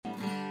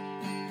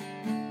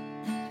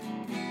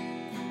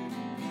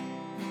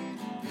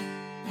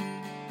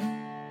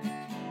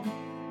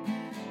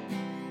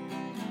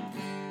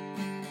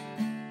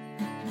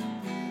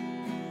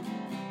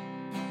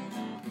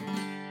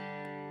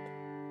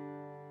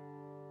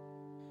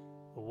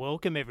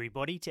Welcome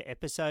everybody to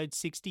episode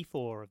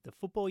 64 of the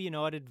Football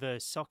United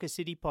vs Soccer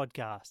City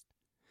podcast.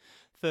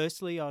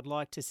 Firstly, I'd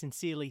like to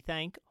sincerely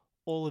thank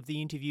all of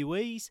the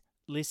interviewees,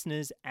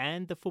 listeners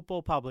and the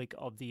football public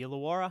of the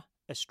Illawarra,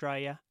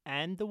 Australia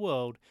and the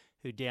world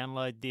who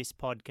download this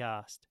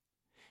podcast.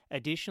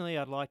 Additionally,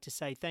 I'd like to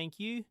say thank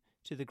you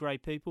to the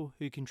great people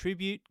who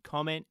contribute,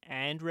 comment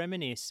and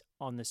reminisce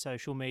on the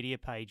social media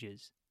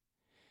pages.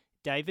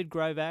 David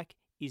Grovac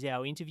is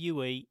our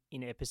interviewee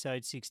in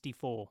episode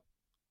 64.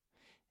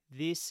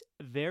 This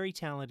very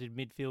talented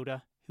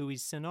midfielder, who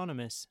is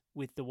synonymous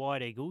with the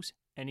White Eagles,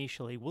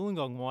 initially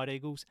Wollongong White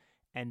Eagles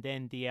and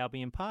then the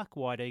Albion Park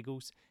White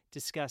Eagles,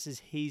 discusses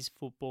his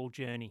football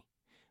journey,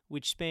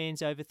 which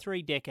spans over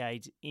 3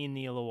 decades in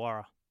the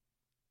Illawarra.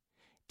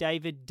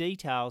 David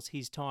details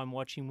his time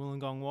watching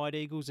Wollongong White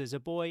Eagles as a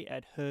boy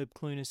at Herb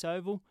Clunas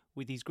Oval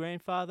with his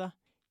grandfather,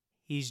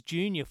 his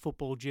junior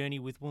football journey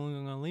with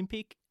Wollongong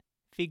Olympic,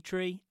 Fig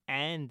Tree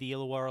and the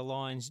Illawarra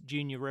Lions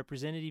junior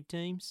representative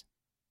teams.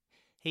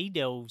 He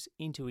delves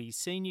into his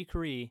senior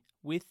career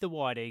with the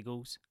White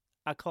Eagles,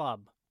 a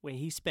club where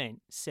he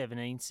spent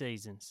 17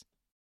 seasons.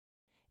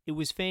 It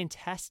was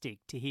fantastic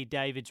to hear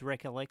David's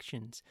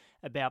recollections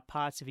about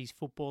parts of his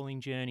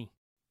footballing journey.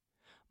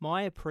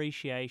 My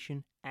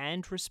appreciation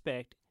and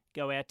respect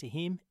go out to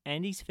him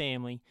and his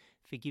family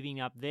for giving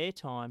up their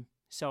time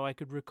so I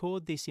could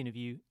record this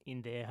interview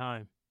in their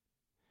home.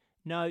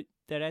 Note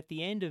that at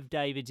the end of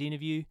David's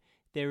interview,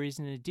 there is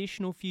an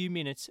additional few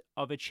minutes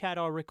of a chat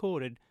I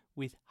recorded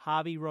with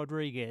Harvey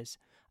Rodriguez,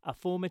 a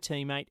former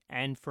teammate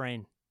and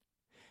friend.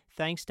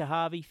 Thanks to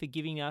Harvey for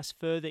giving us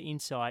further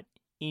insight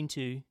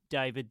into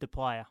David the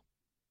player.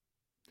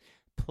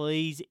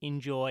 Please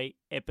enjoy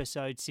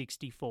episode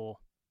 64.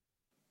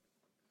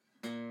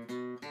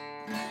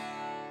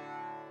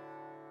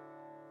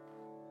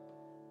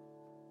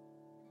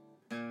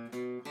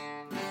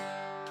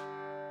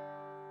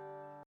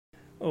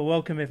 Well,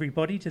 welcome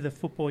everybody to the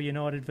Football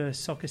United vs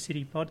Soccer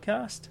City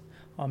podcast.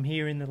 I'm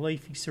here in the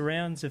leafy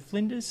surrounds of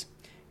Flinders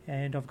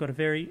and I've got a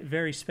very,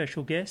 very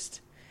special guest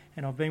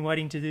and I've been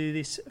waiting to do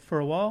this for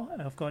a while.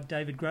 I've got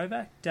David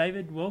Grovac.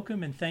 David,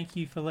 welcome and thank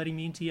you for letting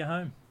me into your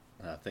home.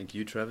 Thank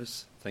you,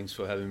 Travis. Thanks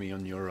for having me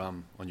on your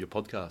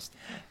podcast.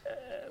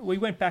 We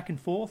went back and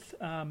forth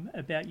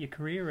about your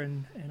career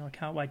and I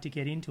can't wait to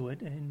get into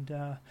it.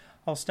 And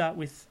I'll start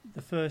with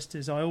the first,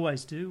 as I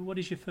always do. What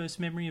is your first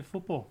memory of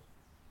football?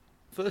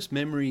 First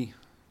memory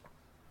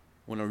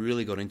when I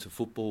really got into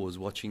football was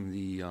watching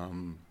the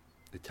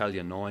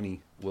Italia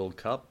 90 World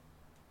Cup.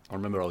 I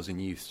remember I was in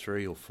year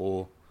 3 or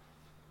 4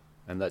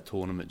 and that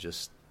tournament I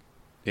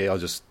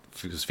was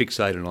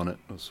fixated on it.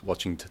 I was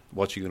watching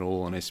it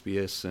all on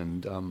SBS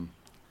and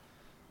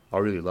I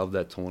really loved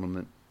that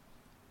tournament.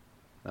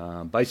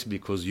 Basically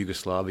because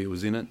Yugoslavia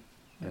was in it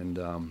and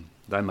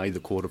they made the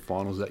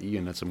quarterfinals that year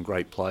and had some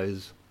great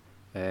players.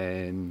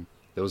 And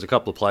there was a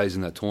couple of players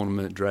in that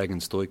tournament,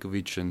 Dragan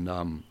Stojkovic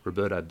and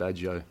Roberto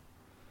Baggio.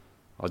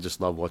 I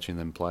just love watching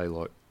them play,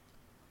 like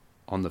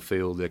on the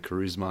field, their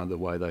charisma, the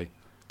way they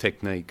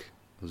technique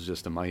was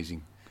just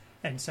amazing.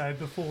 And so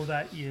before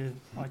that, you,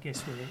 I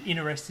guess, were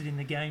interested in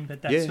the game,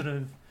 but that sort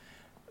of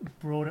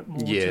brought it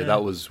more. Yeah,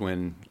 that was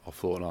when I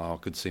thought, I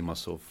could see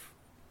myself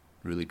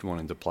really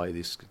wanting to play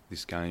this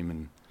game,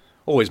 and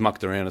always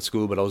mucked around at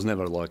school, but I was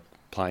never like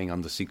playing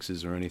under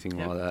sixes or anything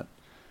like that.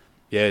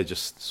 Yeah, it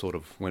just sort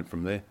of went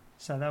from there.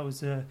 So that was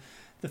the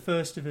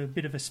first of a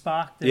bit of a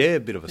spark. A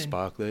bit of a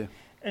spark there.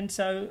 And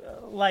so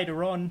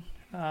later on,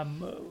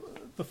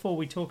 before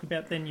we talk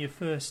about then your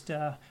first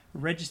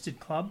registered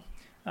club,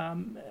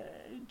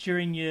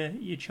 during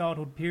your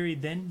childhood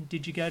period then,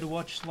 did you go to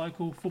watch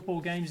local football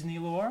games in the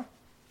Illawarra?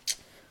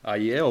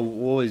 I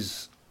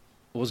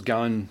was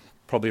going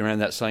probably around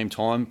that same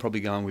time, probably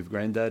going with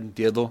Granddad,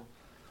 Diedlo,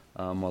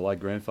 my late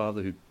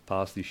grandfather who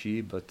passed this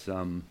year, but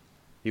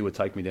he would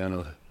take me down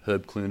to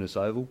Herb Clunas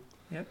Oval.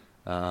 Yep.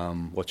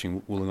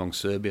 Watching Wollongong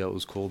Serbia, it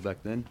was called back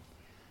then.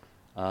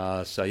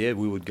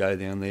 We would go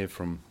down there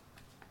from,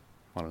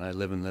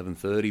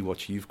 11:30,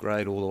 watch youth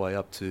grade all the way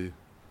up to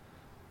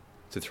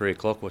 3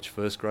 o'clock, watch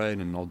first grade,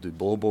 and I'll do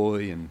ball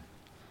boy and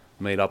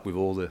meet up with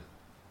all the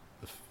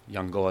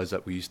young guys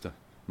that we used to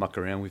muck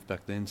around with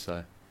back then.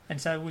 And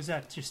so was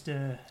that just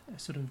a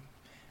sort of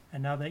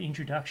another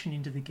introduction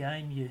into the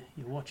game?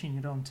 You're watching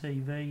it on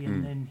TV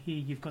and then here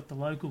you've got the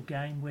local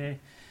game where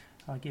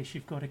I guess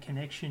you've got a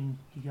connection,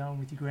 you're going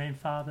with your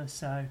grandfather,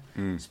 so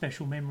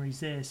special memories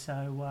there.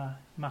 So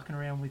mucking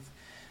around with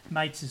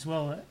mates as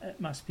well, it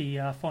must be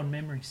fond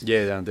memories.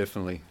 Yeah,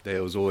 definitely.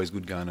 It was always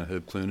good going to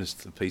Herb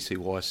Clunas, to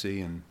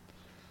PCYC, and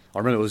I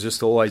remember it was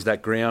just always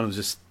that ground. It was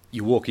just,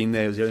 you walk in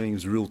there, everything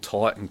was real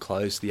tight and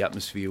close. The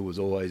atmosphere was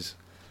always,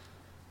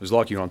 it was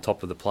like you're on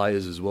top of the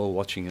players as well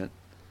watching it.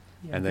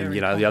 Yeah, and then,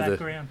 you'd have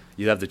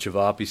the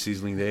Chavapi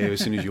sizzling there as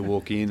soon as you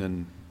walk in,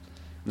 and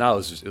no,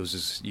 it was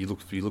just you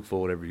look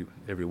forward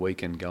every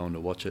weekend going to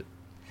watch it,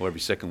 or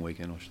every second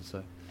weekend, I should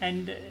say.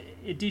 And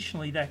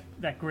additionally,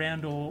 that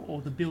ground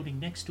or the building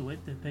next to it,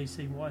 the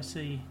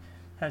PCYC,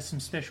 has some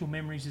special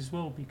memories as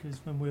well, because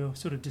when we were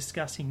sort of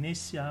discussing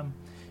this,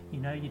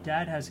 your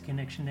dad has a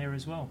connection there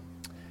as well.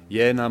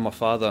 Yeah, no, my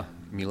father,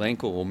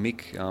 Milenko, or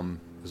Mick,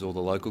 as all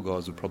the local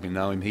guys would probably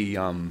know him,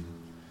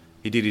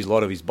 he did a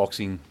lot of his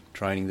boxing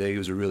training there. He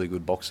was a really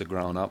good boxer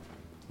growing up.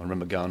 I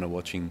remember going and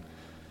watching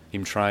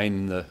him train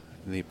in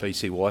the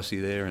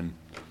PCYC there, and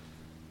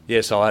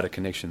yeah, so I had a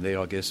connection there,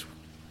 I guess,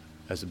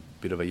 as a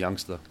bit of a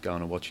youngster, going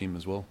to watch him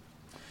as well.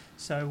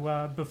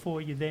 So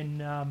before you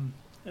then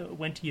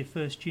went to your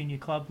first junior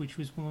club, which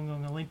was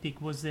Wollongong Olympic,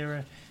 was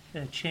there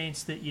a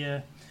chance that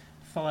you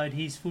followed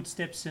his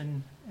footsteps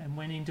and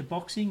went into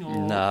boxing,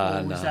 or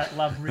was that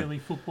love really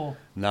football?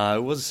 No,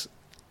 it was,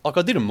 like,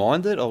 I didn't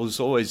mind it.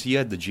 He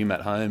had the gym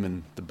at home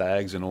and the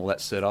bags and all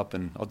that set up,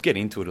 and I'd get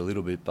into it a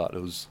little bit, but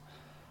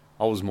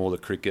I was more the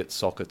cricket,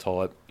 soccer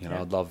type.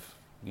 I'd love,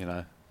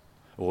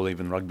 or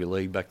even rugby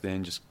league back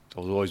then. I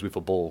was always with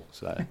a ball,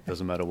 so it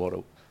doesn't matter what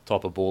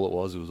type of ball it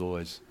was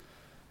always,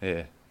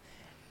 yeah.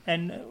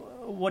 And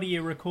what do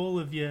you recall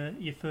of your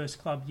first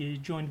club? You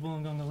joined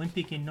Wollongong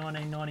Olympic in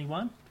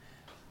 1991?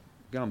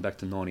 Going back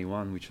to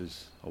 91, which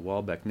is a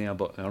while back now,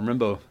 but I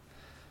remember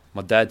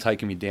my dad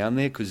taking me down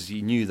there because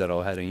he knew that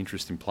I had an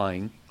interest in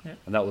playing,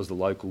 and that was the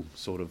local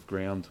sort of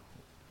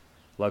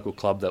local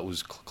club that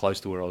was close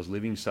to where I was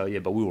living. So yeah,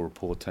 but we were a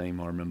poor team.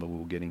 I remember we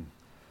were getting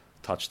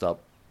touched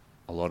up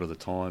a lot of the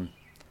time.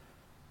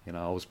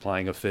 I was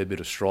playing a fair bit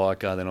of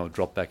striker, then I would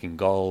drop back in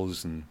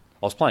goals, and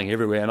I was playing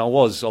everywhere, and I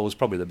was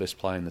probably the best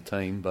player in the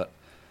team, but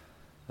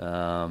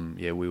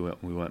we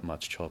weren't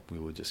much chop. We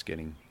were just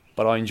getting.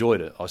 But I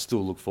enjoyed it. I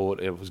still look forward.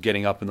 It was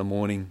getting up in the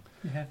morning,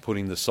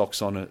 putting the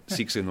socks on at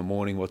 6 in the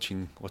morning,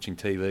 watching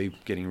TV,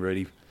 getting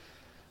ready.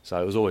 So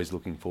I was always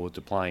looking forward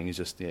to playing. It's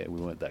just, we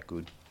weren't that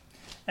good.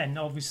 And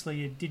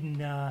obviously it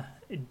didn't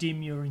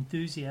dim your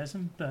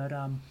enthusiasm, but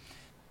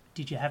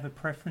did you have a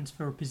preference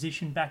for a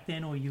position back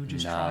then, or you were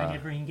just trying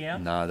everything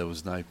out? No, there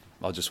was no.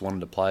 I just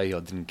wanted to play. I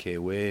didn't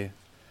care where.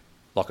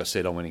 Like I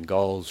said, I went in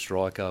goals,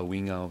 striker,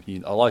 winger.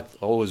 I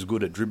was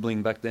good at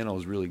dribbling back then. I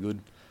was really good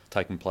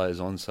taking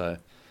players on, so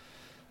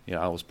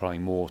I was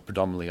playing more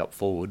predominantly up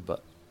forward,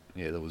 but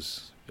I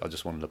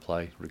just wanted to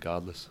play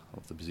regardless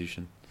of the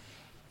position.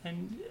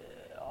 And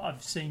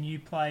I've seen you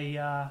play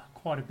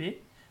quite a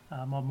bit.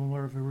 I'm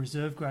more of a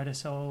reserve grader,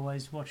 so I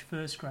always watch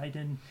first grade,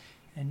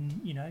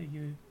 and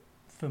you,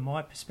 from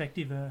my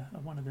perspective, are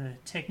one of the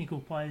technical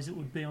players that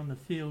would be on the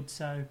field.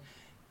 So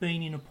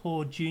being in a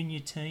poor junior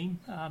team,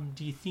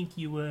 do you think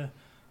you were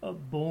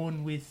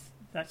born with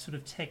that sort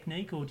of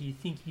technique, or do you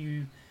think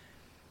you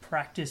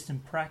practiced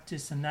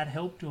and that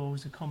helped, or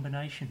was it a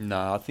combination?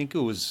 No, I think it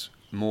was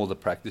more the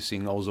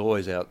practicing. I was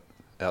always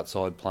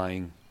outside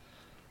playing,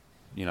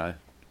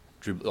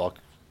 dribble. Like,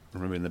 I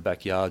remember in the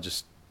backyard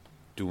just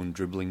doing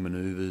dribbling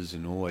manoeuvres,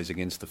 and always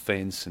against the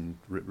fence and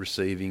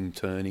receiving,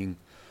 turning,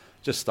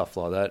 just stuff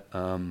like that.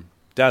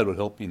 Dad would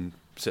help me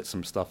set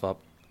some stuff up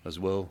as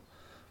well,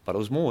 but it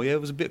was more, it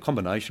was a bit of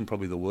combination,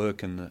 probably the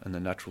work and the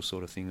natural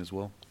sort of thing as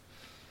well.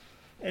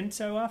 And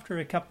so after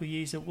a couple of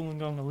years at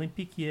Wollongong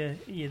Olympic, you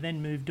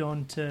then moved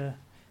on to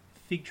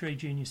Fig Tree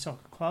Junior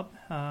Soccer Club,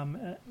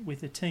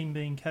 with a team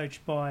being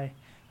coached by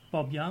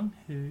Bob Young,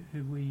 who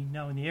we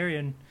know in the area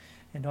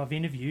and I've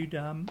interviewed.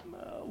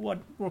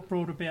 What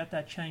brought about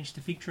that change to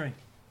Fig Tree?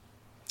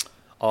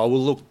 Oh, well,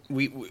 look,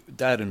 we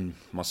Dad and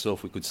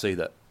myself, we could see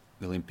that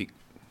the Olympic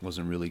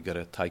wasn't really going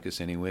to take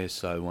us anywhere,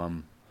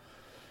 so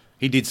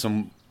he did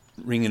some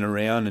ringing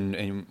around,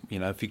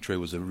 and Fig Tree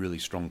was a really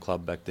strong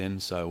club back then,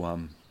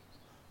 so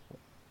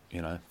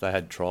they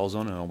had trials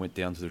on, and I went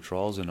down to the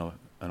trials, and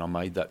I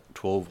made that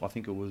 12. I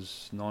think it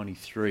was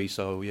 93.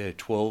 So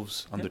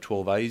 12s, under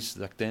 12As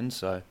back then.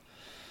 So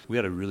we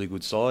had a really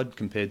good side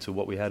compared to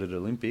what we had at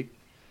Olympic.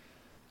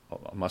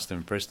 I must have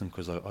impressed them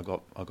because I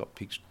got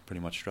picked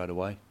pretty much straight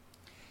away.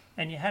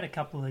 And you had a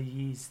couple of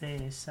years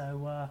there.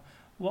 So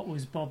what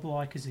was Bob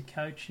like as a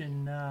coach,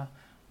 and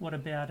what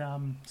about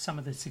some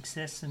of the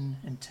success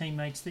and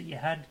teammates that you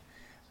had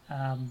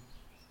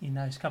in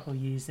those couple of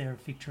years there at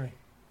Fig Tree?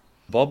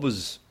 Bob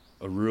was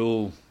a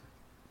real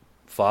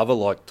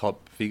father-like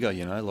type figure,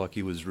 like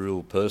he was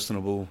real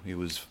personable. He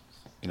was,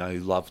 he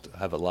loved to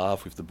have a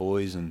laugh with the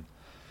boys, and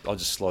I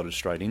just slotted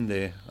straight in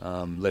there.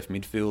 Left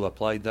midfield, I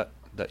played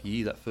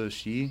that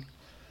first year.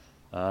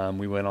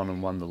 We went on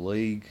and won the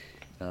league,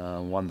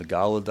 won the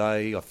Gala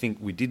Day. I think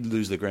we did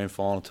lose the grand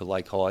final to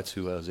Lake Heights,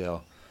 who was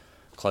our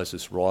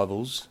closest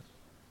rivals.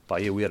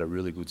 But we had a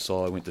really good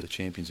side, went to the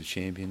Champions of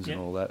Champions and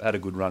all that. Had a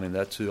good run in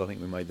that too. I think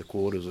we made the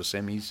quarters or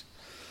semis.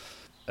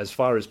 As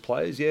far as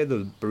players,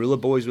 the Barilla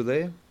boys were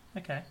there.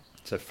 Okay.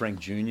 So Frank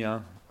Jr.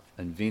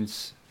 and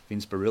Vince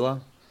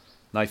Barilla,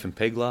 Nathan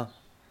Pegler.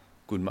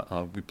 Good.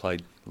 We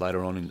played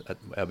later on at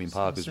Albion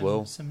Park as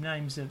well. Some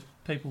names that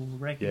people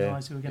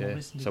recognise who are going to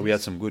listen to. So we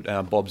had some good.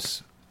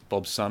 Bob's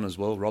son as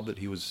well, Robert.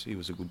 He was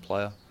a good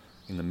player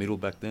in the middle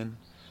back then.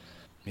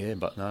 Yeah,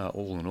 but no,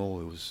 all in all,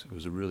 it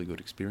was a really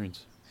good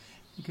experience.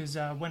 Because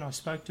when I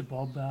spoke to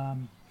Bob,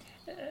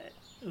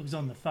 it was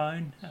on the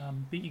phone,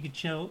 but you could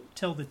tell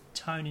the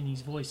tone in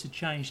his voice had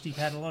changed. He'd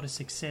had a lot of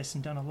success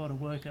and done a lot of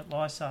work at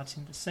Lysarts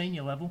in the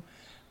senior level,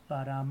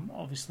 but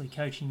obviously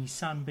coaching his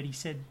son. But he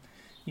said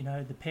you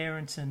know, the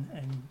parents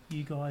and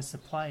you guys, the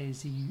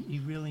players,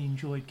 he really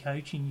enjoyed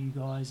coaching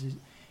you guys.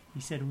 He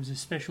said it was a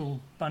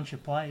special bunch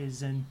of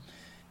players, and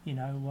you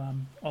know,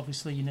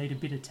 obviously you need a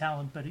bit of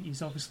talent, but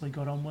he's obviously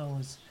got on well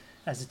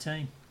as a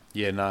team.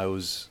 Yeah, no, it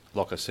was,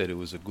 like I said, it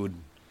was a good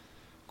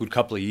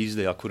couple of years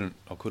there. I couldn't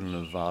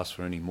have asked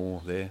for any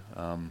more there.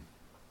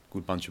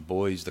 Good bunch of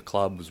boys. The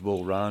club was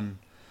well run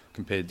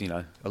compared, you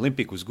know,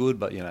 Olympic was good,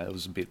 but you know, it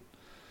was a bit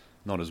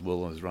not as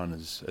well as run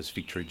as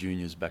Victory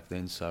Juniors back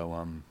then.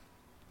 So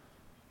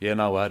yeah,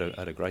 no, I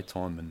had a great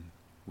time and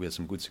we had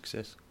some good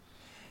success.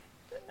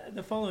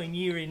 The following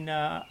year in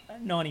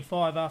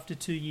 '95, after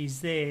 2 years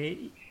there,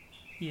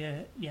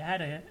 you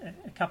had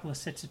a couple of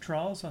sets of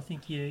trials. I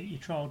think you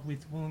trialled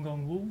with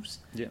Wollongong Wolves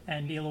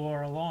and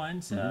Illawarra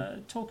Lions.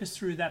 Mm-hmm. Talk us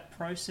through that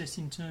process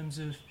in terms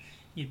of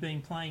you've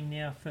been playing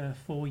now for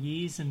 4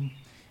 years, and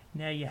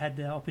now you had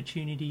the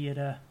opportunity at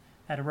a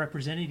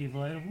representative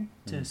level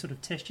to sort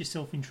of test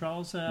yourself in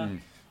trials.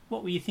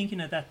 What were you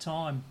thinking at that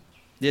time?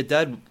 Yeah,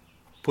 Dad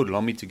put it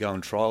on me to go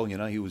and trial. You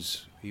know, he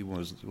was the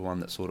one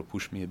that sort of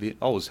pushed me a bit.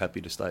 I was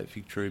happy to stay at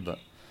Victory, but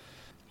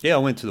yeah, I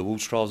went to the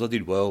Wolves trials. I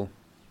did well,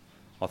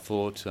 I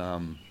thought.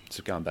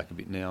 Just going back a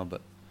bit now,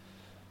 but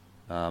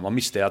I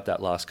missed out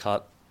that last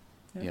cut.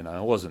 Yeah. You know,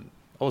 I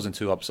wasn't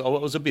too upset. I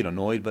was a bit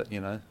annoyed, but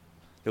you know,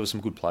 there were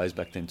some good players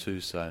back then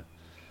too. So,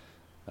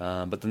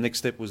 but the next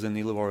step was then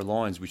the Illawarra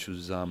Lions, which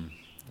was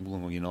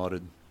Wollongong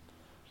United,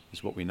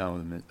 is what we know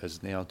them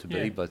as now to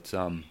be. But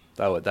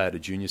they had a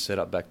junior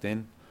setup back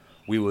then.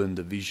 We were in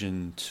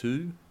Division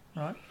 2.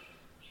 Right.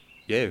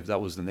 Yeah,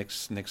 that was the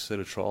next set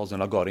of trials,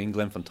 and I got in.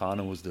 Glenn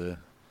Fontana was the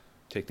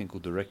technical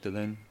director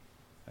then,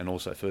 and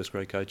also first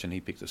grade coach, and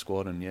he picked the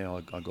squad, and yeah,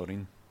 I got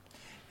in.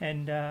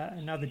 And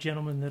another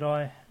gentleman that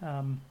I,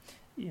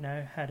 you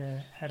know, had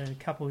a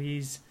couple of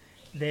years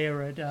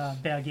there at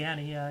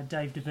Balgownie,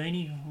 Dave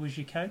Davini was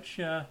your coach.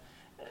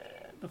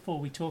 Before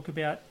we talk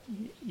about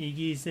your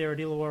years there at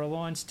Illawarra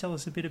Lions, tell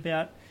us a bit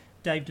about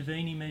Dave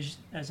Davini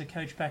as a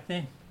coach back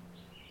then.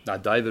 No,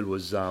 David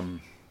was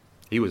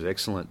he was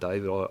excellent.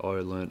 David, I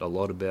learned a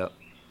lot about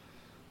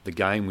the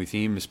game with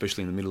him,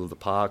 especially in the middle of the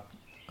park.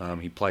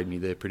 He played me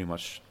there pretty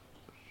much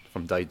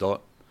from day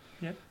dot.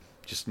 Yep.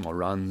 Just my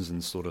runs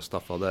and sort of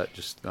stuff like that.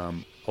 Just I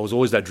was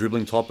always that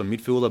dribbling type of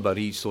midfielder, but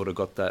he sort of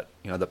got that,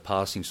 you know, the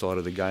passing side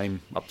of the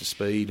game up to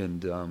speed.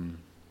 And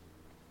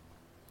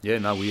yeah,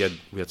 no, we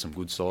had some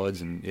good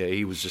sides, and yeah,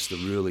 he was just a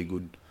really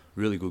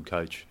good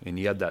coach. And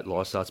he had that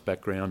Lysarts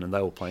background, and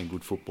they were playing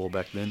good football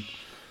back then.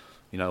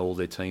 You know, all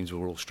their teams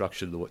were all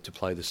structured to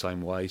play the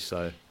same way.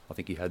 So I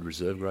think he had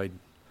reserve grade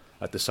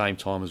at the same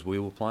time as we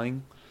were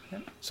playing.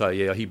 Yep. So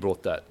yeah, he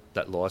brought that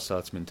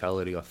Lysarts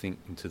mentality, I think,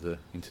 into the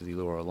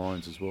Illawarra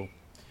Lions as well.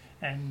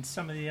 And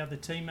some of the other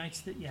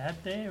teammates that you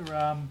had there,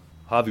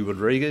 Harvey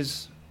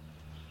Rodriguez,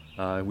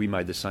 we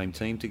made the same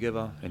team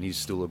together, and he's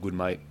still a good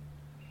mate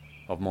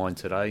of mine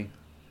today.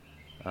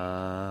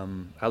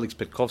 Alex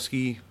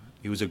Petkovsky,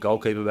 he was a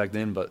goalkeeper back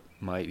then, but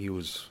mate, he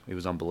was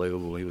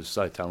unbelievable. He was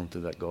so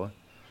talented, that guy.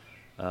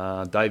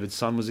 David's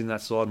son was in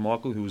that side,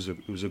 Michael, who was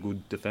a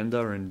good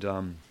defender, and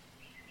there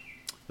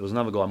was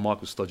another guy,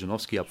 Michael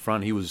Stojanovski, up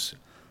front. He was,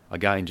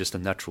 again, just a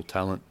natural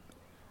talent.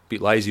 A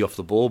bit lazy off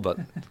the ball, but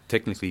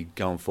technically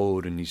going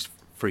forward, and his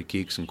free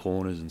kicks and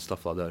corners and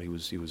stuff like that, he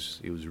was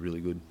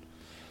really good.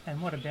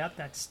 And what about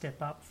that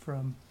step up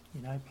from,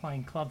 you know,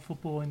 playing club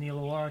football in the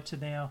Illawarra to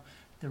now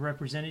the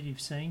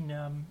representative scene?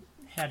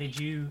 How did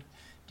you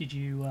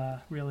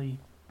really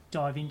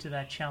dive into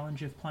that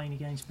challenge of playing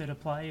against better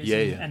players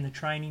and the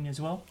training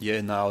as well?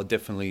 Yeah, no, I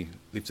definitely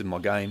lifted my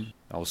game.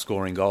 I was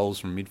scoring goals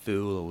from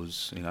midfield.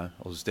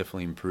 I was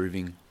definitely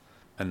improving,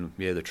 and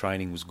yeah, the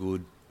training was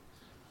good.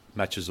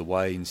 Matches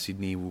away in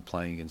Sydney, we were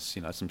playing against,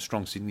 you know, some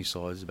strong Sydney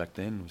sides back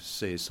then, with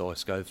CSI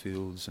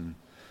Schofields and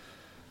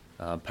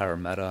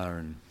Parramatta,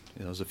 and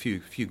there was a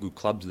few good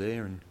clubs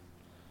there, and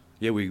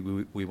yeah,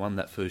 we won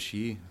that first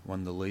year,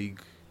 won the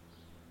league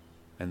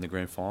and the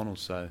grand final,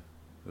 so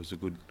it was a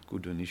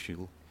good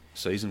initial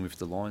season with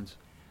the Lions.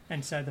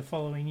 And so the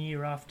following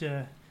year,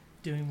 after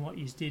doing what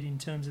you did in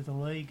terms of the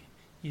league,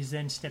 you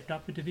then stepped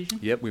up a division?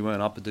 Yep, we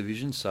went up a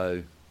division,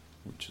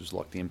 which is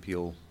like the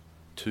NPL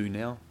 2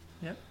 now.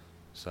 Yep.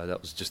 So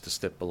that was just a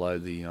step below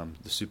the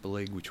Super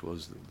League, which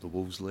was the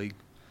Wolves League.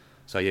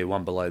 So yeah,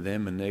 one below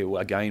them, and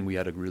again we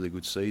had a really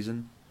good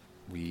season.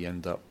 We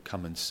ended up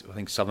coming, I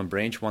think Southern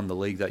Branch won the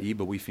league that year,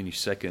 but we finished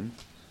second.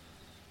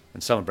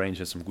 And Southern Branch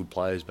had some good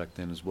players back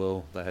then as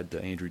well. They had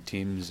Andrew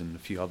Timms and a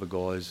few other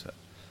guys.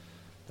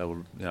 They were,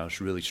 you know,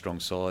 a really strong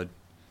side.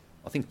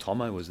 I think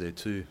Tomo was there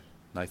too,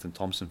 Nathan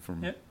Thompson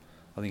from. Yep.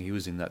 I think he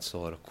was in that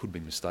side. I could be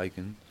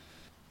mistaken.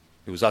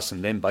 It was us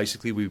and them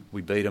basically. We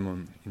beat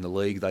them in the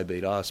league. They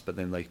beat us, but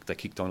then they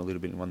kicked on a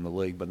little bit and won the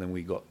league. But then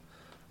we got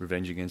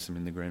revenge against them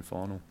in the grand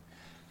final.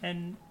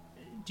 And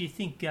do you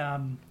think,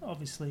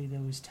 obviously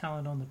there was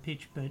talent on the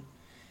pitch, but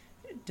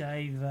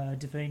Dave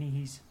Davini,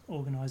 his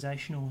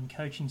organisational and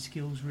coaching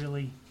skills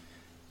really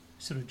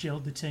sort of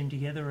gelled the team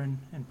together and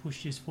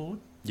pushed us forward?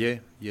 Yeah,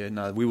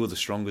 no, we were the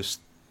strongest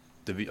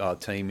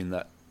team in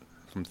that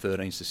from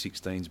 13s to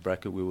 16s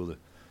bracket. We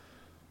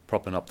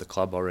propping up the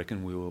club. I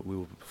reckon we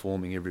were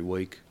performing every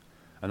week,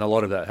 and a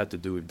lot of that had to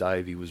do with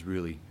Dave. He was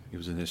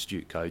an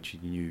astute coach. He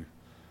knew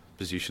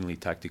positionally,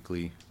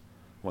 tactically,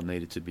 what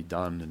needed to be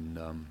done,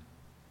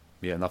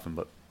 and nothing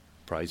but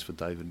praise for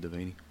David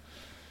Davini.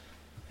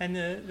 And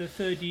the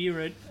third year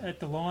at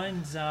the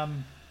Lions,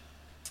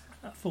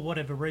 for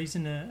whatever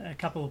reason, a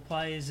couple of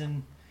players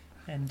and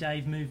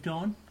Dave moved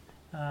on,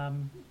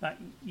 but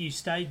you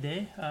stayed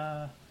there.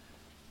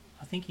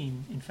 I think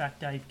in fact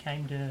Dave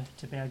came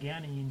to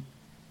Balgownie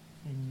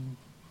in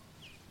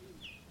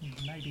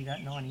maybe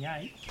that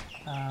 98,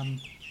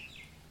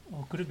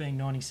 or could have been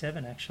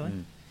 97 actually.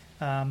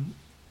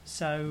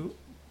 So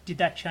did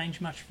that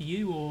change much for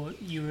you, or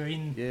you were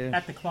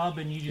at the club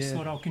and you just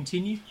thought I'll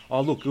continue?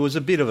 Oh look, it was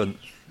a bit of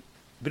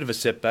a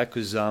setback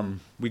because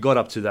we got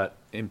up to that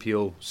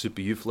NPL Super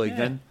Youth League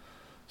then,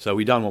 so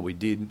we done what we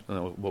did,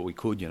 what we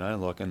could,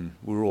 and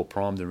we were all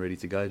primed and ready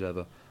to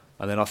go,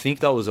 and then I think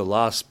that was the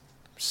last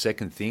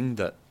second thing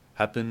that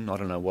happened. I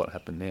don't know what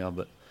happened now,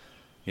 but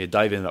Dave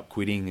ended up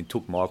quitting and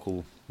took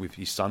Michael with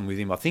his son with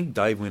him. I think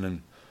Dave went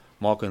and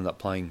Michael ended up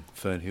playing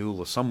Fernhill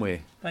or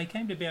somewhere. They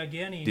came to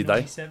Balgownie in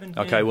 97.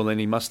 Okay, well then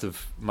he must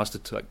have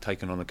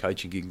taken on a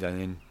coaching gig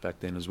back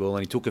then as well,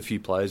 and he took a few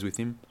players with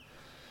him.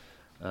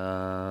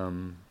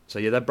 So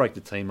that broke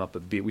the team up a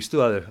bit. We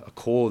still had a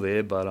core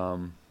there, but I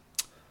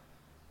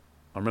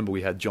remember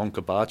we had John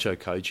Cabacho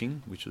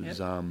coaching, which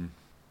was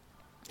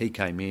he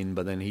came in,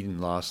 but then he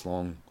didn't last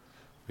long.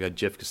 We had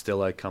Jeff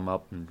Costello come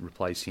up and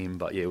replace him,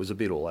 but it was a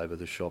bit all over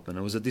the shop, and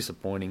it was a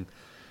disappointing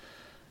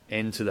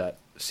end to that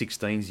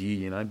 16s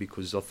year,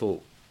 because I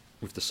thought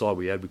with the side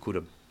we had, we could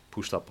have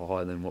pushed up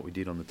higher than what we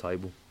did on the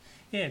table.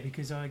 Yeah,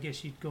 because I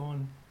guess you'd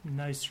gone in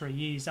those 3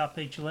 years up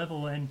each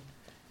level, and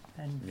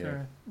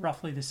for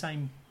roughly the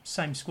same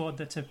squad,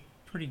 that's a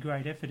pretty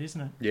great effort,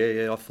 isn't it?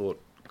 Yeah, I thought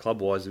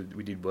club-wise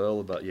we did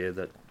well, but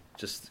that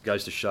just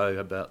goes to show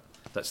about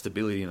that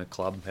stability in a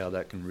club, how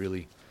that can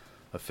really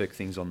affect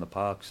things on the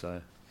park.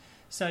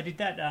 So did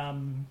that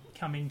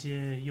come into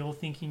your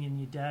thinking and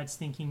your dad's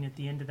thinking at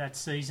the end of that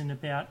season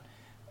about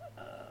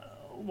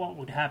what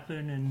would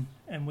happen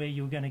and where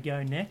you were going to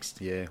go next?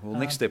 Yeah, well,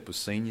 next step was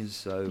seniors.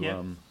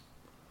 So,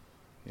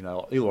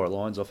 Eloy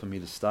Lions offered me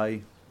to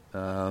stay,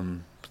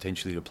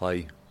 potentially to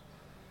play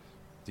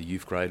the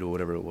youth grade or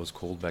whatever it was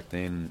called back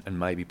then, and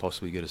maybe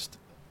possibly get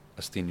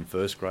a stint in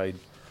first grade.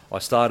 I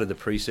started the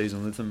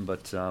pre-season with them,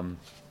 but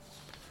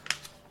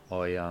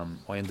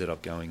I ended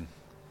up going.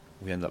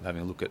 We ended up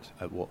having a look at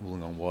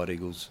Wollongong White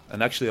Eagles,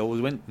 and actually I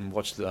went and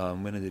watched.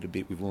 Went and did a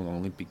bit with Wollongong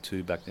Olympic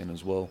too back then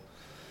as well.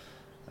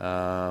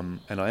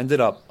 And I ended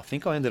up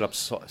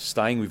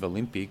staying with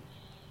Olympic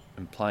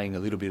and playing a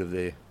little bit of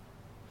the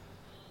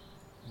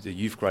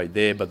youth grade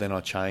there, but then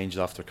I changed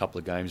after a couple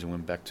of games and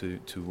went back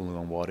to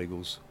Wollongong White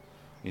Eagles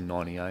in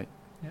 '98.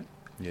 Yep.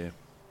 Yeah.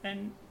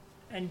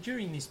 And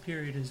during this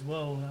period as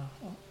well,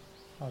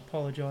 I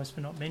apologise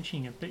for not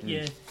mentioning it, but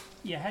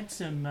you had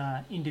some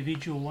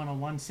individual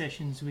one-on-one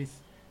sessions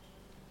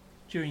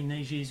during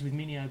these years with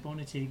Minio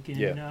Bonatig.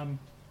 And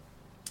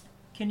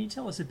can you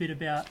tell us a bit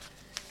about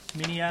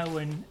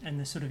Minio and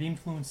the sort of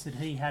influence that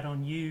he had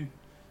on you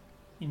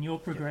in your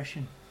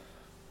progression?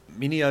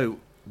 Minio,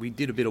 we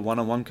did a bit of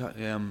one-on-one.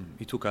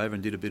 He took over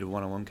and did a bit of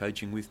one-on-one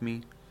coaching with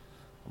me.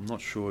 I'm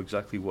not sure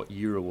exactly what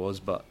year it was,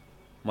 but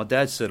my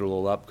dad set it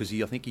all up because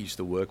I think he used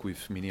to work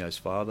with Minio's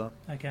father.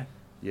 Okay.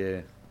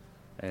 Yeah.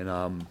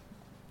 And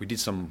we did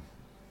some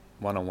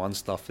one-on-one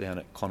stuff down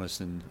at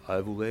Coniston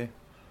Oval there,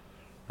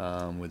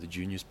 where the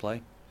juniors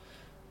play,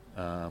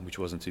 which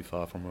wasn't too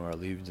far from where I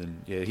lived.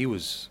 And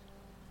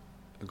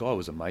the guy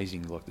was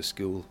amazing. Like the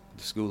skill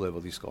level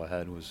this guy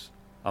had was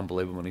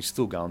unbelievable, and he's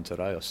still going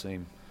today. I see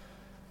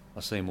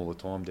him all the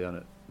time down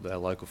at our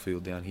local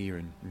field down here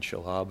in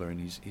Shell Harbour, and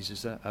he's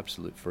just an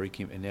absolute freak.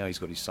 And now he's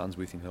got his sons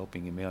with him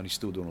helping him out. He's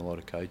still doing a lot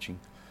of coaching.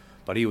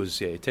 But he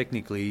was,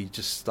 technically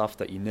just stuff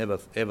that you never,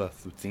 ever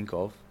would think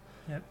of.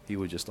 Yep. He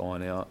would just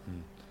iron out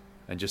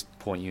and just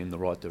point you in the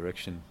right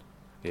direction.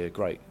 Yeah, a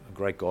great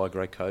guy,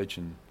 great coach,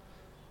 and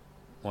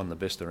one of the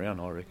best around,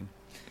 I reckon.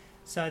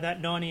 So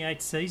that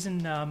 98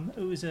 season,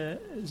 it was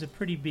a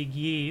pretty big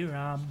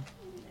year.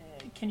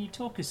 Can you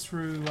talk us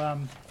through,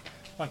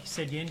 like you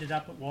said, you ended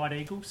up at White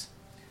Eagles.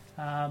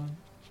 I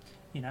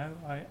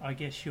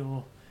guess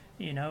you're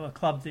a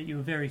club that you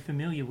were very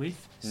familiar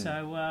with.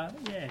 So,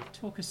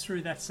 talk us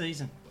through that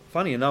season.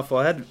 Funny enough,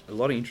 I had a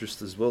lot of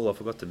interest as well. I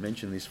forgot to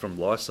mention this from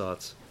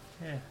Lysarts.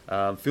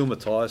 Yeah. Phil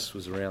Mattias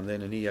was around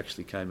then, and he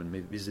actually came and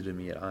visited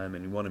me at home,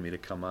 and he wanted me to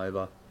come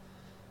over.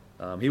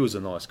 He was a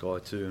nice guy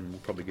too, and we'll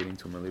probably get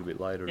into him a little bit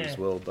later as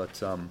well.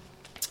 But,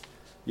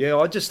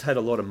 I just had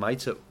a lot of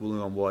mates at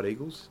Wollongong White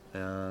Eagles.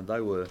 They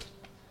were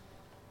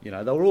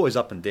always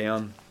up and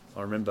down.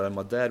 I remember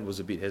my dad was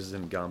a bit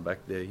hesitant going back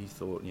there. He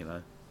thought,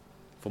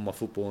 for my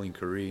footballing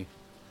career,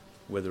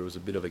 whether it was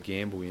a bit of a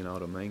gamble, you know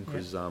what I mean?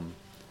 Because,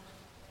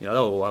 they were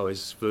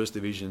always First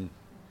Division,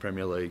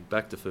 Premier League,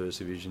 back to First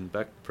Division,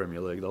 back to Premier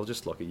League. They were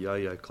just like a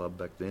yo-yo club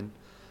back then.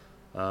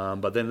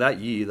 But then that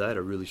year, they had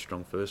a really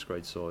strong first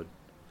grade side.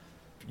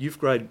 Youth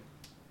grade,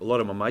 a lot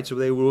of my mates were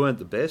there. We weren't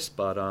the best,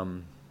 but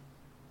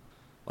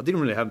I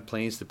didn't really have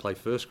plans to play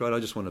first grade. I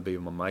just wanted to be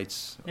with my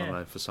mates. Yeah. I don't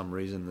know, for some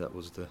reason that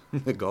was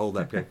the goal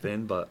back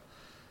then. But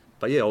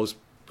yeah, I was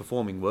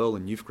performing well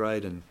in youth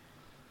grade and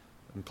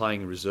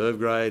playing in reserve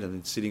grade and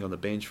then sitting on the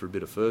bench for a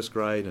bit of first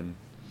grade and,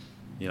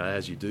 you know,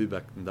 as you do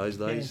back in those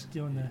days.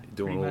 Yeah, doing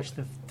pretty much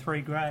the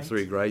 3 grades.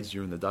 3 grades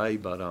during the day,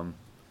 but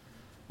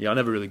yeah, I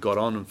never really got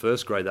on in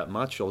first grade that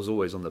much. I was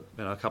always on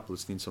a couple of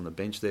stints on the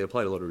bench there. I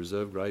played a lot of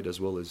reserve grade as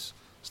well as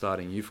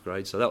starting youth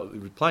grade. So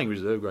playing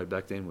reserve grade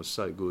back then was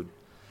so good.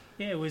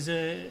 Yeah, it was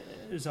a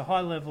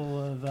high level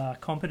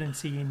of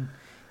competency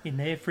in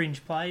their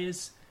fringe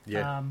players.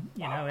 Yeah.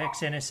 You know,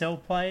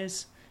 ex-NSL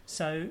players.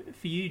 So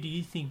for you, do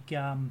you think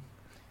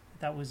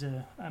that was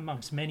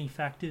amongst many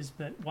factors,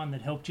 but one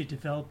that helped you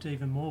develop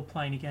even more,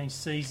 playing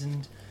against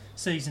seasoned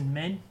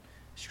men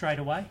straight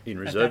away? In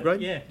reserve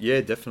grade? Yeah.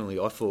 Yeah, definitely.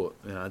 I thought,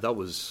 you know, that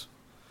was,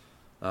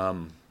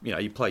 you know,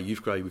 you play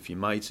youth grade with your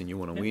mates and you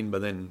want to win,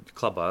 but then the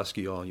club asks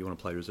you, oh, you want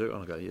to play reserve?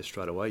 And I go, yeah,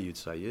 straight away you'd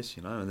say yes,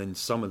 you know. And then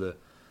some of the,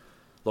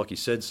 like you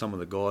said, some of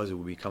the guys that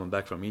would be coming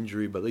back from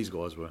injury, but these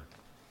guys were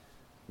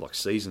like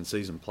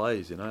seasoned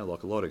players, you know,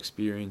 like a lot of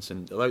experience,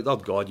 and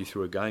they'd guide you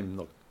through a game.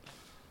 Like,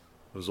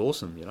 it was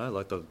awesome, you know,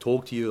 like they'd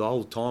talk to you the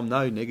whole time,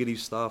 no negative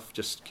stuff,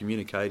 just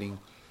communicating,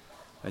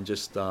 and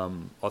just I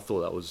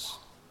thought that was,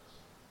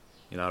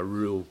 you know, a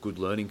real good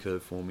learning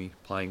curve for me,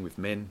 playing with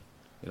men,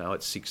 you know,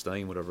 at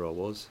 16, whatever I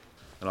was.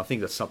 And I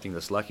think that's something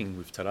that's lacking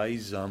with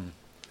today's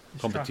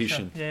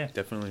competition. Structure, yeah.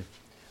 Definitely.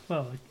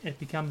 Well, it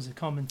becomes a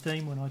common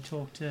theme when I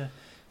talk to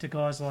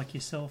guys like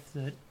yourself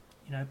that,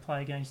 you know,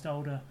 play against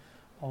older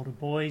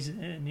boys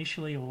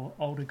initially, or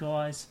older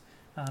guys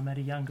at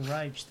a younger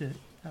age, that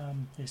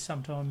they're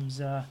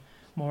sometimes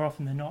more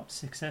often than not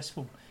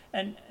successful.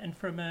 And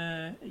from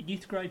a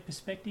youth grade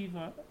perspective,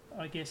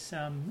 I guess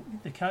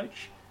the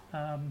coach.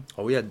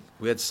 We had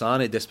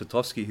Sane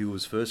Despotovsky, who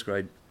was first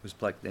grade, was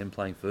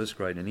playing first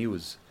grade, and he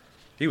was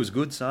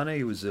good. Sane,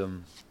 he was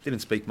didn't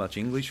speak much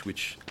English,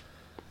 which,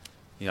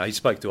 you know, he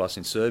spoke to us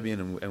in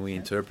Serbian, and we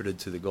interpreted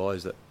to the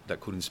guys that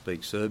couldn't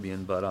speak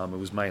Serbian, but it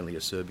was mainly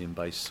a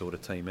Serbian-based sort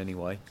of team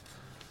anyway.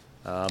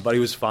 But it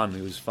was fun.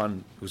 It was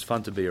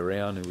fun to be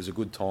around. It was a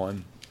good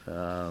time.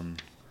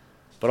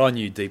 But I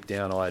knew deep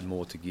down I had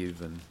more to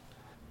give, and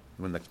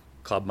when the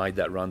club made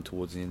that run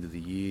towards the end of the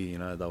year, you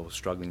know, they were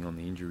struggling on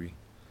the injury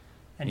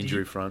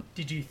front.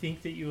 Did you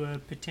think that you were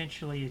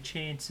potentially a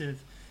chance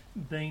of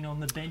being on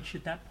the bench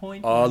at that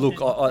point?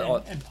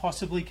 And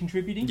possibly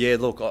contributing? Yeah,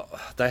 look,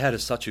 they had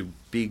such a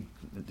big,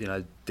 you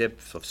know,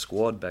 depth of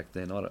squad back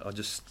then. I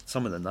just,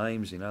 some of the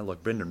names, you know,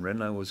 like Brendan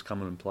Reno was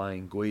coming and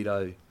playing,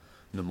 Guido,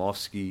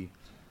 Nomovsky,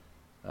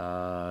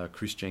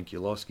 Chris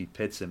Jankulowski,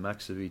 Petsa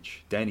Maksovic,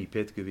 Danny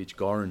Petkovic,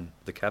 Goran,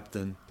 the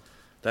captain.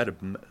 They had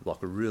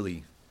a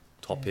really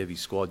top-heavy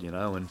squad, you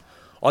know, and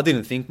I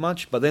didn't think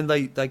much, but then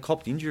they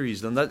copped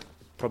injuries, and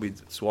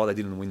that's why they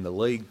didn't win the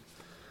league.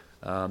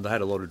 They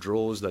had a lot of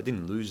draws. They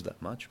didn't lose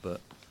that much,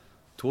 but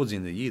towards the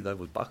end of the year, they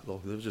were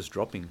just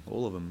dropping,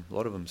 all of them, a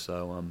lot of them.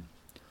 So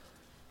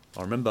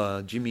I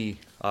remember Jimmy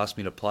asked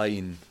me to play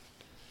in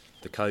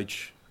the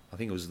coach. I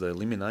think it was the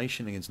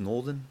elimination against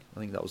Northern. I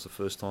think that was the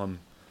first time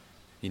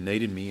he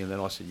needed me, and then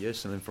I said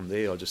yes. And then from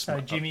there, I just... So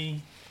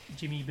Jimmy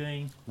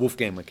being...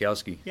 Wolfgang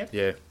Mikowski. Yep.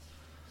 Yeah.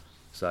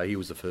 So he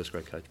was the first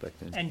grade coach back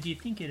then. And do you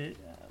think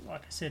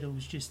like I said, it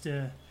was just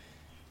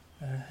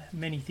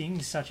many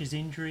things such as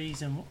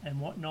injuries and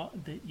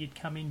whatnot that you'd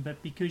come in,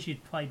 but because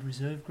you'd played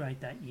reserve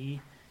grade that year,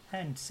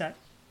 hadn't sat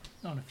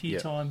on a few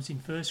times in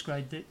first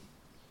grade, that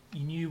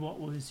you knew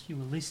you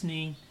were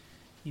listening,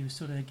 you were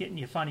sort of getting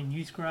your fun in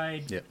youth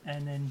grade,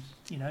 and then,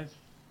 you know,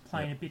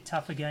 playing a bit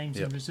tougher games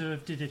in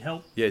reserve. Did it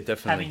help? Yeah,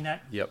 definitely. Having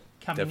that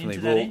coming definitely. Into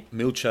that end?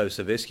 Milcho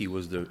Savesky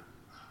was the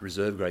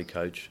reserve grade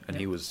coach, and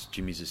he was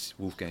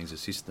Wolfgang's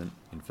assistant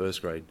in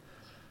first grade.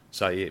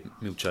 So yeah,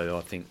 Milcho,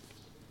 I think,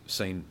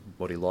 seen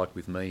what he liked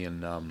with me,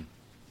 and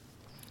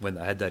when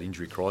they had that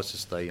injury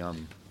crisis, I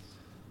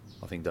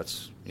think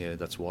that's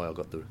why I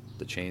got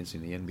the chance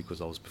in the end,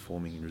 because I was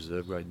performing in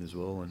reserve grade as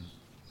well, and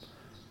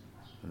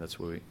that's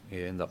where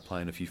we ended up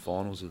playing a few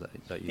finals of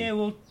that year. Yeah,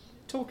 well,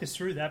 talk us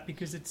through that,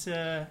 because it's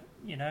an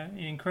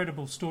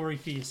incredible story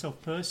for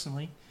yourself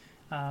personally,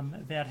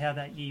 about how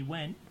that year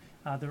went,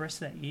 the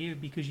rest of that year,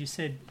 because you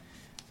said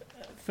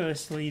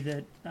firstly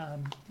that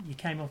you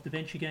came off the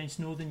bench against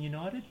Northern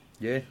United.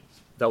 Yeah,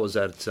 that was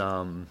at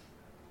I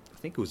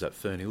think it was at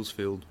Fern Hills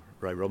Field,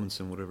 Ray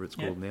Robinson, whatever it's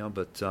called now.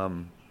 But I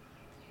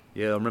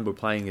remember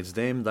playing against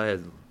them. They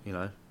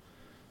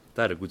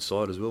had a good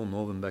side as well,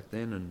 Northern back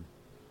then,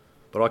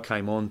 but I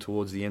came on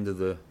towards the end of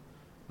the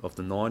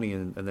 90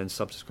 and then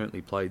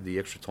subsequently played the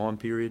extra time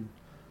period.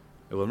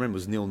 Well, I remember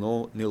it was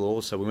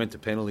 0-0, so we went to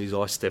penalties.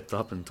 I stepped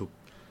up and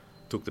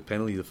took the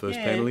penalty, the first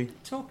penalty.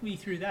 Talk me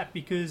through that,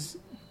 because,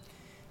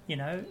 you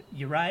know,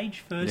 your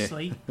age,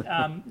 firstly,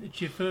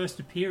 it's your first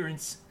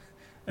appearance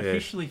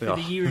officially for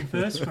the year in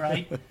first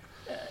grade.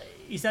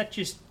 Is that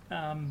just,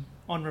 on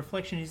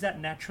reflection, is that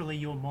naturally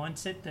your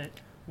mindset, that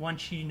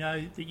once you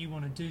know that you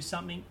want to do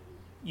something,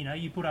 you know,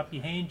 you put up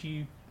your hand,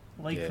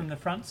 lead from the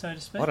front, so to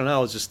speak? I don't know.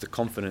 I was just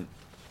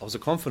I was a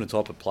confident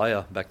type of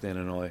player back then,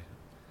 and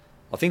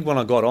I think when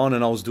I got on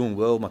and I was doing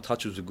well, my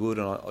touches were good,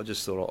 and I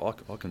just thought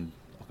I can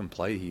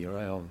play here.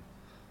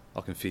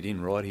 I can fit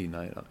in right here,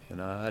 mate. You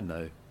know,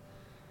 I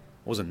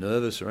wasn't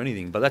nervous or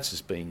anything, but that's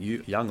just being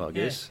young, I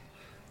guess.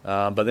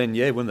 But then,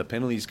 when the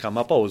penalties come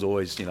up, I was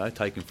always,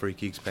 taking free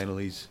kicks,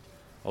 penalties.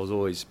 I was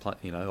always,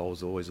 I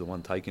was always the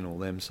one taking all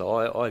them.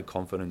 So I had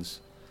confidence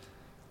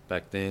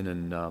back then,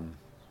 and I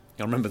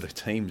remember the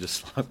team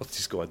just like, what's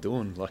this guy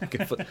doing? Like,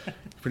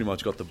 pretty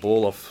much got the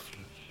ball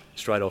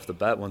straight off the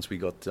bat once we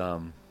got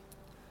the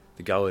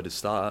goer to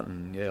start,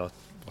 and I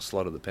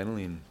slotted the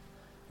penalty and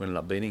we ended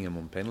up beating them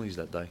on penalties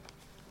that day.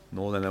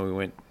 Northern, then we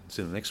went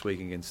to the next week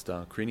against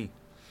Crinny.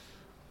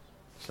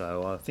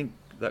 So I think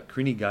that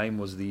Crinny game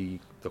was the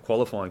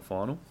qualifying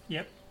final.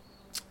 Yep.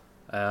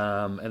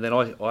 And then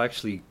I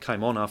actually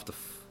came on after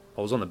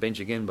I was on the bench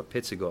again, but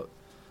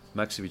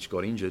Maxovic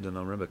got injured, and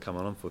I remember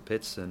coming on for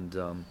Pets, and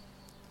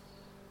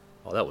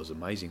that was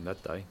amazing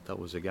that day. That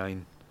was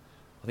again,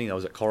 I think that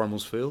was at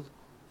Corrimal's Field.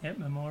 Yep,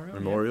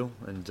 Memorial,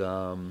 yep. And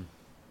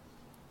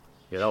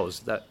that was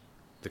that.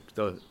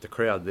 The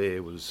crowd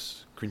there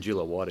was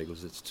Cringila White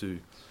Eagles. It's two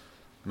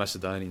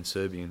Macedonian,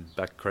 Serbian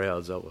back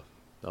crowds. That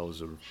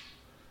was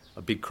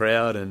a big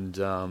crowd, and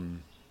I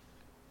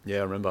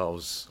remember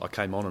I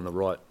came on the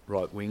right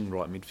wing,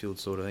 right midfield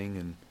sort of thing,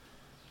 and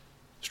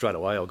straight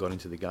away I got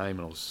into the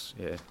game, and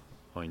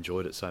I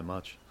enjoyed it so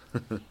much.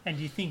 And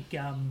do you think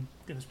there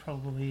was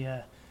probably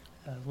a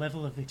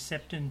level of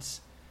acceptance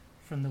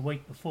from the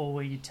week before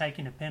where you'd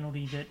taken a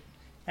penalty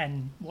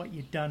and what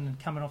you'd done and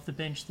coming off the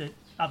bench that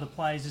other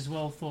players as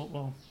well thought,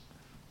 well,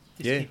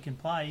 this kid can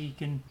play, he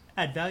can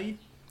add value?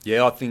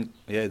 Yeah, I think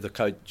the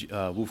coach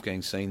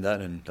Wolfgang's seen that,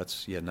 and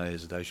that's no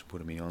hesitation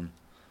putting me on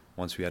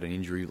once we had an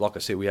injury. Like I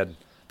said,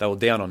 they were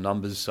down on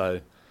numbers, so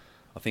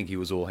I think he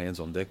was all hands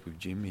on deck with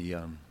Jim.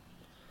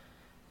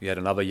 We had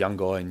another young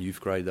guy in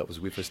youth grade that was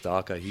with us,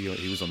 Darko.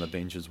 He was on the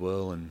bench as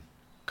well, and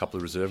a couple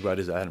of reserve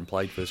graders that hadn't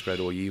played first grade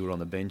all year were on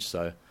the bench.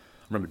 So I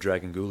remember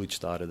Dragon Gulic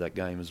started that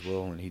game as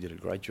well, and he did a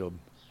great job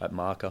at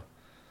marker,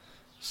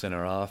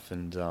 centre half,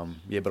 and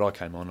but I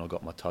came on, I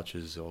got my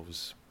touches. I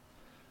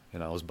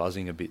was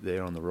buzzing a bit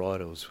there on the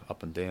right. I was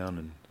up and down,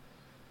 and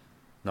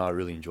I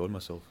really enjoyed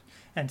myself.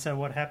 And so,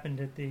 what happened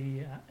at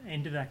the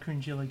end of that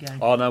Cringila game?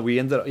 Oh no, we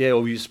ended up.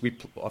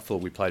 I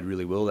thought we played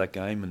really well that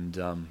game,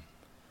 and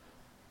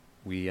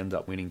we ended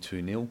up winning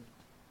 2-0.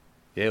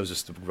 Yeah, it was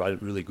just a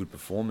really good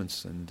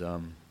performance,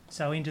 and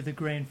so into the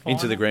grand final.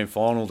 Into the grand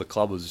final, the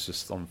club was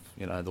just on.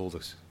 All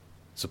the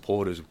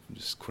supporters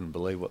just couldn't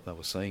believe what they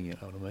were seeing. You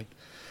know what I mean?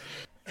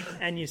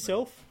 And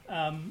yourself,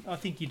 I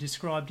think you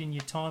described in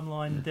your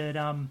timeline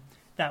that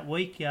that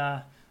week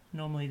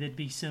normally there'd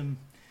be some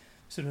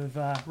sort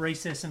of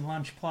recess and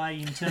lunch play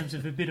in terms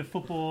of a bit of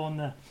football on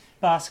the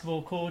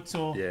basketball courts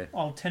or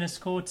old tennis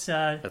courts.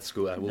 That's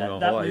cool. That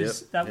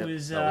was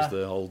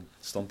the old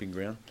stomping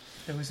ground.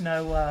 There was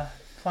no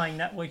playing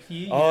that week for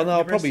you? Oh, no,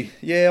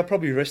 I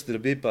probably rested a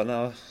bit, but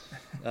no.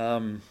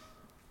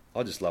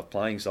 I just love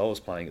playing, so I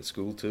was playing at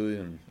school too,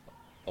 and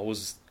I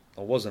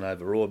wasn't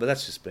overawed, but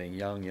that's just being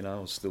young, I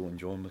was still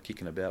enjoying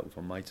kicking about with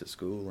my mates at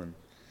school, and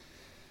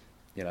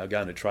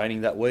going to training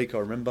that week. I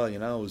remember,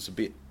 I was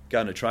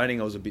going to training.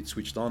 I was a bit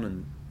switched on,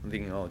 and I'm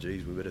thinking, oh,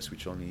 geez, we better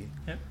switch on here.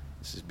 Yep.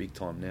 This is big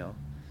time now.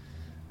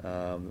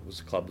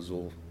 The club was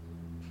all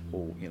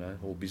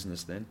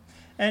business then.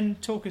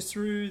 And talk us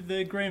through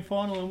the grand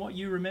final and what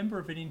you remember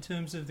of it in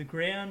terms of the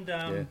ground,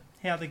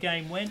 how the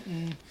game went,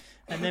 and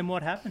then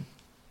what happened.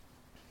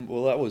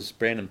 Well, that was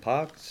Brandon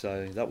Park,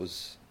 so that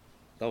was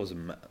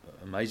an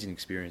amazing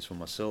experience for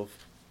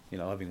myself.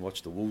 Having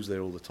watched the Wolves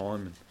there all the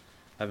time and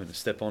having to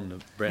step on to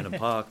Brandon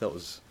Park, that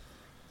was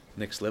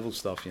next level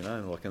stuff, and I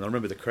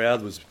remember the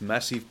crowd was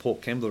massive.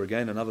 Port Kembla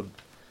again, another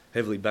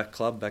heavily backed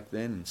club back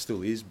then, and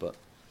still is, but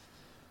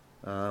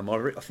I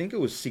think it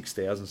was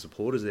 6,000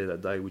 supporters there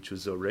that day, which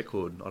was a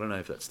record. I don't know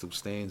if that still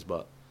stands,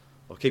 but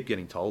I keep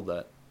getting told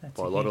that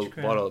by a lot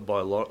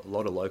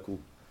of local.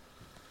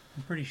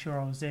 I'm pretty sure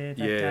I was there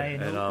that day,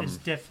 and it was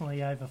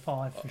definitely over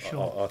 5 for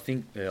sure. I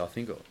think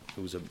it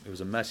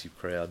was a massive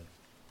crowd,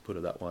 put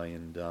it that way,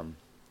 and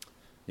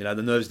the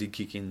nerves did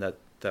kick in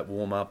that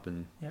warm up,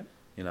 and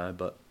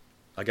but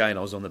again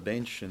I was on the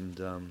bench, and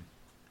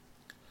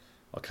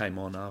I came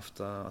on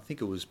after I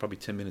think it was probably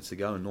 10 minutes to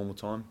go in normal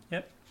time.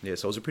 Yep. Yeah,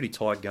 so it was a pretty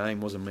tight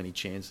game. Wasn't many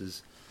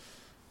chances.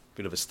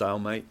 Bit of a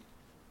stalemate.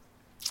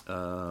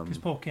 Because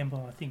Port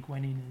Kembla, I think,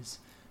 went in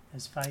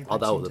as favourites. Oh,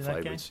 they were the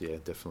favourites, yeah,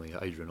 definitely.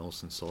 Adrian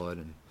Olsen's side,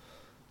 and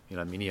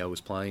Minio was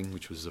playing,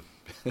 which was a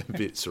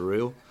bit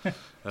surreal,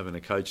 having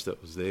a coach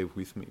that was there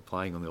with me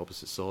playing on the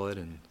opposite side,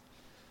 and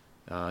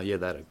they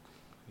had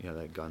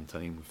a gun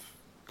team with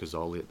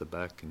Gazzoli at the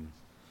back, and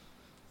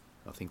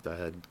I think they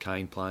had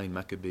Kane playing,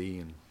 Maccabee,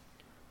 and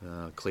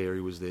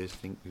Cleary was there. I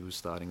think he was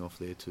starting off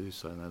there too,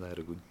 so they had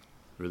a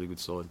really good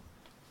side.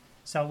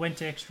 So it went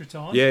to extra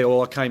time? Yeah,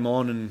 well, I came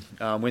on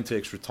and went to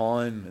extra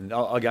time, and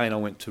again I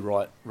went to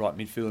right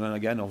midfield, and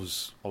again I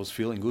was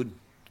feeling good,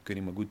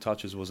 getting my good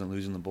touches, wasn't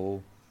losing the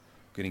ball,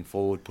 getting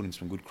forward, putting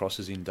some good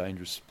crosses in,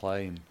 dangerous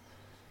play, and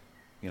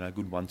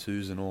good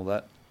 1-2s and all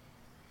that.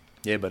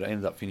 Yeah, but I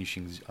ended up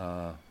finishing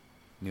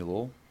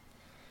 0-0,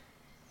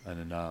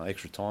 and then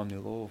extra time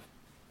 0-0,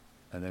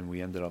 and then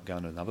we ended up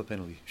going to another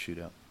penalty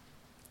shootout.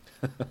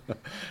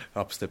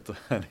 Up stepped,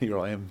 and here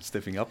I am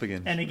stepping up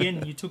again. And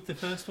again, you took the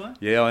first one?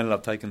 Yeah, I ended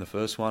up taking the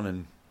first one,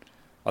 and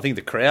I think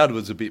the crowd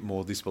was a bit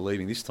more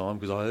disbelieving this time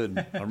because I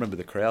remember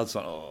the crowd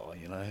saying, "Oh,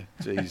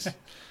 geez."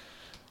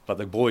 But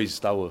the boys,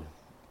 they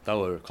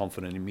were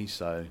confident in me,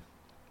 so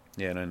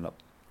yeah, and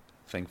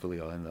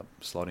thankfully, I ended up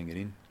slotting it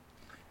in.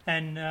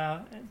 And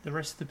the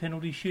rest of the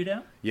penalty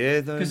shootout? Yeah,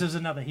 because there was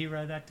another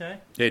hero that day.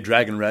 Yeah,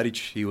 Dragan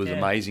Radic, he was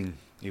amazing.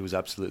 He was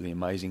absolutely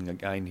amazing.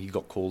 Again, he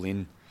got called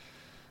in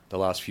the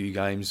last few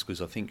games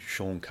because I think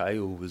Sean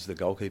Cahill was the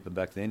goalkeeper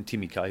back then,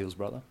 Timmy Cahill's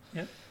brother.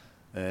 Yep.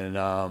 And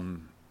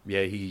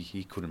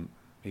he couldn't.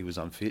 He was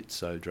unfit,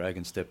 so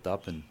Dragan stepped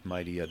up and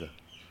he had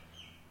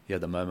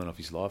the moment of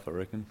his life, I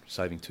reckon,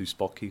 saving 2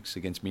 spot kicks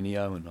against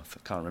Minio, and I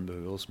can't remember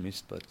who else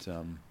missed, but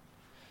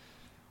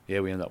we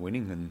ended up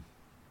winning, and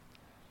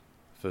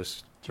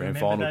first grand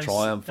final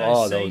triumph.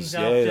 I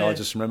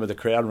just remember the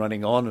crowd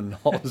running on, and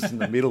I was in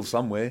the middle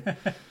somewhere,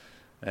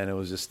 and it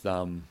was just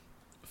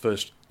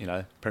first,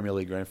 Premier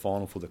League grand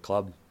final for the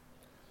club,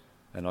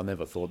 and I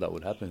never thought that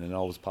would happen, and I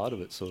was part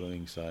of it, sort of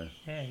thing. So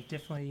yeah,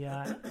 definitely.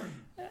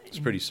 It's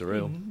pretty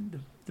surreal.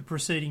 In the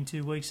preceding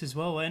 2 weeks as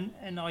well,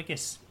 and I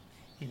guess,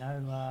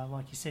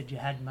 like you said, you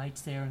had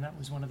mates there, and that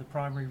was one of the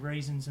primary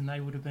reasons, and they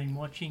would have been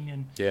watching,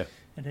 and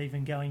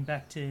even going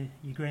back to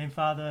your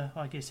grandfather,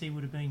 I guess he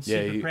would have been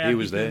super proud. He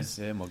was there.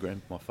 Yeah, my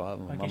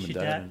father, my mum and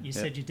dad. You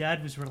said your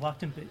dad was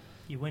reluctant, but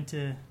you went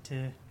to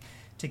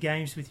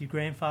games with your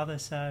grandfather,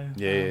 so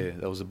yeah,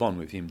 that was a bond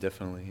with him,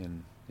 definitely,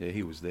 and yeah,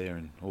 he was there,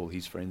 and all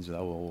his friends, they were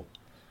all,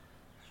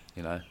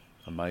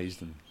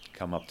 amazed and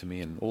come up to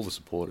me, and all the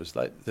supporters.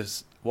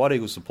 This White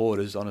Eagle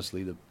supporters,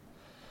 honestly, the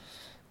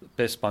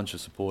best bunch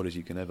of supporters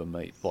you can ever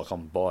meet. Like,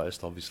 I'm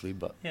biased, obviously,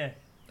 but yeah,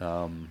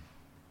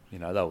 they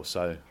were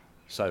so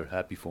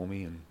happy for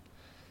me, and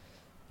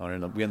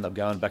we ended up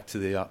going back to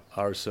the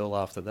RSL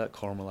after that,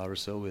 Coromel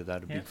RSL. We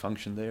had a big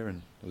function there,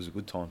 and it was a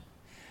good time.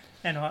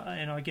 And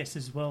I guess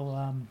as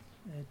well,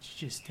 it's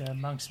just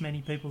amongst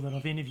many people that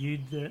I've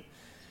interviewed that,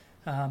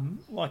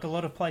 like a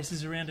lot of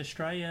places around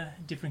Australia,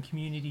 different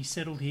communities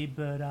settled here,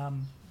 but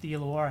the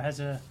Illawarra has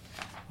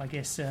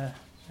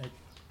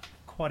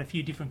quite a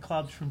few different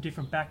clubs from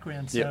different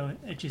backgrounds, so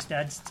it just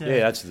adds to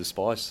the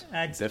spice.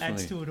 Adds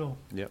to it all.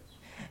 Yep.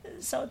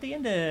 So at the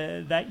end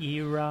of that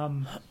year,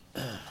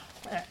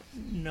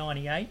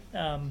 98,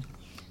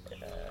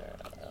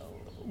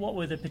 what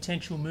were the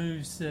potential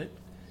moves that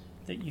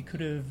you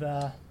could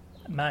have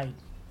made?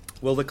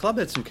 Well, the club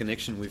had some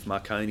connection with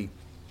Marconi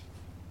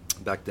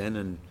back then,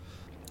 and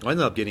I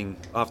ended up getting,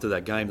 after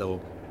that game,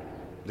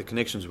 the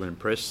connections were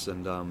impressed,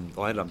 and I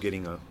ended up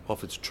getting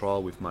offered to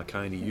trial with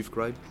Marconi youth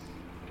grade.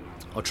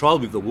 I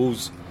trialled with the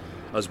Wolves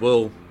as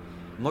well.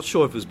 I'm not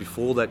sure if it was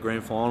before that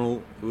grand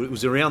final. It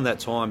was around that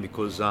time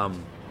because,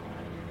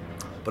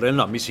 but I ended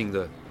up missing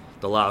the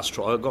last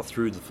trial. I got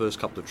through the first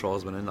couple of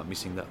trials, but I ended up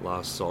missing that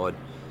last side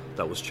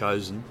that was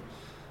chosen.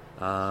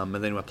 And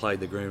then I played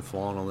the grand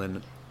final.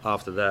 Then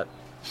after that,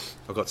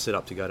 I got set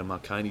up to go to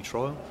Marconi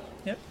trial.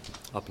 Yep.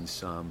 Up in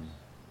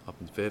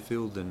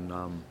Fairfield,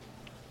 and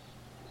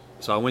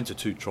so I went to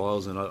 2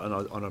 trials, and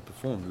I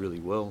performed really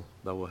well.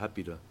 They were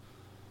happy to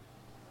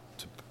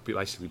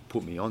basically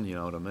put me on, you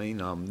know what I mean.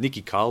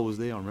 Nicky Carl was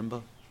there, I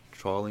remember,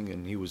 trialling,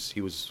 and he was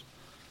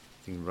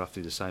I think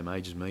roughly the same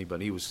age as me,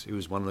 but he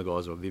was one of the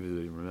guys I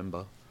vividly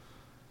remember.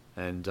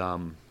 And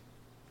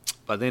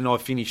but then I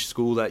finished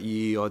school that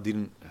year. I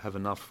didn't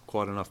have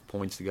quite enough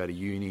points to go to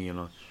uni, and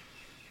I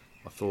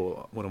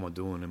thought, what am I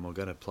doing? Am I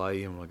going to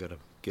play? Am I going to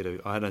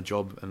I had a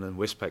job, and then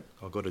Westpac.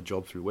 I got a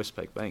job through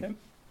Westpac Bank,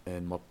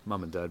 and my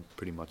mum and dad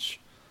pretty much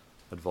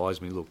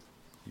advised me, look,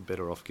 you're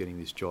better off getting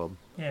this job.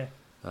 Yeah.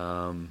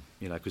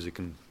 Because it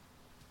can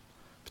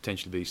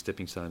potentially be a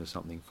stepping stone to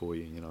something for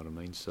you. You know what I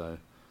mean? So,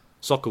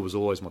 soccer was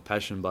always my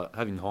passion, but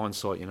having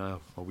hindsight, I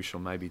wish I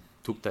maybe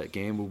took that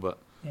gamble, but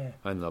I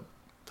ended up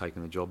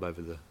taking the job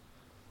over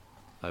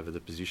the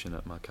position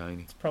at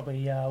Marconi. It's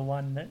probably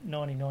one that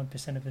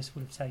 99% of us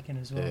would have taken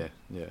as well.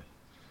 Yeah.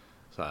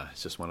 So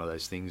it's just one of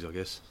those things, I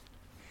guess.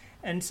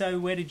 And so,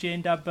 where did you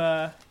end up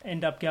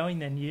going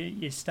then?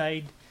 You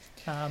stayed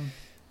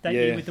that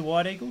year with the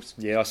White Eagles?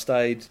 Yeah, I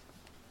stayed.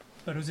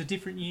 But it was a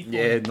different year for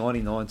you.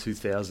 99,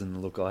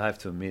 2000. Look, I have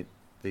to admit,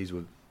 these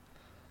were,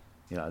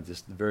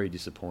 just very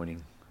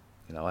disappointing.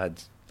 I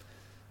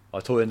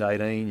turned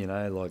 18,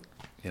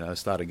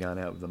 started going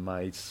out with the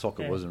mates.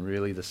 Soccer wasn't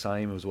really the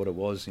same as what it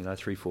was,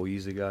 3-4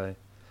 years ago.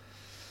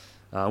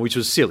 Which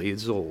was silly.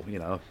 It's all,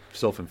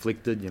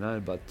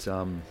 self-inflicted, but,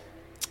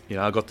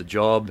 I got the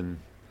job, and,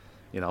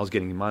 I was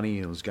getting money,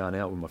 and I was going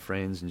out with my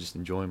friends and just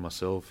enjoying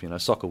myself.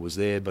 Soccer was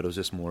there, but it was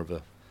just more of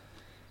a,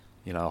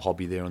 a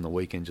hobby there on the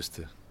weekend, just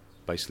to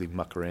basically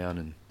muck around.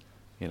 And,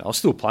 I was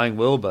still playing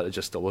well, but I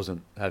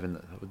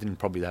didn't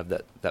probably have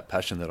that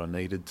passion that I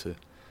needed to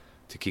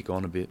kick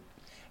on a bit.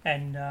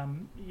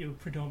 And you were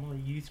predominantly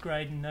youth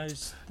grade in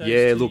those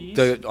Yeah, 2 look,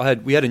 years?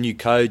 we had a new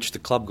coach. The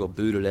club got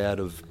booted out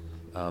of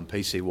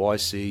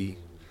PCYC,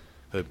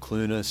 Herb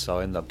Cluner, so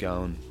we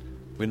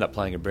ended up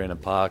playing at Brandon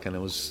Park, and it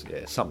was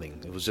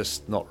something. It was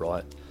just not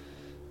right.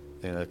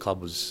 The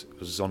club was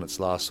on its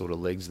last sort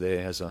of legs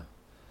there as a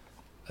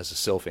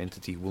self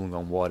entity.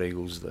 Wollongong White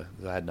Eagles,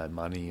 they had no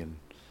money, and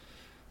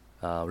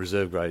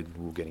reserve grade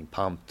we were getting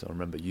pumped. I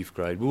remember youth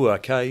grade we were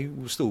okay.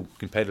 We were still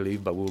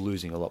competitive, but we were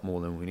losing a lot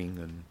more than winning.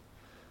 And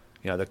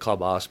the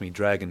club asked me,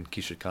 Dragon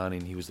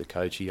Kishikanin, he was the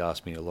coach. He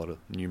asked me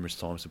numerous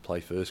times to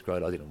play first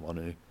grade. I didn't want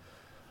to.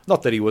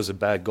 Not that he was a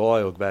bad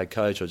guy or a bad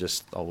coach.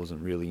 I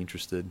wasn't really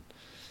interested.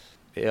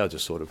 Yeah, I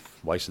just sort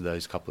of wasted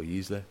those couple of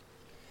years there.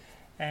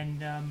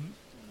 And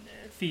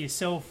for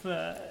yourself,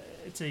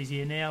 it's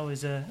easier now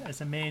as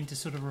a man to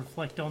sort of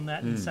reflect on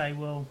that and say,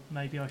 well,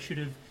 maybe I should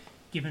have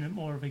given it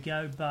more of a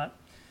go, but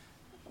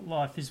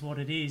life is what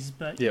it is.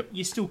 But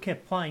You still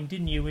kept playing,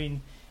 didn't you,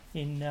 in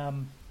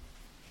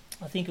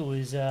I think it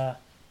was the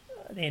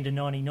end of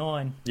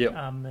 99. Yep.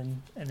 And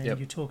then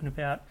you're talking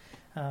about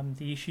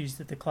the issues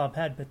that the club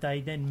had, but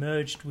they then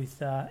merged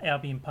with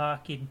Albion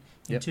Park in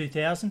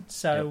 2000.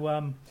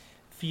 So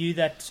for you,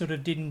 that sort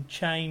of didn't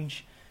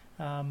change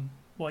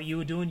what you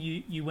were doing.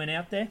 You went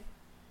out there?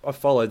 I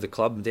followed the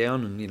club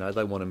down, and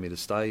they wanted me to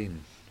stay,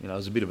 and it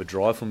was a bit of a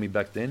drive for me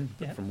back then,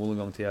 from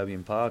Wollongong to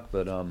Albion Park.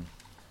 But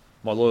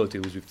my loyalty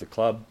was with the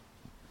club.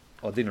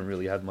 I didn't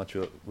really have much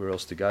where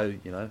else to go,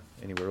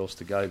 anywhere else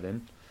to go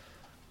then.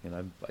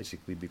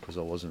 Basically because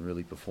I wasn't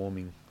really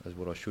performing as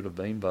what I should have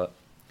been. But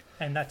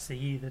and that's the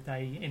year that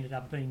they ended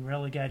up being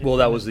relegated. Well,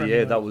 that was the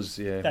year.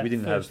 We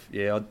didn't have.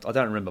 Yeah, I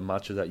don't remember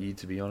much of that year,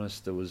 to be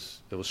honest. There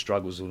was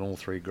struggles in all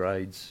three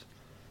grades.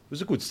 It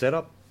was a good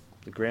setup.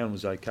 The ground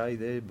was okay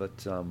there,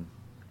 but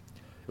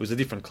it was a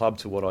different club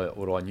to what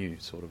I knew,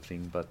 sort of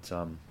thing. But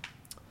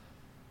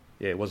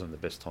it wasn't the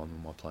best time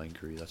of my playing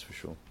career, that's for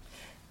sure.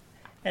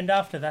 And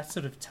after that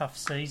sort of tough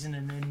season,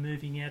 and then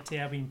moving out to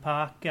Albion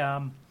Park,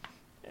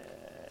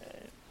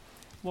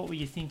 what were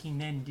you thinking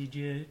then? Did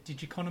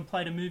you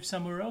contemplate a move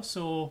somewhere else,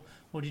 or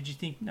did you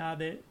think,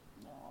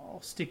 I'll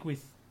stick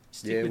with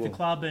the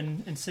club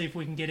and see if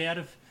we can get out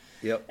of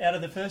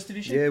the first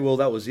division? Yeah, well,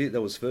 that was it. That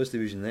was first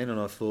division then,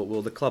 and I thought,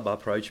 well, the club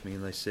approached me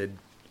and they said,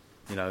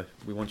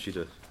 we want you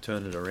to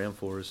turn it around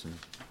for us, and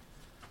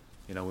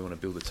we want to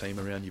build a team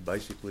around you,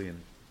 basically.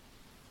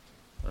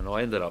 And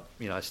I ended up,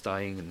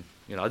 staying,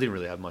 and I didn't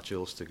really have much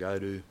else to go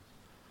to,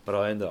 but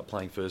I ended up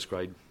playing first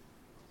grade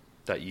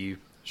that year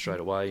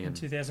straight away in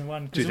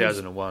 2001.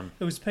 2001.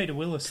 It was Peter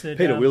Willis.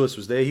 Peter Willis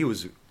was there. He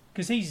was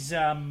because he's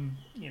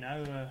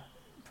a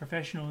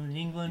professional in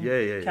England.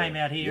 Came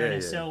out here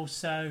NSL,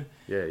 so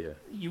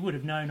you would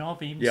have known of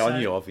him. Yeah, so I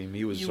knew of him.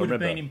 He was. You would have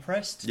been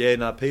impressed. Yeah,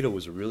 no, Peter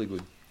was a really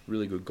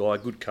good guy,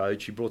 good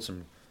coach. He brought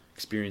some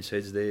experienced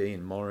heads there.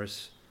 Ian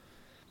Morris,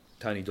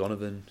 Tony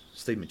Donovan,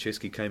 Steve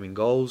Macheski came in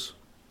goals,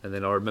 and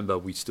then I remember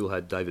we still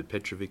had David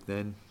Petrovic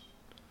then.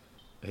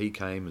 He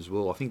came as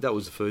well. I think that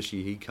was the first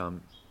year he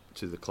came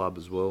to the club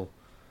as well.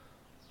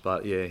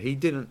 But yeah,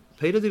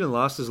 Peter didn't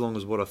last as long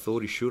as what I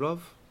thought he should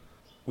have.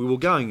 We were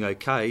going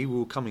okay. We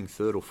were coming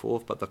third or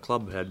fourth, but the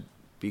club had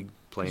big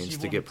plans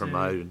to get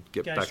promoted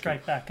and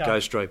go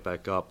straight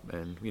back up.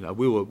 And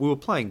we were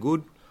playing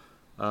good,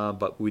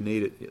 but we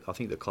needed. I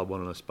think the club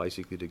wanted us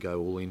basically to go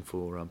all in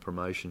for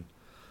promotion,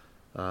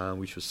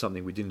 which was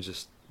something we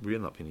didn't. We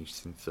ended up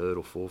finishing third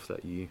or fourth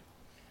that year.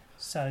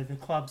 So the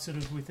club sort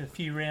of with a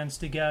few rounds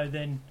to go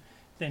then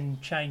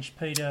changed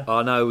Peter.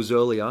 Oh no, it was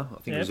earlier. I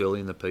think it was early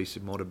in the piece.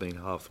 It might have been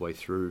halfway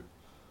through,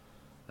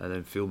 and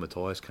then Phil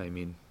Matthias came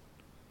in.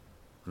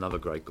 Another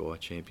great guy,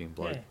 champion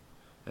bloke,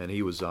 and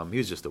he was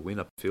just a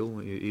winner. Phil,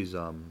 he's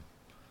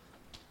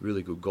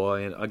really good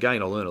guy, and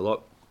again I learned a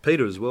lot.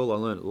 Peter as well, I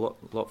learned a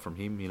lot from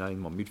him. In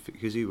my midfield,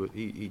 because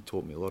he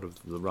taught me a lot of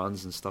the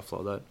runs and stuff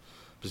like that,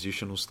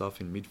 positional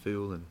stuff in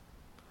midfield,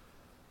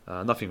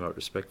 and nothing but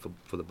respect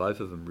for the both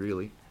of them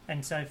really.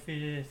 And so for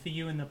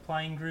you in the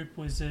playing group,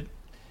 was it,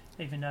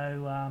 even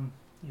though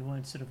you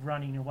weren't sort of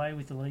running away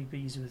with the league, but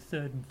you were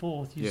third and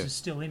fourth, you were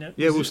still in it?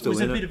 Yeah, we were still in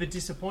it. Was it a bit of a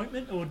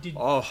disappointment, or did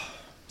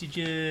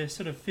you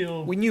sort of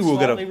feel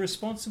slightly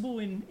responsible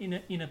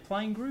in a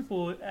playing group,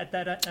 or at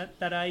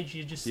that age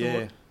you just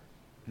thought?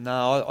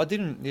 No, I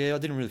didn't. Yeah, I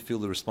didn't really feel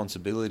the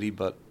responsibility,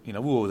 but we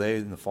were there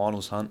in the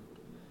finals hunt.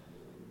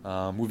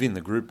 Within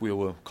the group, we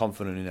were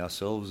confident in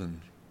ourselves,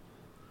 and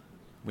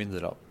we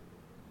ended up,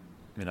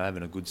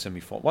 having a good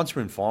semi-final. Once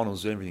we're in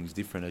finals, everything's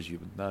different, as you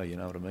know. You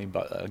know what I mean.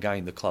 But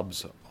again, the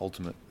club's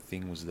ultimate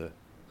thing was the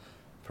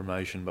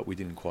promotion, but we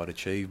didn't quite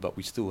achieve. But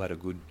we still had a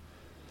good,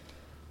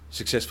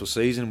 successful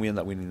season. We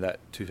ended up winning that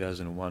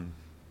 2001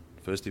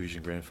 First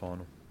Division Grand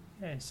Final.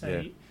 Yeah,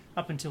 so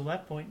up until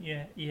that point,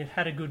 you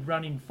had a good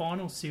run in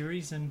final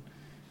series and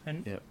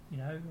the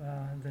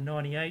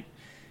 98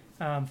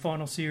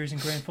 final series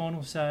and Grand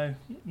Final. So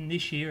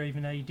this year,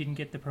 even though you didn't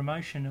get the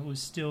promotion, it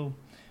was still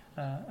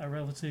a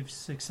relative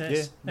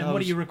success. Yeah, and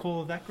what do you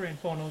recall of that Grand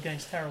Final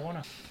against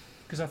Tarrawanna?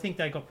 Because I think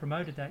they got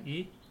promoted that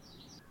year.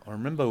 I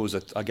remember it was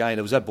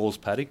at Balls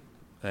Paddock,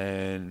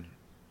 and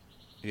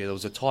Yeah, it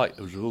was a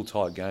real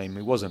tight game.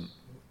 It wasn't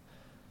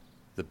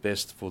the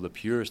best for the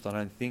purist, I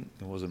don't think.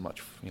 There wasn't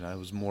much, it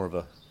was more of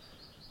a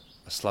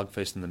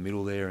slugfest in the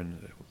middle there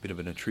and a bit of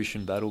an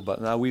attrition battle.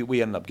 But no,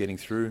 we ended up getting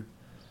through.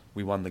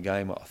 We won the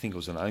game. I think it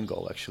was an own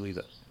goal, actually,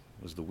 that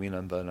was the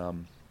winner. But,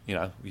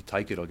 we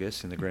take it, I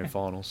guess, in the grand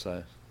final.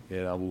 So,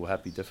 yeah, we were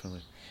happy,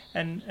 definitely.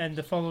 And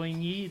the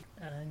following year,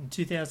 in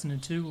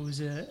 2002, it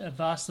was a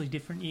vastly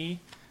different year.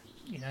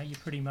 You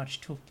pretty much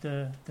took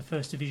the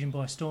First Division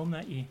by storm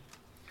that year.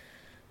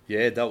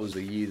 Yeah, that was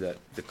the year that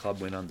the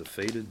club went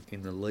undefeated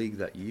in the league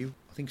that year.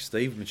 I think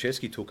Steve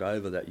Macheski took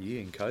over that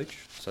year and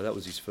coach, so that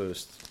was his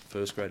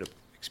first grade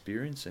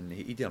experience, and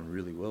he done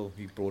really well.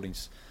 He brought in...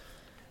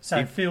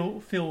 So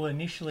Phil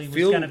initially was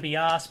going to be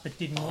asked but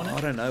didn't want it?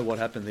 I don't know what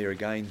happened there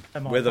again.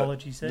 My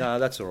apologies there. No,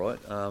 that's all right.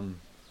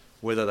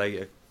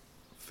 Whether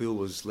Phil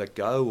was let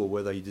go or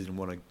whether he didn't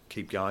want to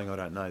keep going, I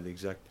don't know the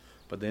exact...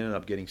 But they ended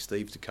up getting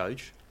Steve to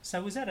coach.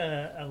 So was that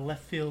a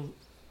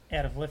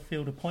out of left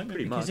field appointment?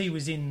 Pretty because much. He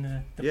was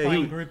in the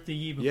playing group the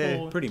year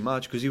before? Yeah, pretty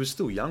much, because he was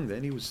still young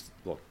then. He was,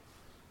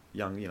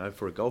 young,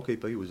 for a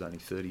goalkeeper. He was only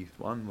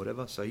 31,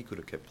 whatever, so he could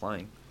have kept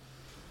playing.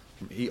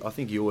 I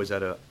think he always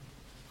had a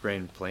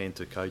grand plan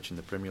to coach in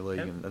the Premier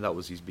League, and that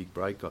was his big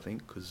break, I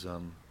think, because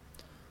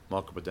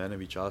Michael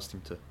Bogdanovic asked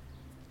him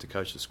to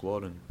coach the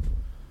squad, and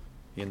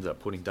he ended up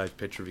putting Dave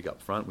Petrovic up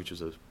front, which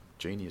was a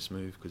genius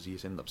move, because he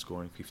ended up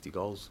scoring 50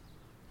 goals.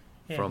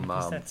 I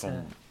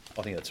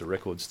think that's a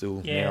record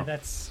still. Yeah,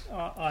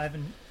 now.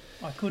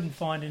 I couldn't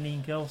find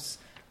anything else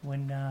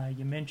when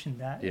you mentioned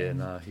that. Yeah,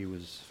 no, he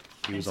was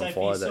on so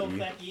fire that year.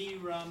 that year.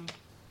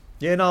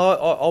 Yeah, no,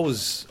 I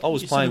was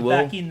playing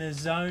well. Back in the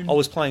zone. I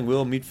was playing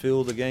well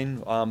midfield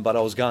again, but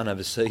I was going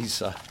overseas,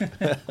 so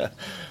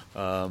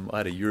I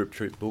had a Europe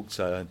trip booked,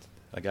 so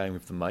again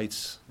with the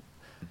mates.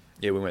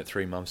 Yeah, we went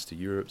 3 months to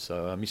Europe,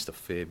 so I missed a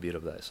fair bit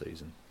of that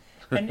season.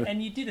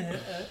 and you did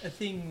a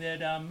thing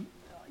that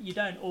you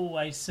don't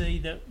always see,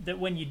 that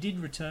when you did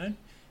return,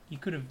 you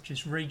could have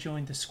just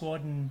rejoined the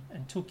squad and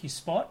took your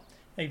spot,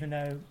 even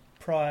though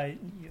prior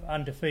you were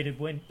undefeated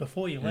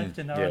before you left,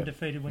 and they were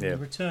undefeated when you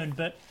returned.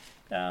 But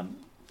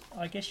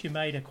I guess you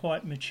made a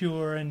quite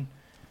mature and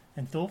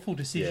thoughtful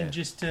decision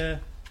just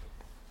to...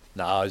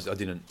 No, I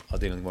didn't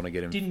want to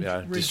get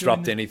him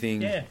disrupt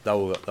anything. Yeah. They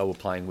were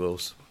playing well.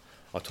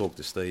 I talked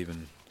to Steve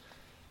and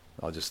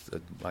I just,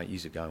 mate,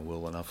 you're going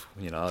well enough.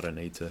 I don't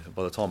need to.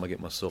 By the time I get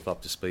myself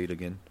up to speed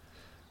again,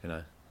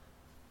 I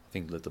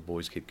think let the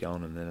boys keep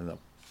going, and then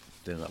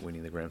end up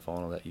winning the grand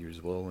final that year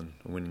as well and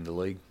winning the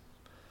league.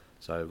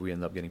 So we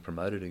end up getting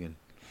promoted again.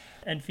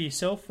 And for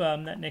yourself,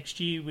 that next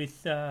year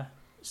with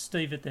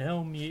Steve at the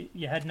helm,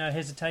 you had no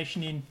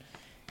hesitation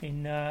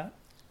in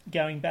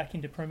going back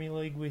into Premier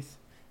League with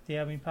the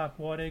Albion Park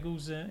White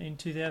Eagles in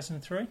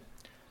 2003?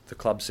 The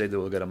club said that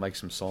we were going to make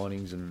some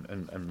signings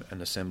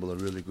and assemble a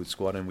really good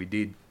squad, and we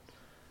did.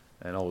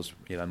 And I was,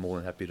 more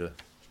than happy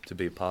to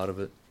be a part of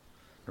it.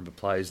 I remember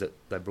players that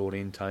they brought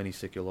in: Tony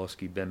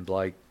Sekulowski, Ben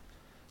Blake,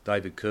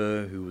 David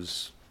Kerr, who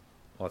was,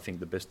 I think,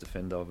 the best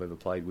defender I've ever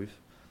played with.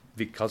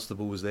 Vic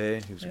Constable was there.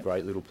 He was a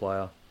great little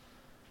player.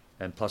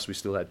 And plus we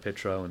still had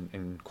Petro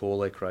and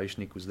Korle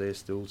Krajisnik was there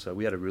still. So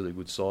we had a really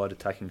good side,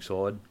 attacking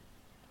side.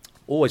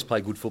 Always play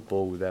good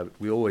football.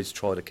 We always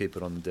try to keep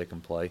it on the deck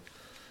and play.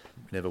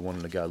 Never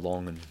wanted to go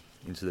long and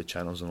into the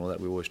channels and all that.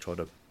 We always tried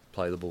to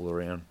play the ball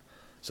around.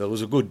 So it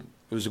was a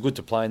good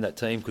to play in that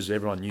team, because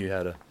everyone knew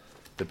how to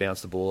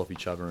bounce the ball off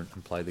each other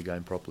and play the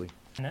game properly.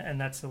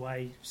 And that's the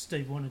way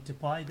Steve wanted to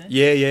play then?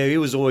 Yeah, he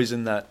was always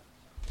in that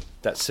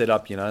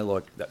setup,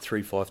 like that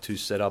 3-5-2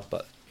 setup,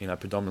 but,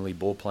 predominantly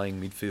ball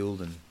playing midfield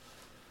and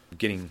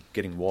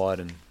getting wide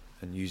and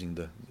using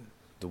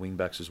the wing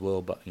backs as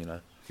well. But,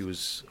 he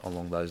was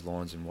along those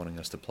lines and wanting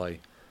us to play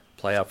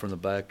out from the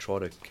back, try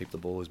to keep the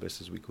ball as best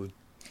as we could.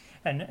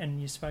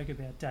 And you spoke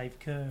about Dave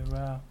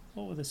Kerr.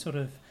 What were the sort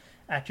of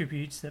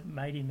attributes that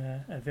made him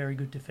a very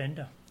good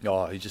defender?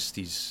 Oh,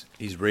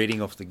 his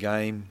reading off the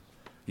game,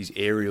 his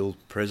aerial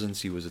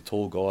presence. He was a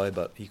tall guy,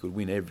 but he could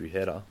win every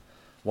header.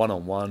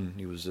 One-on-one,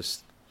 he was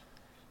just,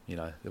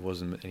 there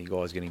wasn't any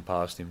guys getting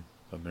past him,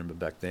 I remember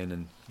back then.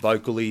 And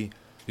vocally,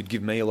 he'd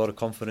give me a lot of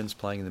confidence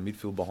playing in the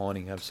midfield behind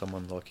him, have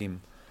someone like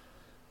him.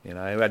 We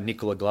had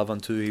Nikola Glavan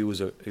too. He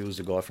was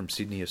a guy from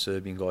Sydney, a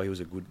Serbian guy.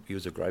 He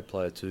was a great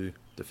player too,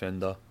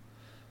 defender.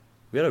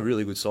 We had a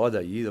really good side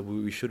that year. That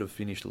we should have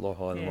finished a lot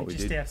higher than what we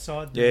did. Just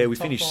outside. We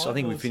finished. I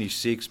think we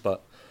finished 6th,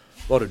 but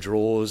a lot of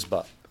draws.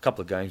 But a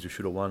couple of games we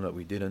should have won that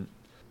we didn't.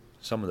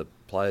 Some of the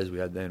players we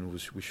had then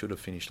we should have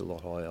finished a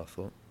lot higher, I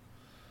thought.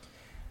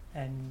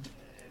 And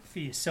for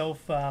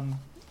yourself,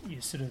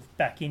 you're sort of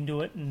back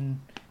into it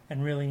and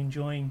really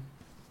enjoying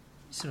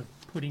sort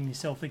of putting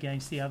yourself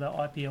against the other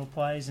IPL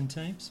players and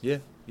teams? Yeah,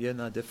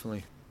 no,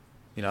 definitely.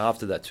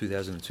 After that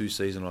 2002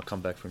 season, I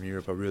come back from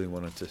Europe, I really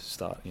wanted to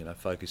start,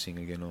 focusing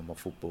again on my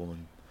football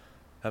and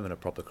having a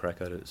proper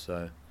crack at it.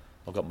 So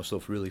I got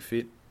myself really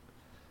fit.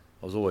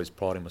 I was always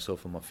priding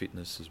myself on my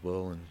fitness as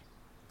well. And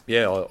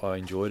yeah, I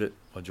enjoyed it.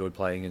 I enjoyed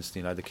playing against,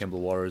 the Kembla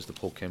Warriors, the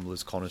Port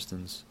Kemblers,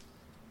 Conistons,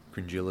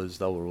 Cringillas.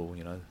 They were all,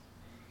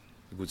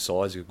 good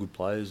size, good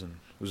players, and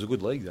it was a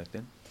good league back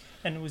then.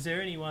 And was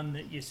there anyone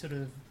that you sort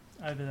of,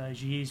 over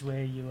those years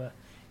where you were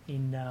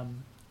in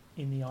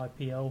the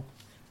IPL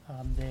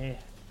there,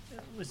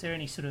 was there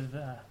any sort of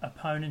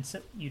opponents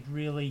that you'd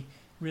really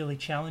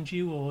challenge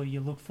you, or you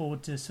look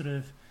forward to sort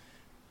of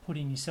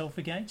putting yourself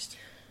against?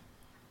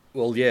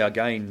 Well, yeah,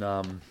 again,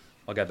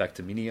 I go back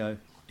to Minio.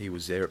 He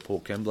was there at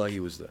Port Kembla. He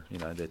was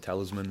their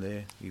talisman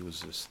there. He was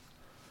just,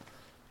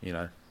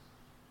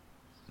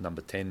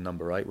 number 10,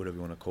 number 8, whatever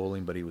you want to call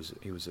him. But he was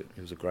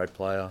a great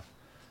player.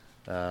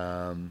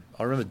 I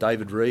remember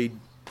David Reid.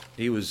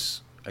 He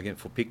was again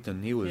for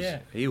Picton. He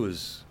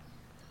was.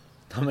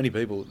 Not many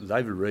people.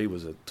 David Reid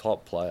was a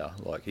top player.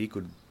 Like he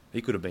could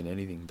have been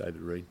anything.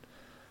 David Reid.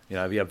 You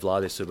know, we had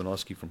Vlade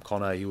Srbanovski from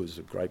Kone. He was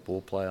a great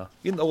ball player.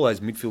 All those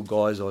midfield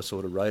guys I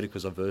sort of rated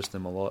because I versed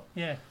them a lot.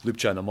 Yeah.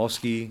 Lipcho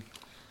Namoski.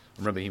 I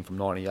remember him from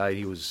 '98.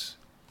 He was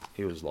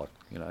like,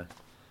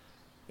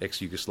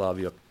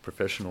 ex-Yugoslavia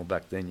professional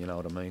back then. You know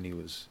what I mean? He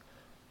was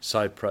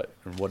so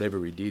and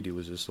whatever he did, he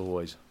was just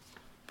always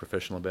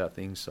professional about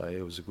things. So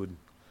it was a good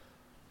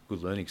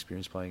learning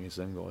experience playing against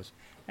them guys.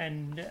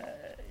 And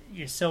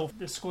yourself,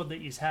 the squad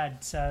that you've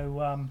had,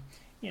 so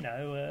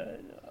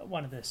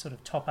one of the sort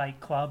of top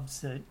 8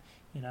 clubs that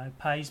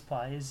pays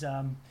players.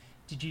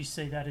 Did you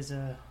see that as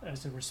a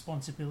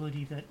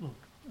responsibility that, look,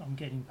 I'm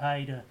getting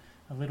paid a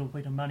little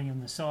bit of money on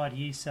the side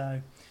here,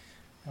 so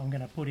I'm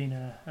going to put in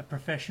a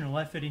professional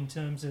effort in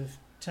terms of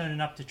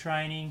turning up to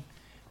training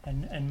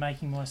and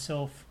making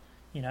myself,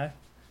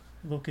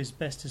 look as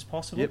best as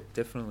possible? Yep,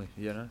 definitely.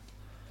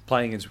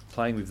 Playing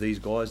with these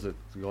guys, the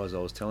guys I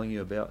was telling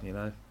you about,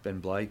 Ben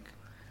Blake,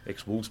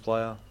 ex-Wolves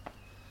player,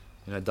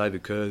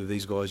 David Kerr,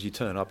 these guys, you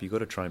turn up, you got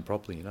to train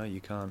properly,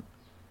 you can't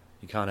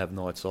have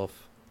nights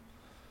off.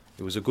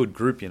 It was a good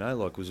group, it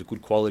was a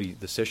good quality.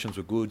 The sessions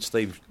were good.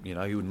 Steve, he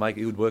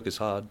would work as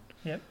hard.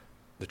 Yep.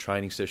 The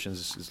training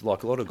sessions is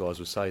like a lot of guys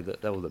would say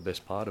that were the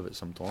best part of it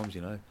sometimes,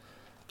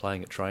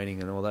 playing at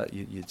training and all that,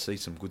 you'd see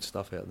some good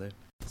stuff out there.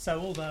 So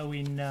although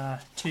in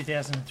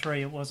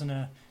 2003 it wasn't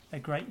a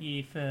great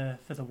year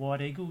for the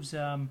White Eagles,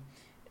 there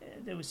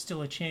was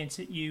still a chance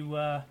at you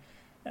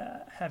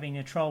having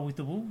a trial with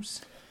the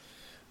Wolves?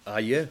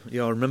 Yeah,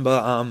 I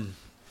remember...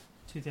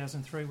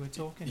 2003 we're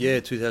talking? Yeah,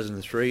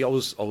 2003. I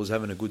was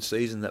having a good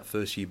season that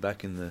first year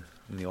back in the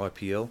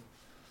IPL.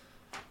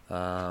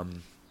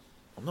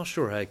 I'm not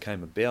sure how it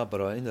came about,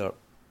 but I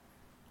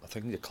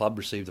think the club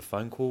received a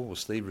phone call, or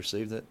Steve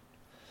received it,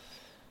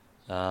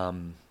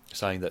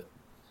 saying that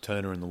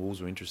Turner and the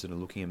Wolves were interested in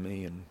looking at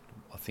me, and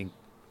I think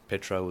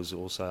Petro was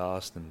also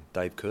asked, and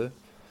Dave Kerr.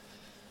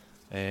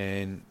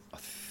 And I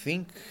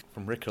think,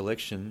 from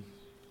recollection,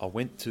 I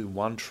went to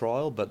one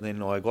trial, but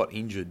then I got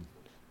injured.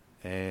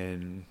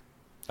 And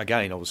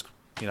again, I was,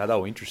 they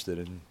were interested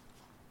in.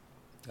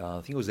 I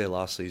think it was their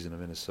last season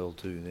of NSL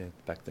too, there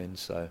back then.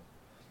 So,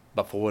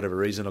 but for whatever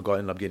reason, I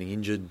ended up getting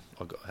injured.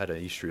 Had a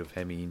history of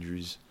hammy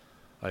injuries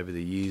over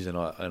the years, and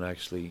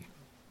actually,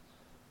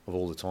 of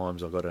all the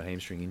times, I got a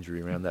hamstring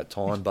injury around that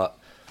time. But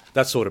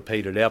that sort of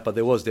petered out. But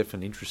there was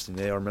definite interest in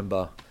there. I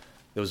remember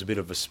there was a bit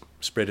of a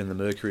spread in the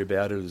Mercury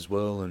about it as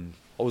well, and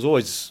I was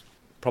always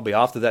probably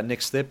after that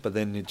next step. But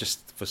then it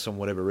just, for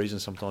whatever reason,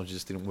 sometimes it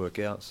just didn't work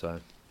out. So.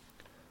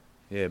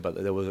 Yeah, but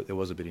there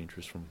was a bit of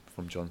interest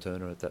from John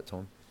Turner at that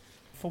time.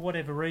 For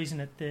whatever reason,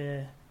 at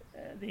the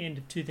end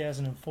of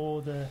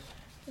 2004, the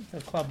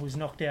club was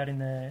knocked out in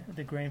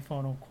the grand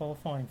final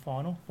qualifying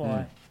final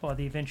by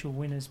the eventual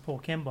winners,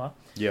 Port Kembla.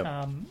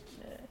 Yeah.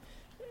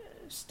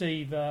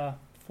 Steve, for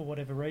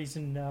whatever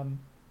reason,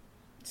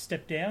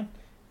 stepped down,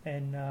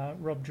 and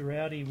Rob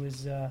Girardi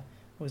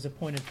was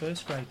appointed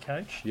first grade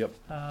coach. Yep.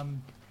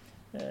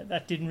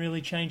 That didn't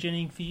really change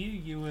anything for you.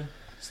 You were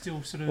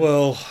still sort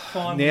of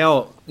fine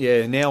now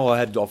I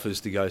had offers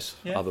to go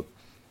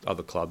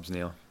other clubs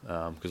now,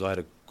 because I had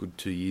a good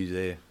 2 years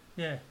there.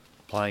 Yeah.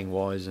 Playing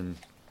wise, and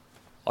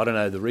I don't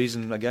know the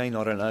reason. Again,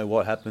 I don't know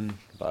what happened,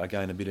 but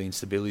again, a bit of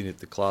instability at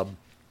the club.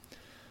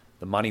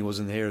 The money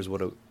wasn't there as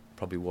what it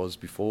probably was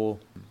before.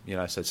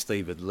 So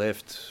Steve had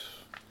left.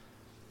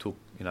 Tony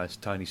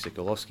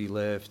Sokolowski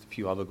left. A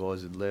few other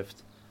guys had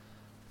left.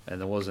 And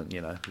there wasn't,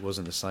 it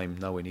wasn't the same,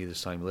 nowhere near the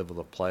same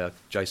level of player.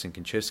 Jason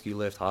Konchesky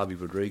left. Harvey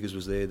Rodriguez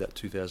was there. That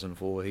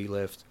 2004, he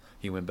left.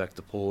 He went back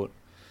to Port.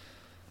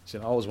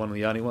 So I was one of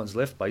the only ones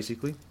left,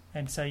 basically.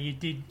 And so you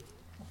did,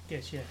 I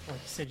guess, like you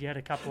said, you had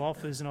a couple of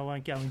offers, and I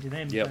won't go into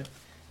them. Yep.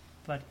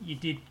 But you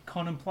did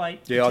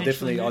contemplate. Yeah, I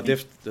definitely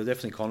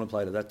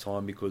contemplated at that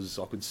time, because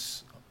I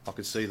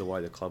could see the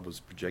way the club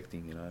was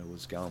projecting. It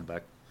was going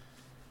back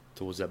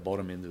towards that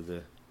bottom end of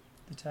the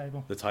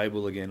table. The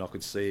table again. I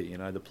could see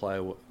it. The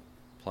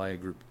player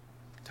group,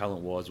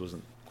 talent-wise,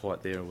 wasn't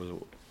quite there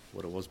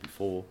what it was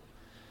before,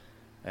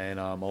 and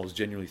I was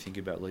genuinely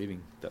thinking about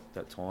leaving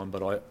that time,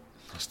 but I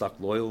stuck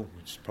loyal,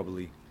 which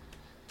probably,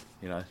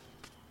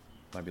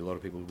 maybe a lot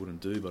of people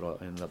wouldn't do, but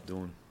I ended up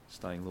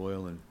staying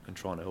loyal and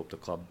trying to help the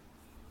club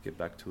get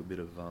back to a bit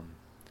of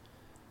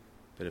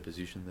better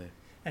position there.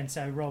 And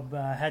so Rob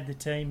had the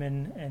team,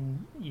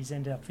 and you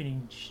ended up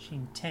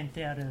finishing 10th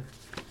out of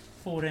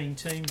 14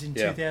 teams in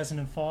Yeah.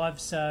 2005.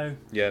 So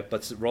Yeah,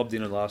 but Rob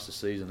didn't last the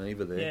season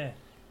either there, yeah,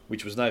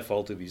 which was no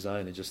fault of his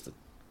own. It just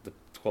the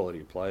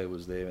quality of player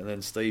was there. And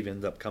then Steve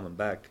ended up coming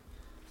back,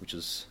 which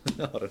is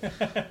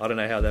I don't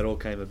know how that all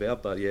came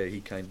about, but yeah,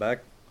 he came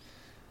back.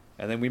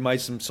 And then we made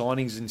some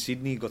signings in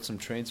Sydney, got some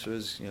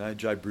transfers. You know,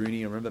 Joe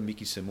Bruni. I remember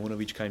Miki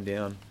Simunovic came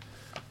down,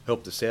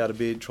 helped us out a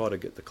bit, tried to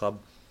get the club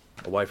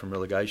away from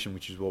relegation,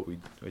 which is what we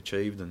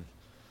achieved. And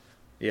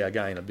yeah,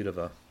 again, a bit of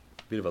a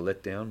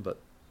letdown, but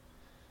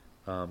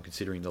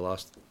considering the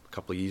last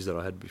couple of years that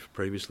I had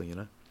previously, you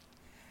know.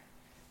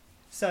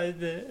 so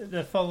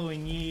the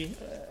following year,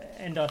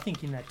 and I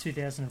think in that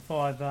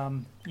 2005,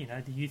 you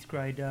know, the youth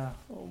grade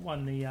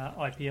won the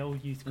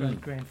IPL youth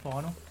grade grand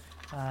final,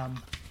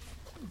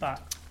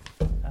 but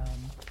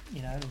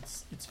you know,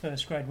 it's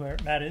first grade where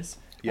it matters.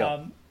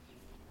 Yeah.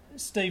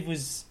 Steve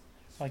was,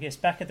 I guess,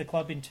 back at the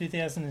club in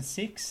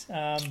 2006.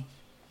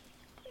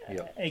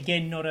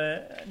 Again, not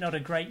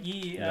a great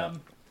year. No.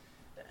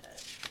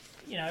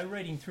 You know,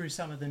 reading through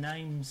some of the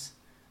names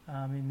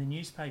in the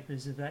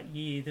newspapers of that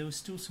year, there was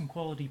still some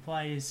quality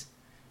players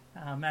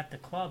at the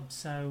club.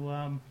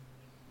 So,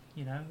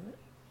 you know,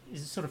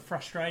 is it sort of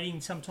frustrating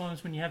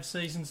sometimes when you have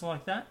seasons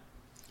like that?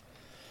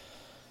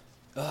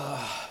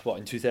 What,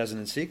 in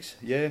 2006?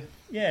 Yeah.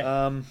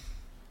 Yeah.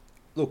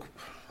 Look,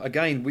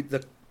 again,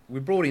 we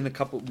brought in a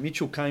couple.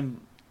 Mitchell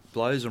came,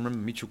 blows. I remember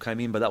Mitchell came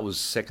in, but that was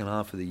second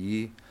half of the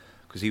year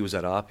because he was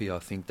at Arpi, I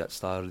think, that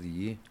start of the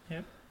year.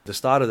 Yep. The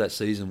start of that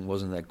season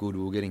wasn't that good.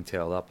 We were getting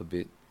towed up a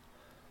bit.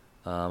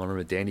 I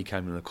remember Danny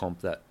came in the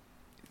comp that,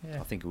 Yeah.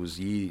 I think it was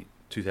year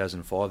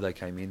 2005 they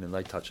came in and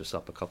they touched us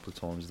up a couple of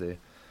times there.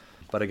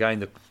 But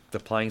again, the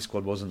playing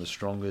squad wasn't the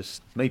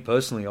strongest. Me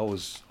personally, I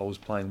was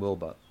playing well,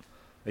 but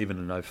even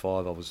in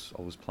 05 I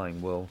was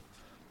playing well.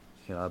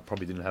 You know, I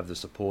probably didn't have the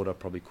support I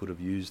probably could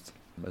have used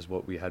as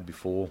what we had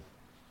before.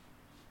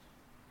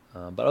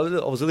 But I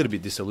was a little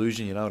bit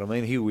disillusioned, you know what I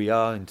mean? Here we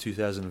are in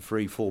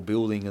 2003, full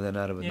building, and then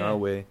out of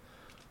nowhere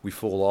we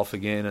fall off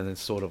again, and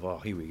it's sort of, oh,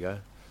 here we go.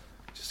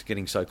 Just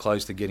getting so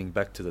close to getting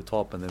back to the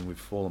top, and then we've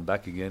fallen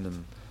back again,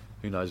 and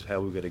who knows how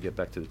we're going to get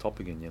back to the top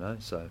again, you know?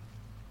 So,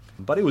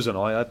 but it was an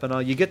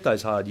eye-opener. You get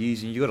those hard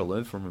years, and you got to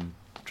learn from them,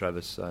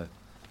 Travis. So,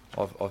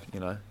 I've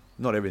you know,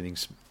 not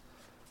everything's,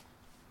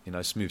 you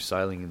know, smooth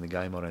sailing in the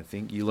game, I don't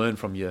think. You learn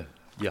from your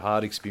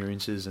hard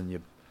experiences and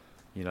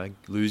you know,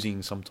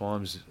 losing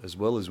sometimes as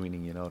well as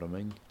winning, you know what I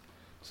mean?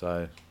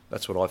 So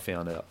that's what I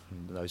found out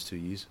in those 2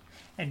 years.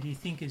 And do you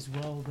think as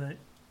well that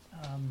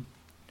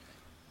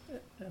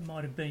it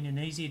might have been an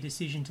easier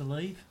decision to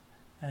leave,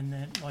 and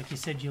that, like you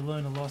said, you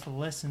learn a lot of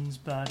lessons,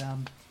 but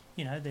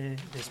you know,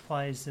 there's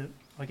players that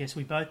I guess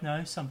we both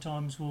know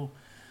sometimes will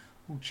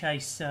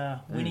chase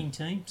winning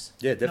teams.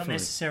 Yeah, definitely. Not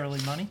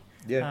necessarily money.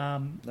 Yeah,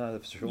 no,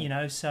 that's for sure. You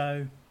know,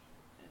 so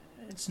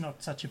it's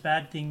not such a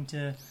bad thing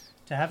to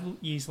have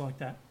years like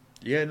that.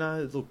 Yeah,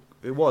 no, look,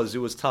 it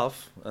was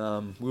tough.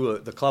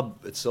 The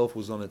club itself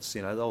was on its,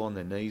 you know, they were on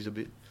their knees a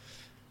bit.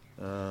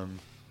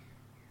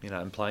 You know,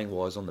 and playing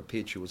wise on the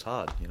pitch, it was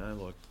hard. You know,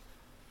 like,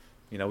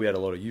 you know, we had a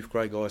lot of youth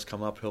grade guys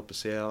come up, help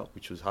us out,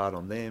 which was hard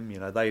on them.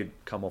 You know, they'd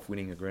come off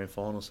winning a grand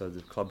final, so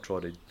the club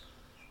tried to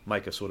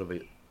make a sort of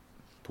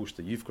push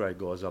the youth grade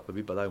guys up a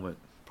bit, but they weren't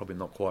probably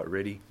not quite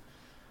ready.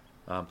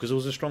 Because it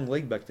was a strong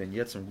league back then. You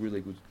had some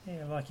really good...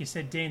 Yeah, like you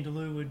said, Dan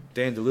Deleu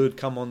would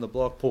come on the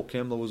block. Paul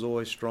Kembler was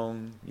always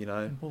strong, you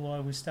know. and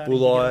Bulli was starting to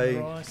get on the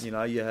rise. You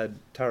know, you had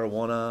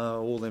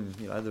Tarrawanna, all them,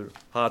 you know, they're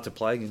hard to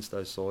play against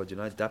those sides, you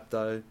know.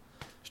 Dapto,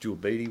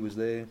 Stuart Beattie was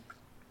there,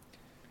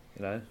 you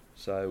know.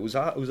 So it was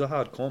a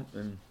hard comp,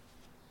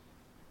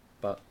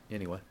 but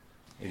anyway,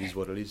 it is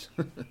what it is.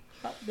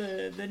 But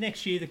the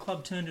next year, the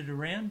club turned it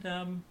around,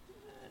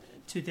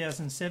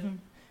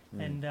 2007,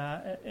 and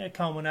it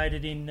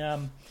culminated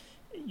in...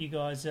 you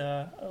guys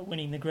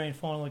winning the grand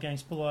final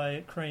against Bulli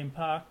at Cream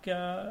Park.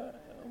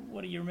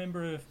 What do you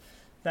remember of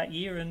that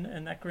year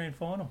and that grand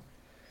final?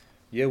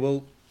 Yeah,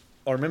 well,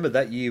 I remember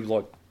that year,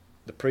 like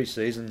the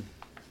pre-season,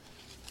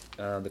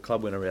 the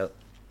club went around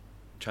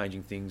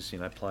changing things, you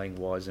know, playing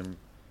wise, and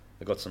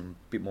they got some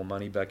bit more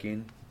money back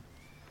in,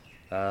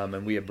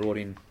 and we had brought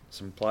in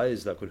some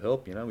players that could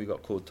help. You know, we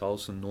got Claude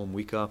Tolson, Norm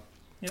Wicker,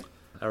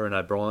 Aaron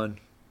O'Brien,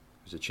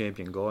 who's a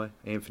champion guy,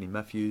 Anthony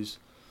Matthews.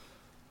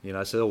 You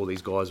know, so all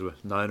these guys were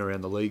known around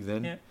the league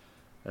then,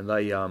 and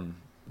they and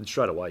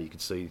straight away you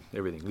could see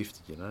everything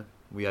lifted. You know,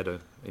 we had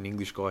an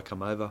English guy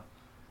come over,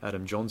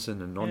 Adam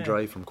Johnson and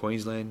Andre from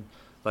Queensland.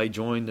 They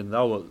joined, and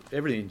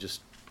everything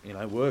just, you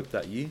know, worked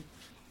that year.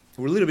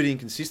 We were a little bit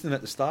inconsistent at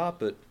the start,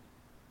 but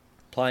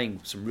playing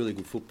some really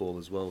good football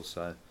as well.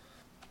 So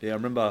yeah, I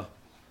remember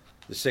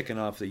the second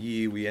half of the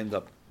year we ended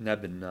up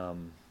nabbing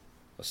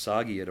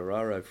Asagi at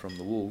Araro from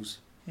the Wolves.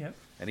 Yep.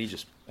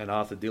 And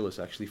Arthur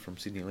Dillis actually from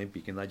Sydney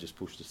Olympic, and they just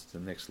pushed us to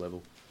the next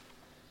level.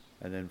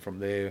 And then from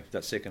there,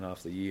 that second half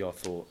of the year, I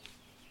thought,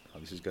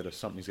 something's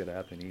got to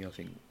happen here. I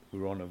think we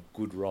were on a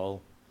good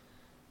roll.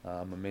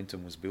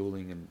 Momentum was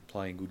building and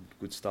playing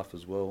good stuff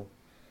as well.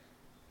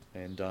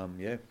 And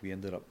we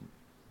ended up,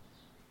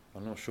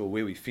 I'm not sure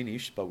where we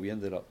finished, but we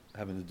ended up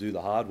having to do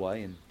the hard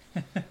way and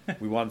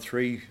we won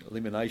 3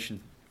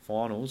 elimination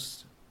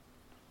finals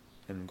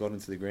and got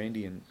into the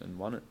Grandy and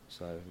won it.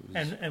 So it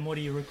was And what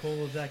do you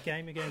recall of that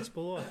game against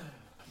Bulli?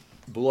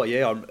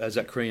 as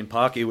at Korean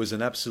Park, it was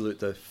an absolute.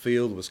 The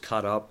field was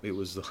cut up. It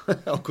was.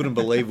 I couldn't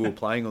believe we were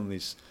playing on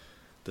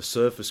the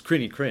surface.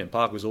 Korean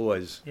Park was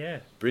always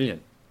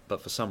brilliant,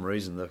 but for some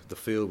reason the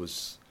field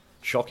was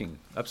shocking,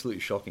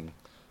 absolutely shocking.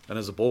 And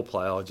as a ball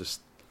player,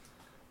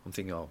 I'm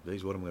thinking, oh,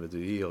 geez, what am I going to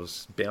do here? I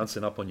was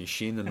bouncing up on your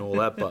shin and all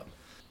that, but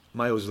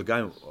mate, it was the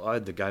game. I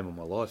had the game of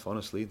my life,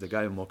 honestly. The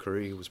game of my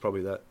career was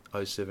probably that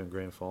 07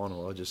 grand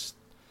final. It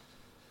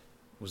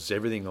was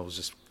everything. I was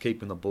just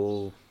keeping the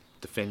ball,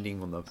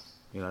 defending on the,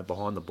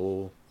 behind the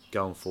ball,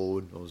 going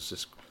forward. I was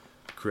just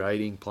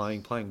creating,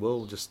 playing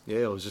well.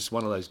 It was just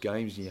one of those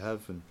games you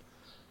have and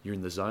you're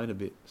in the zone a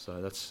bit.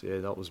 So I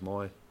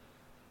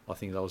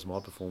think that was my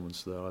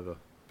performance, the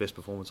best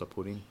performance I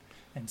put in.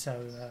 And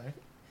so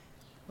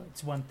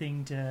it's one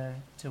thing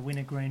to win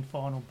a grand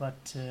final,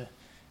 but to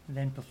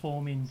then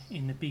perform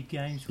in the big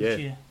games, which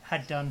you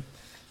had done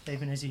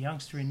even as a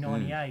youngster in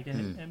 '98,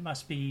 and it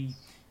must be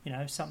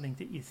something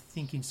that you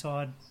think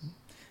inside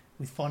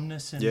with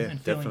fondness and feeling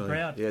definitely.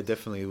 proud. Yeah,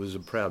 definitely. It was a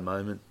proud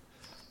moment.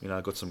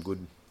 I got some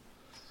good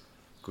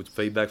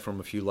feedback from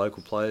a few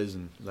local players,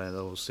 and they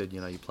all said,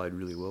 you played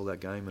really well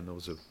that game, and it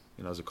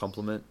was a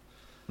compliment.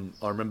 And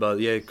I remember,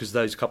 because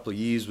those couple of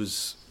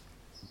years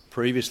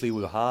previously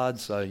were hard,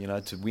 so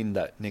to win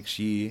that next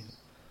year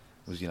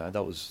was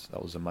that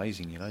was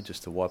amazing.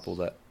 Just to wipe all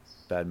that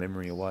bad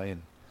memory away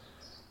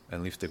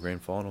and lift the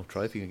grand final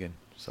trophy again.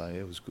 So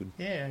it was good.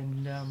 Yeah,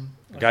 and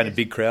again a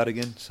big crowd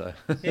again. So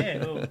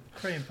well,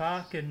 Korean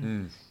Park,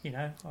 and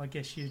I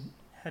guess you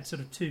had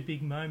sort of 2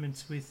 big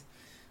moments with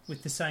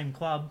the same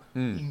club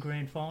in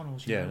grand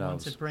finals.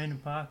 Once at Brandon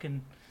Park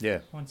and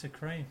once at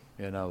Korean.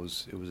 Yeah, no, it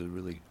was a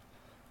really.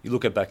 You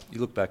look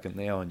back at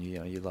now, and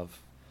you love.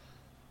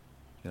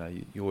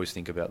 You always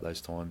think about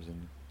those times,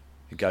 and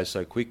it goes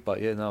so quick. But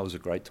it was a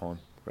great time,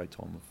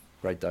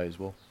 great day as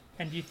well.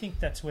 And do you think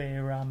that's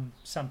where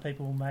some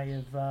people may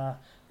have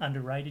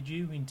underrated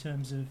you in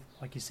terms of,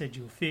 like you said,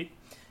 you were fit,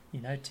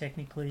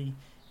 technically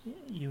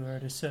you were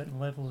at a certain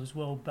level as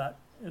well, but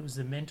it was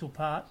the mental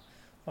part.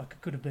 Like,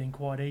 it could have been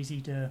quite easy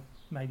to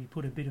maybe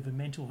put a bit of a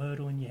mental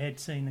hurdle in your head,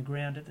 seeing the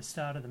ground at the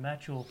start of the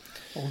match, or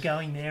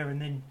going there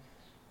and then,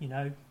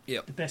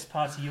 the best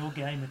parts of your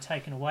game are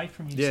taken away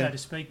from you, so to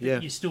speak,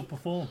 but you still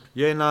performed.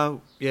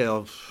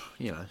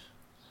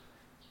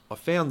 I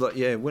found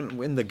that,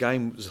 when the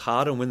game was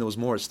harder and when there was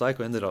more at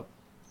stake, I ended up,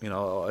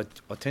 I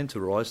tend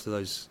to rise to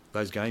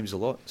those games a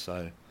lot.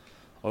 So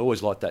I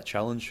always liked that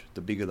challenge.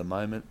 The bigger the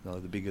moment, the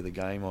bigger the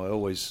game. I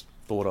always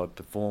thought I'd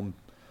perform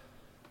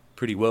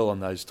pretty well on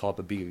those type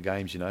of bigger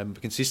games,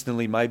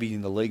 Consistently, maybe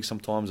in the league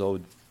sometimes a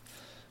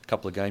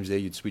couple of games there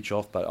you'd switch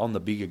off, but on the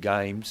bigger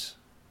games,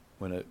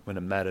 when it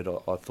mattered,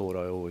 I thought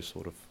I always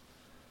sort of,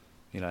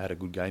 had a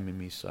good game in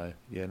me. So,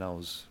 it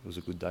was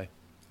a good day.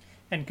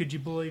 And could you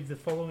believe the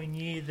following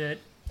year that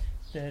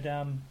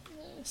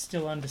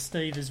still under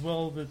Steve as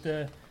well, that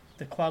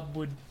the club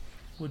would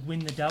win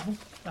the double?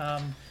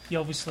 You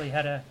obviously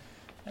had a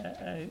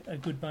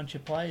good bunch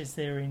of players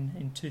there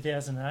in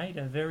 2008,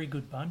 a very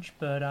good bunch,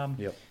 but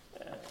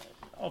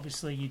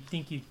obviously you'd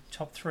think you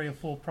top 3 or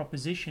 4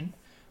 proposition,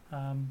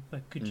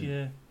 but could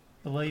you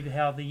believe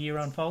how the year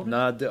unfolded?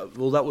 No,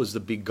 that was the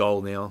big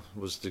goal now,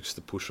 was just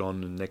to push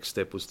on, and the next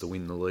step was to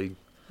win the league.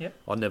 Yep.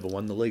 I never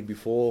won the league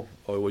before.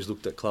 I always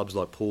looked at clubs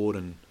like Port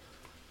and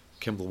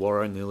Kembla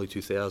Warra in the early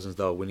 2000s.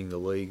 They were winning the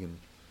league,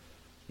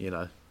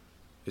 and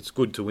it's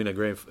good to win a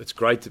grand. It's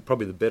great.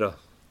 Probably the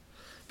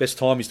best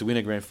time is to win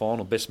a grand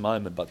final, best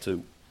moment. But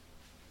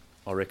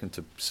I reckon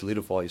to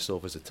solidify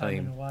yourself as a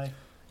team,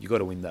 you got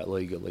to win that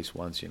league at least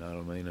once. You know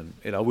what I mean?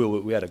 And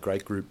we had a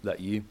great group that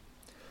year.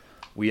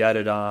 We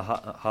added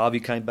Harvey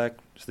came back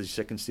to the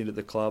second stint at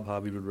the club.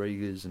 Harvey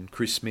Rodriguez and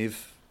Chris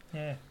Smith.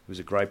 Yeah, he was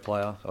a great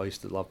player. I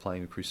used to love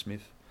playing with Chris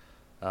Smith.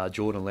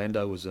 Jordan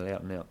Lando was an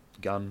out-and-out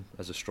gun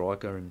as a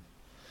striker, and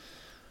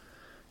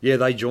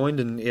they joined,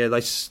 and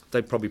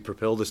they probably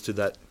propelled us to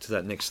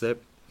that next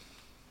step.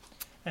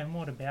 And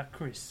what about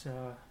Chris?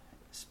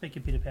 Speak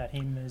a bit about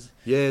him as.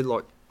 Yeah,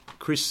 like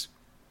Chris,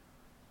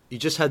 he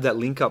just had that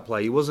link-up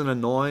play. He wasn't a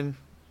 9,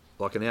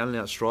 like an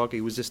out-and-out striker.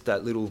 He was just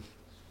that little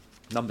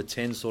number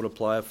 10 sort of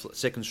player,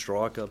 second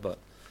striker, but.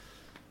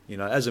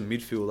 As a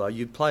midfielder,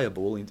 you'd play a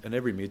ball in, and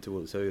every midfielder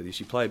will tell you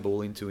this. You play a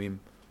ball into him,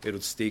 it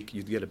would stick.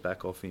 You'd get it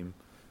back off him.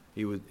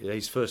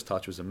 His first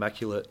touch was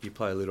immaculate. You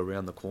play a little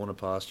around the corner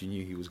pass, you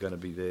knew he was going to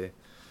be there.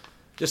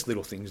 Just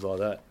little things like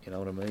that. You know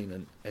what I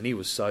mean? And he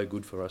was so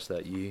good for us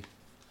that year.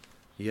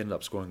 He ended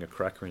up scoring a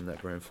cracker in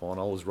that grand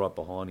final. I was right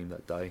behind him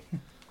that day,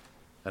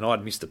 and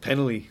I'd missed a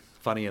penalty.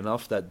 Funny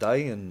enough, that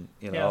day, and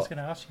I was going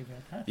to ask you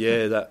about that.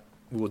 Yeah, that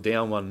we were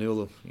down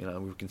 1-0.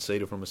 We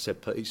conceded from a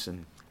set piece,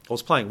 and I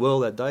was playing well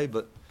that day,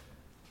 but.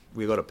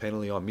 We got a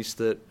penalty, I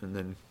missed it, and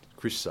then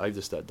Chris saved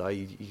us that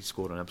day. He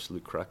scored an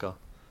absolute cracker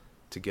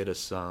to get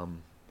us...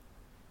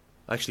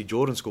 Actually,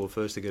 Jordan scored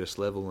first to get us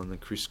level, and then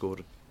Chris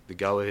scored the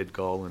go-ahead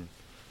goal, and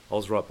I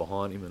was right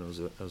behind him, and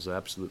it was an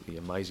absolutely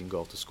amazing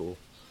goal to score.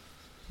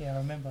 Yeah, I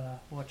remember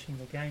watching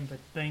the game, but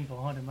being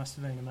behind it must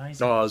have been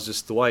amazing. No, it was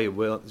just the way it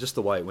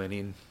went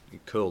in.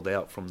 It curled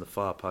out from the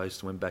far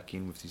post, went back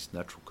in with his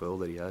natural curl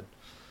that he had.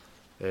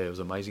 Yeah, it was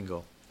an amazing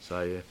goal.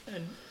 So yeah.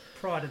 And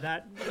prior to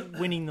that,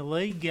 winning the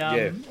league,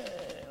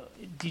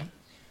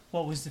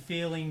 what was the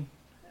feeling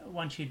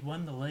once you'd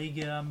won the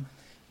league?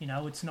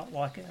 It's not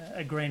like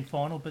a grand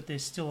final, but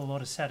there's still a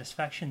lot of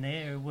satisfaction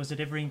there. Was it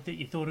everything that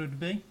you thought it would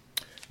be?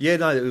 Yeah,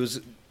 no,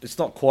 it's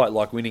not quite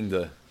like winning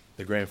the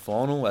grand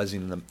final, as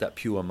in that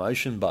pure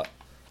emotion, but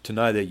to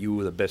know that you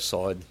were the best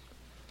side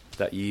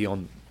that year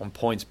on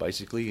points,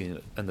 basically,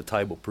 and the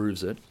table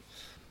proves it.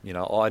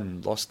 I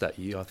hadn't lost that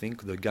year, I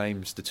think. The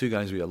 2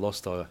 games we had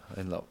lost, I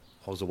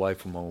was away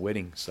from my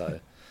wedding, so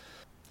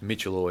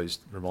Mitchell always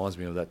reminds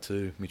me of that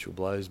too, Mitchell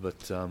Blows, but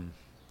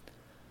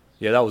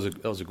that was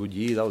a good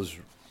year.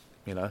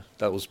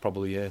 That was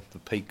probably the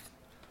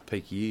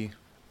peak year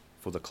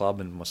for the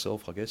club and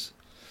myself, I guess.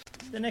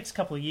 The next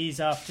couple of years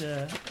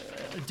after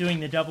doing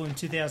the double in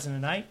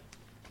 2008,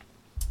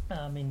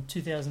 in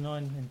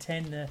 2009 and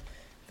 10,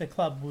 the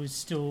club was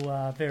still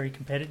very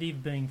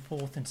competitive, being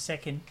 4th and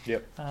 2nd.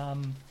 Yep.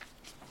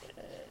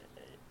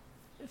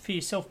 For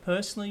yourself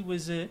personally,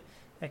 was it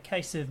a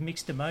case of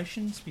mixed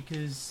emotions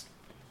because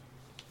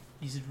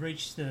you had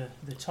reached the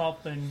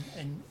top,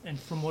 and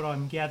from what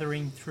I'm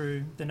gathering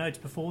through the notes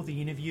before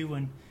the interview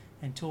and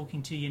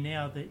talking to you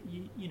now, that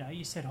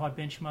you set high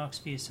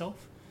benchmarks for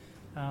yourself?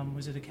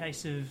 Was it a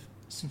case of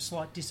some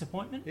slight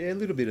disappointment? Yeah, a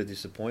little bit of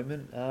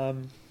disappointment.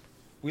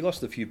 We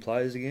lost a few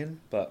players again,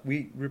 but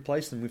we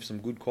replaced them with some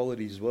good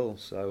qualities as well.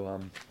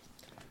 So,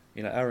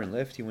 Aaron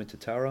left, he went to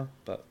Tara,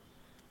 but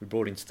we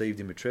brought in Steve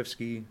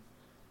Dimitrevski,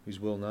 who's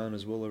well known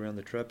as well around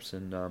the traps,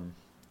 and a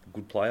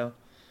good player.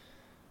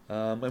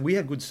 And we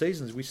had good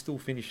seasons. We still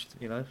finished,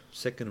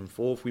 2nd and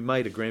 4th. We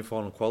made a grand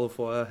final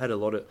qualifier. I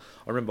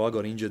remember I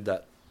got injured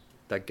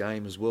that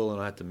game as well, and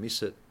I had to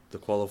miss it, the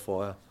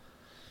qualifier.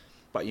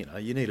 But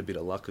you need a bit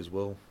of luck as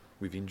well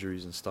with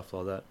injuries and stuff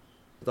like that.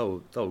 They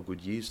were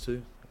good years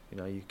too.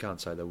 You can't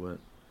say they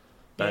weren't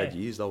bad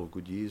years. They were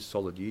good years,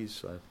 solid years.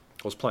 So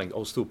I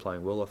was still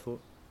playing well, I thought.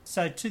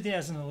 So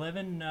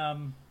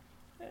 2011,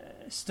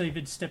 Steve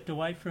had stepped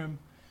away from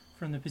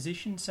the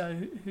position.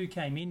 So who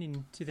came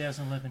in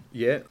 2011?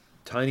 Yeah,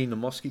 Tony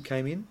Namoski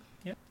came in.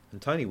 Yep.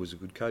 And Tony was a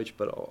good coach,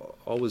 but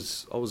I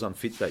was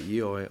unfit that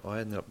year. I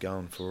ended up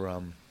going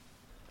for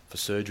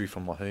surgery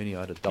from my hernia.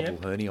 I had a double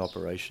hernia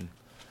operation.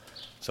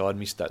 So I'd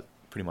missed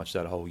pretty much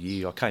that whole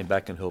year. I came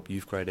back and helped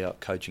youth grade out,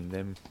 coaching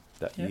them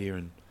that year,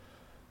 and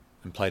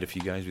played a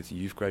few games with the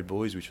youth grade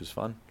boys, which was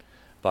fun.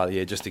 But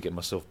yeah, just to get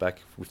myself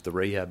back with the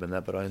rehab and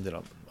that. But I ended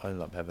up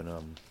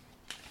having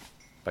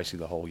basically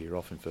the whole year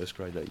off in first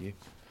grade that year.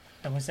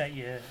 And was that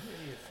your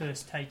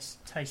first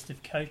taste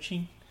of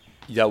coaching?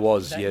 Yeah, it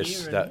was. That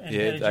yes, year? that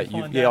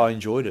year. I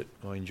enjoyed it.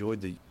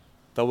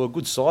 They were a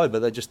good side, but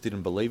they just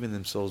didn't believe in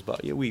themselves.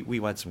 But yeah,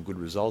 we had some good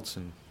results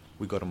and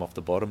we got them off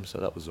the bottom, so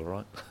that was all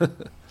right.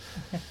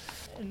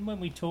 And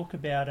when we talk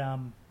about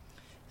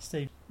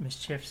Steve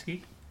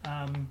Mischewski,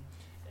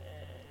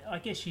 I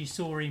guess you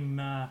saw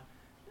him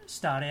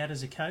start out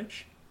as a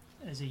coach,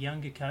 as a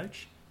younger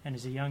coach, and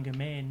as a younger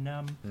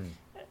man.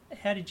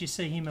 How did you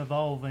see him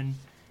evolve, and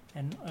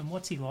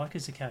what's he like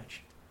as a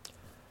coach?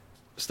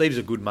 Steve's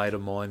a good mate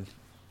of mine.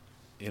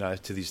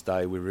 To this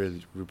day,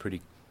 we're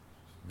pretty,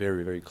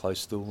 very, very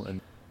close still.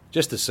 And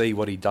just to see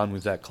what he done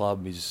with that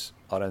club is,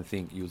 I don't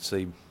think you'll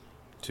see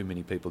too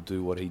many people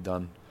do what he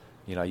done.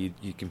 You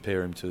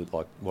compare him to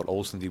like what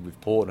Olsen did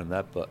with Port and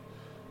that, but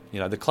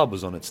the club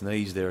was on its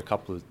knees there a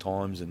couple of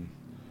times, and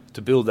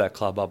to build that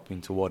club up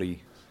into what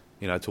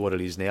to what it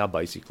is now,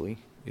 basically,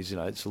 is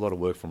it's a lot of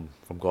work from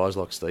guys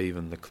like Steve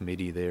and the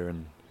committee there,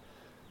 and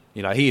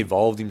he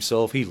evolved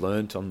himself. He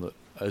learnt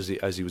as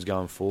he was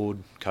going forward,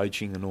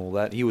 coaching and all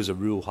that. He was a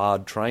real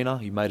hard trainer.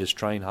 He made us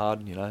train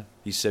hard.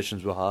 His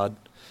sessions were hard.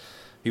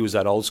 He was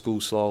that old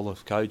school style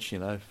of coach,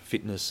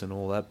 fitness and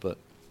all that, but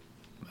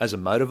as a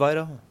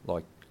motivator,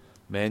 like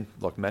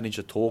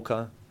manager,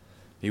 talker,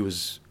 he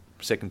was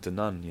second to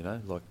none,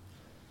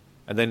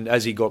 and then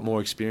as he got more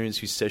experience,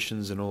 his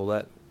sessions and all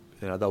that,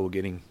 they were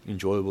getting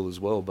enjoyable as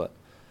well. But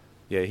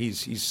yeah,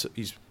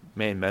 his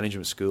man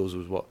management skills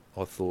was what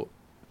I thought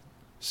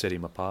set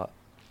him apart.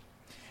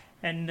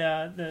 And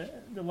the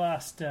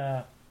last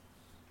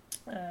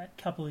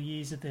couple of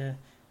years at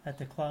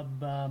the club,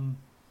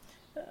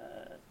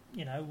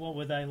 what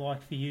were they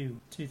like for you?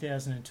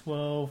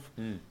 2012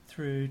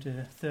 through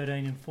to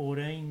 13 and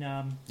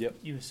 14. Yep.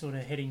 You were sort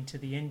of heading to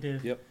the end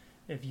of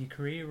your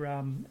career,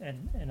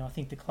 and I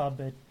think the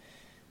club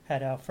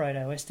had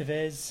Alfredo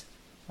Estevez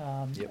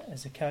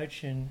as a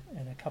coach and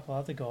a couple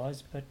of other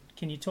guys. But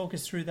can you talk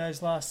us through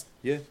those last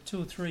 2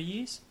 or 3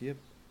 years? Yep.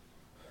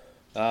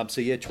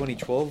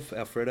 2012,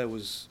 Alfredo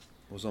was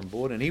on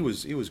board, and he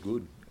was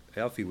good.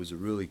 Alfie was a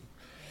really,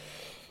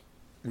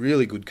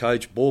 really good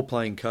coach, ball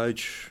playing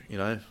coach.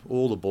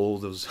 All the ball.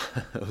 There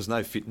was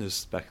no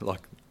fitness back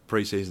like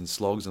pre-season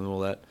slogs and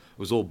all that. It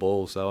was all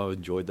ball, so I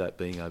enjoyed that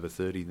being over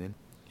 30 then.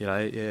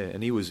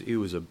 and he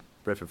was a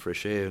breath of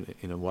fresh air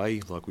in a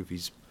way, like with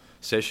his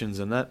sessions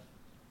and that.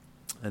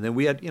 And then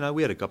we had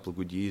a couple of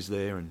good years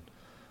there, and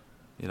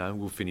we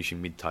were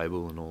finishing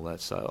mid-table and all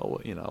that.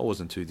 So I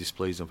wasn't too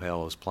displeased of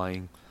how I was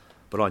playing,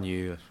 but I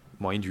knew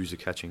my injuries were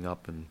catching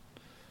up.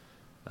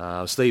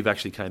 And Steve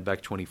actually came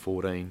back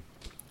 2014,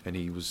 and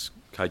he was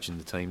coaching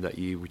the team that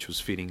year, which was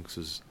fitting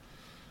because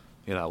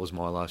it was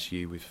my last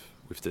year with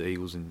the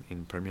Eagles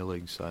in Premier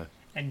League. So.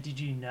 And did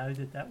you know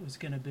that was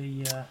going to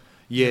be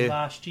the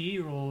last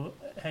year, or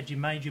had you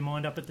made your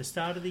mind up at the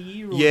start of the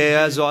year? Or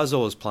as I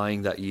was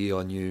playing that year,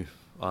 I knew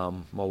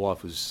my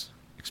wife was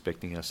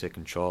expecting our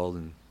second child,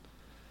 and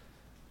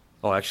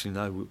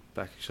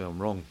I'm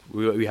wrong.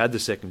 We had the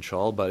second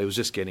child, but it was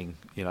just getting,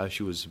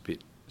 she was a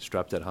bit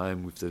strapped at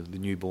home with the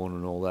newborn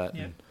and all that,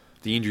 and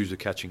the injuries were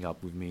catching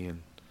up with me,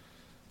 and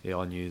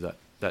I knew that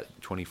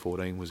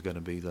 2014 was going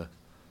to be the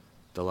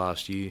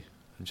last year,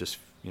 and just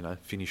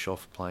finish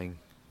off playing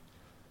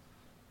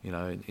in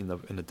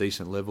a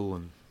decent level,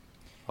 and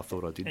I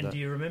thought I did that. And do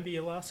you remember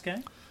your last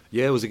game?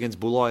 Yeah, it was against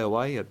Bulli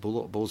away at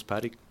Bulls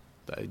Paddock.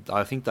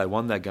 I think they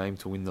won that game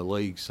to win the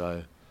league,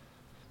 so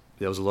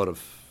there was a lot of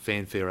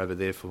fanfare over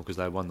there because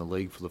they won the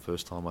league for the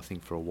first time, I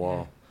think, for a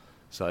while.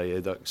 So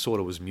that sort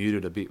of was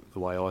muted a bit the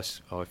way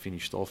I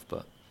finished off,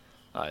 but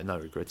no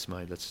regrets,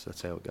 mate.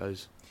 That's how it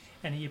goes.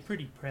 And are you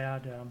pretty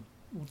proud?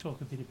 We'll talk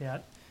a bit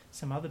about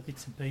some other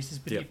bits and pieces,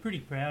 but you're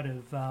pretty proud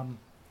of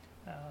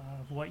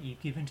what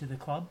you've given to the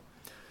club.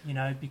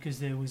 Because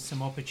there was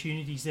some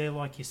opportunities there,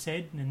 like you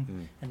said,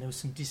 and there was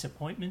some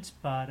disappointments,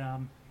 but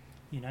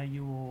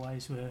you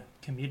always were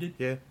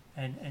committed,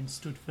 and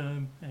stood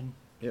firm, and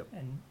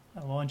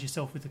aligned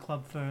yourself with the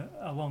club for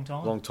a long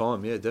time. Long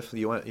time, yeah,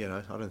 definitely.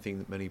 I don't think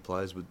that many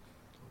players would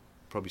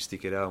probably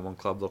stick it out in one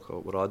club like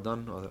what I'd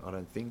done. I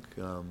don't think.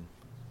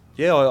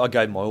 I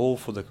gave my all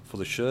for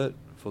the shirt,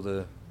 for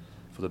the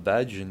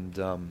badge, and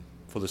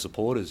for the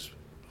supporters,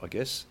 I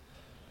guess.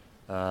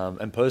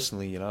 And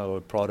personally, I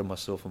prided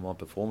myself on my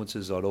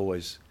performances. I'd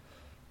always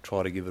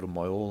try to give it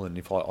my all, and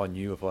if I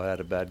knew if I had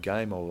a bad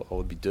game, I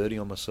would be dirty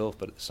on myself.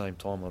 But at the same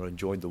time, I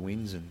enjoyed the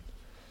wins, and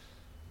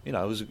it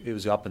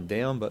was up and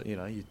down. But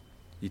you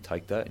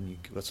take that, and you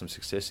got some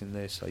success in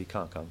there, so you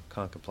can't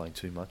complain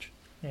too much.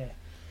 Yeah,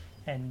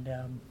 and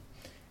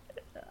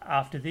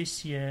after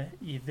this,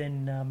 you've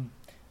then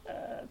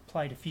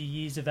played a few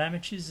years of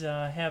amateurs.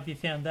 How have you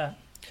found that?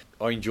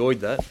 I enjoyed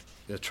that.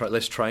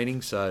 Less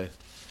training, so.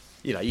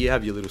 You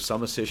have your little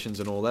summer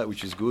sessions and all that,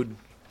 which is good.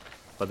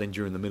 But then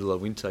during the middle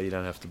of winter, you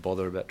don't have to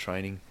bother about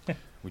training,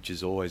 which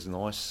is always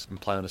nice,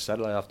 and play on a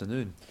Saturday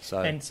afternoon.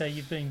 So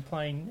you've been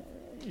playing,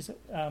 is it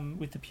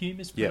with the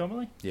Pumas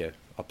predominantly? Yeah,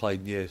 I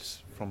played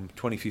from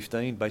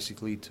 2015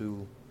 basically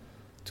till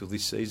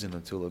this season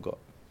until it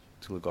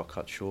got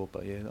cut short.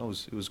 But it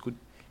was good.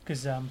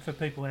 Because for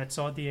people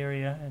outside the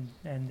area,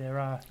 and there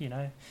are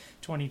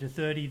 20 to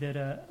 30 that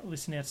are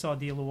listening outside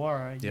the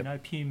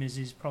Illawarra, Pumas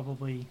is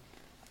probably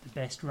the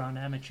best run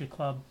amateur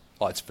club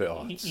it's fair.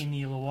 In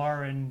the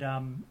Illawarra,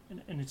 and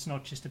it's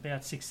not just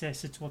about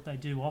success, it's what they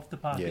do off the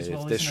park as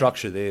well. Their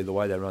structure there, the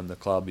way they run the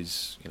club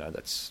is,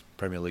 that's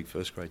Premier League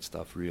first grade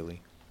stuff,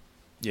 really.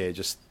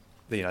 Just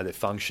their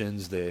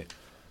functions, their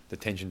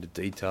attention to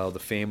detail, the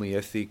family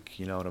ethic,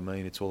 you know what I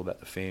mean? It's all about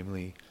the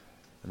family,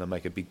 and they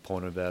make a big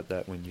point about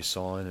that when you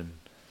sign, and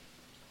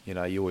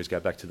you always go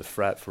back to the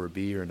frat for a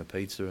beer and a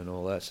pizza and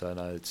all that. So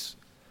no, it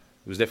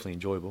was definitely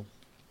enjoyable.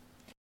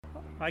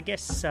 I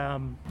guess,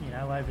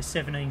 over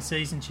 17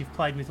 seasons you've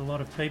played with a lot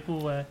of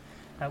people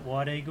at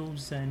White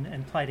Eagles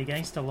and played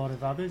against a lot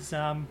of others.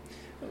 Can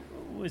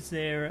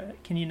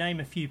you name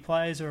a few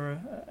players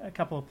or a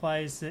couple of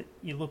players that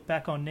you look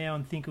back on now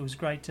and think it was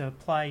great to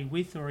play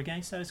with or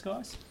against those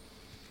guys?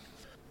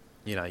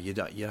 You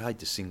hate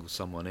to single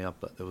someone out,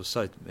 but there were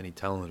so many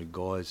talented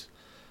guys.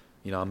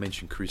 I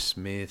mentioned Chris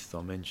Smith,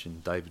 I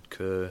mentioned David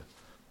Kerr.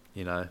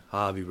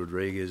 Harvey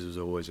Rodriguez was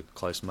always a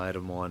close mate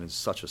of mine and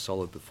such a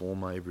solid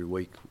performer every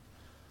week.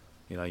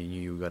 You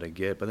knew you were going to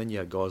get. But then you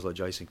had guys like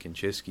Jason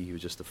Konchesky, who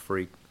was just a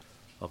freak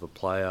of a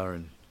player,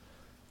 and,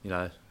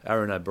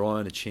 Aaron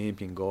O'Brien, a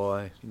champion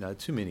guy.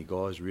 Too many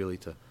guys really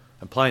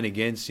and playing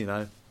against,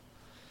 I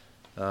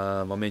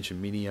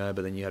mentioned Minio,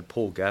 but then you had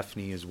Paul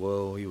Gaffney as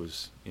well. He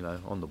was,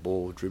 on the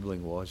ball,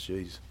 dribbling-wise.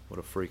 Jeez, what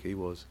a freak he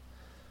was.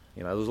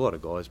 There was a lot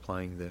of guys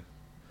playing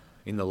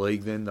in the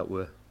league then that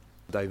were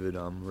David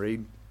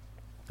Reed,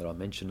 that I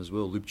mentioned as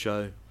well,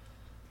 Lupcho.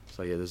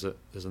 So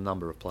there's a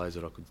number of players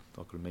that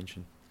I could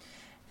mention.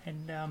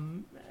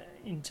 And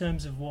in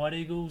terms of White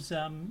Eagles,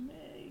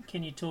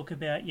 can you talk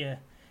about your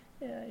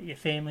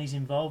family's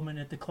involvement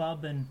at the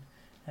club and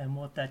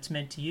what that's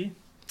meant to you?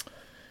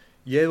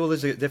 Yeah, well,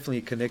 there's definitely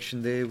a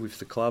connection there with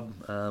the club.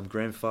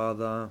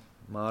 Grandfather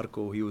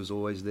Marko, he was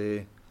always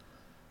there.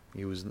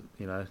 He was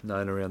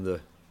known around the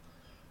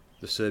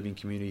Serbian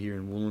community here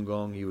in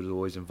Wollongong. He was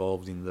always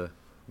involved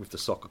with the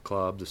soccer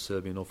club, the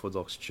Serbian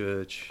Orthodox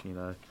Church,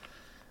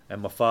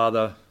 And my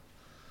father,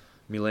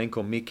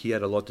 Milenko Mick, he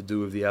had a lot to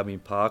do with the Albion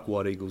Park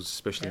White Eagles,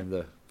 especially in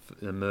the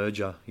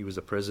merger. He was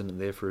the president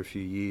there for a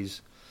few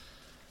years.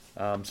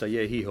 So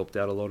yeah, he helped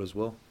out a lot as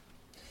well.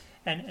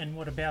 And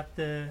what about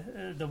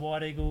the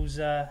White Eagles?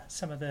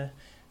 Some of the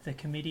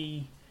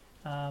committee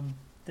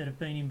that have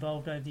been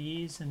involved over the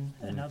years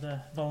and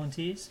other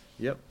volunteers.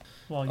 Yep.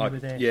 While you were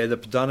there. Yeah, the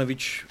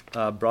Padanovich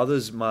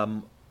brothers,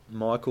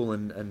 Michael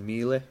and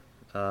Mile,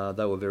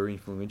 they were very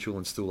influential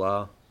and still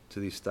are to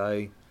this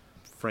day.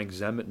 Frank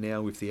Zammit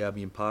now with the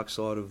Albion Park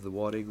side of the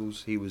White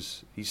Eagles,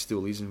 he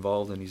still is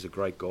involved and he's a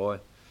great guy.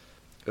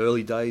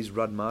 Early days,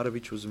 Rud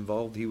Martovich was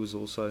involved. He was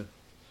also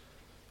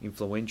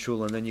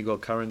influential, and then you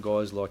got current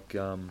guys like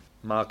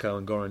Marko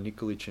and Goran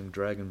Nikolic and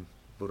Dragan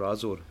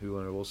Burazor, who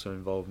are also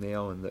involved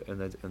now, and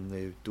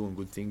they're doing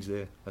good things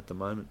there at the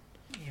moment.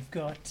 You've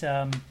got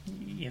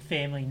your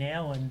family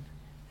now,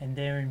 and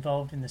they're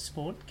involved in the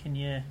sport. Can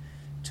you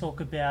talk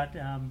about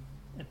a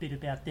bit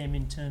about them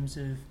in terms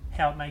of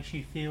how it makes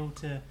you feel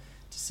to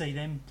see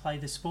them play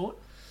the sport?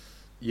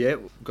 Yeah,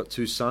 we've got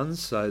two sons,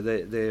 so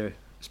they're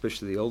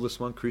especially the oldest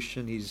one,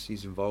 Christian.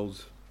 He's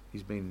involved.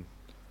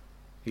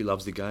 He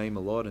loves the game a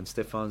lot, and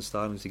Stefan's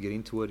starting to get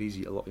into it.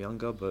 He's a lot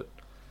younger, but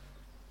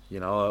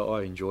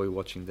I enjoy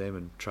watching them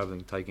and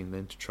travelling, taking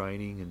them to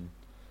training and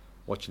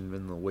watching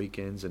them on the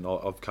weekends. And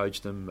I've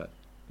coached them at,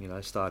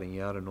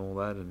 starting out and all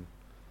that, and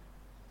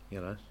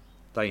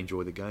they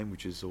enjoy the game,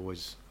 which is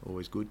always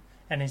good.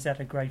 And is that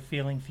a great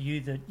feeling for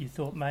you that you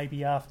thought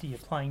maybe after your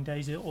playing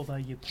days, although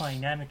you're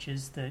playing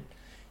amateurs, that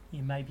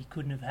you maybe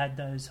couldn't have had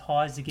those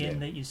highs again,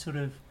 that you sort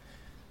of,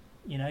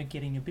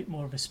 getting a bit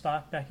more of a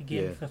spark back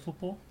again for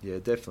football? Yeah,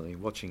 definitely.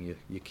 Watching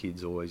your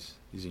kids always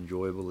is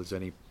enjoyable, as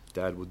any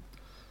dad would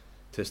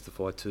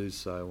testify to.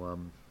 So,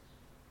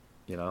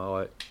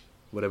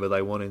 whatever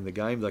they want in the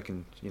game, they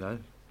can,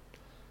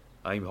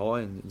 aim high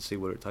and see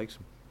where it takes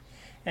them.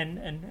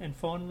 And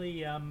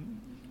finally,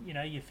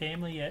 your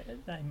family,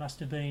 they must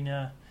have been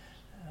a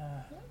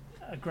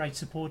great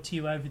support to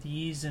you over the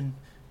years and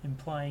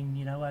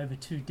playing, over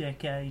 2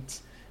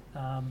 decades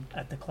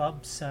at the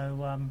club.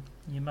 So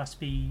you must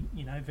be,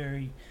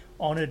 very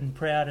honoured and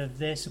proud of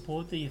their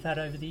support that you've had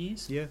over the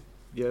years.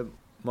 Yeah.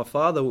 My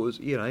father was,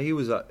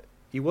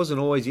 he wasn't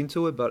always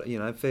into it, but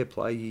fair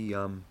play.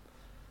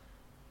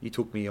 He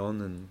took me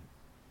on, and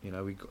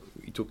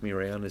he took me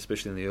around,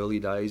 especially in the early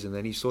days, and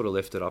then he sort of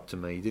left it up to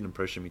me. He didn't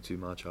pressure me too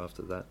much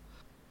after that,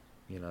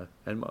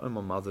 And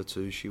my mother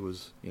too. She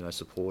was,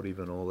 supportive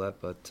and all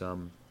that. But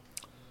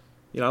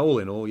all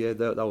in all, yeah,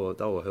 they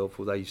were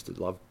helpful. They used to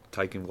love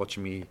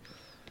watching me,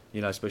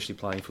 especially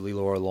playing for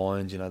Illawarra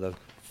Lions. They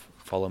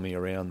follow me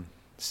around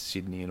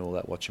Sydney and all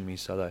that, watching me.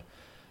 So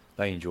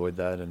they enjoyed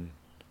that, and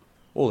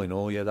all in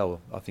all, yeah,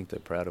 I think they're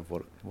proud of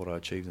what I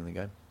achieved in the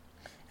game.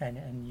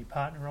 And your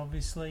partner,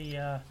 obviously,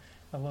 a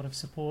lot of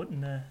support in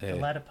the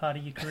latter part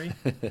of your career.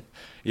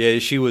 Yeah,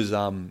 she was.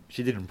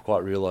 She didn't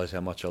quite realise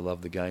how much I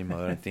love the game,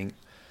 I don't think.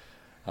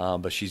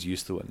 But she's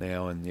used to it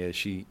now, and yeah,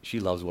 she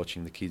loves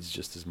watching the kids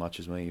just as much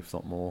as me, if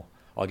not more.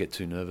 I get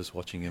too nervous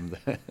watching them,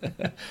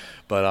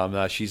 but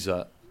no, she's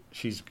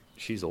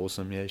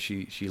awesome. Yeah,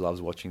 she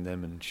loves watching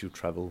them, and she'll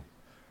travel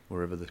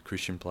wherever the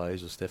Christian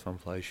plays or Stefan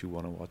plays. She'll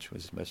want to watch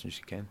as much as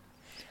she can.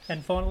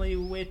 And finally,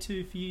 where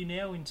to for you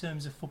now in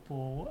terms of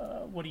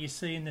football? What do you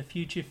see in the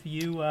future for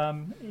you?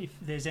 If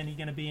there's going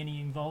to be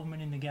any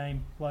involvement in the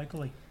game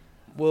locally?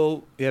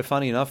 Well, yeah,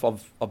 funny enough,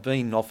 I've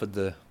been offered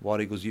the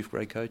White Eagles youth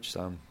grade coach.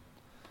 So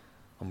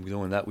I'm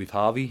doing that with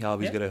Harvey.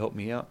 Harvey's going to help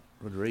me out,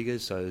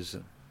 Rodriguez. So there's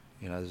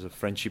a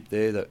friendship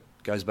there that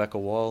goes back a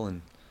while,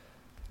 and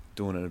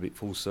doing it a bit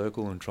full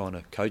circle and trying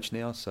to coach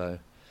now. So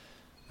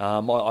I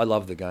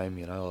love the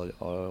game. I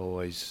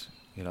always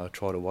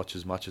try to watch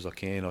as much as I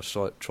can. I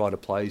try to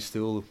play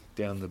still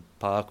down the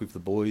park with the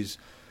boys,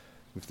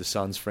 with the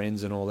son's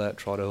friends and all that.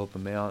 Try to help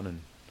them out,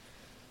 and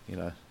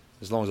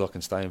as long as I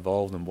can stay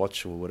involved and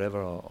watch or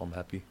whatever, I'm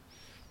happy.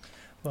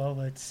 Well,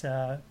 it's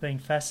been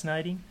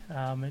fascinating.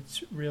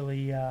 It's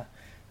really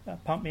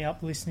pumped me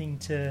up listening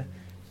to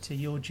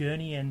your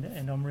journey,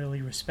 and I'm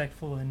really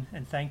respectful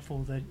and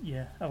thankful that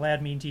you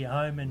allowed me into your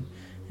home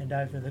and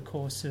over the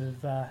course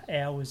of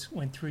hours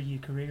went through your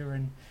career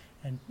and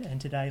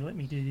today let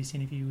me do this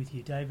interview with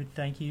you. David,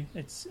 thank you.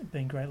 It's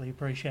been greatly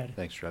appreciated.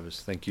 Thanks,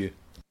 Travis. Thank you.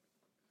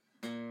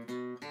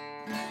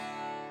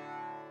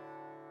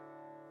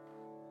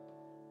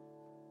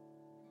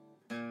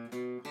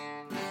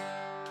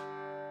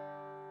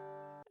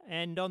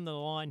 And on the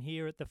line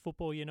here at the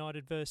Football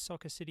United vs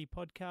Soccer City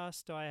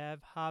podcast, I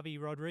have Harvey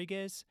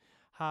Rodriguez.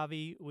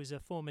 Harvey was a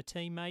former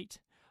teammate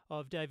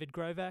of David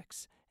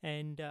Grovak's,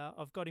 and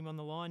I've got him on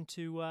the line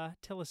to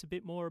tell us a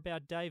bit more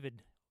about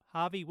David.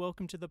 Harvey,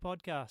 welcome to the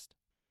podcast.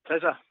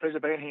 Pleasure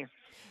being here.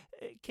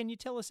 Can you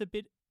tell us a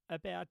bit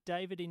about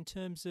David in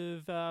terms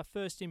of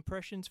first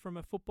impressions from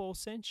a football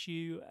sense?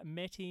 You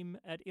met him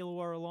at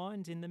Illawarra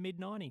Lions in the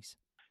mid-90s.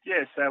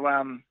 Yeah,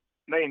 so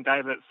me and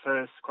David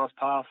first crossed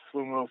paths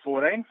when we were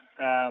 14,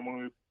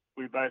 when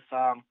we both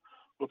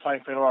were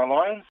playing for Illawarra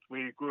Lions.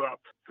 We grew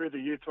up through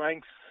the youth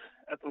ranks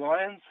at the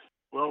Lions.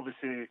 We're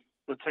obviously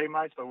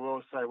teammates, but we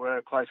also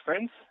were close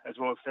friends as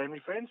well as family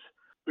friends.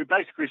 We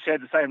basically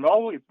shared the same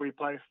role. We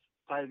played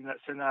in that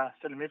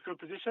centre midfield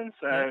position.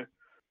 So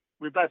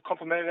we both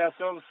complemented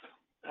ourselves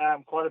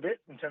quite a bit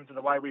in terms of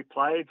the way we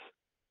played.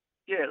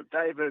 Yeah,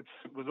 David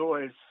was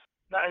always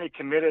not only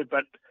committed,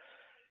 but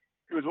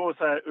he was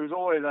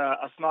always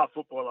a smart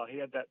footballer. He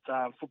had that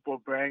football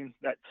brain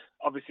that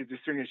obviously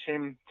distinguished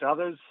him to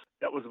others.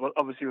 That was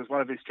obviously was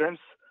one of his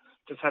strengths,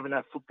 just having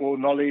that football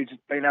knowledge,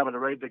 being able to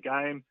read the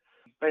game,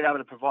 being able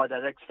to provide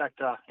that X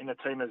factor in the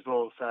team as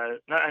well. So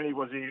not only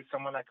was he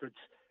someone that could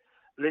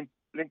link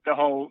the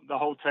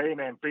whole team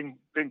and bring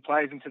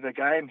players into the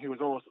game, he was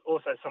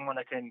also someone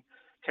that can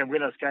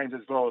win us games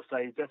as well. So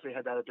he definitely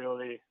had that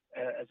ability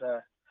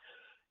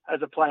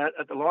as a player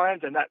at the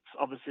Lions, and that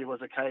obviously was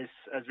the case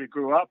as we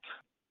grew up.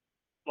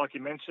 Like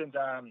you mentioned,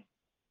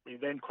 we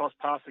then crossed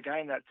paths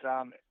again at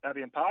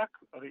Albion Park.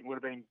 I think it would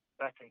have been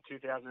back in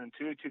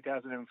 2002,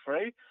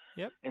 2003.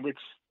 Yep. In which,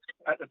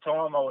 at the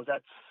time, I was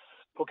at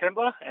Port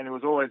Kembla, and it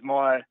was always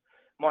my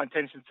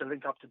intention to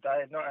link up to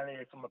Dave, not only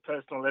from a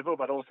personal level,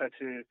 but also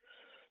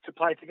to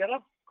play together.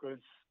 Because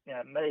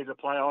me as a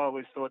player, I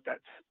always thought that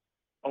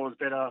I was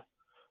better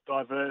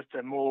diverse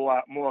and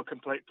more a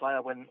complete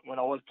player when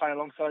I was playing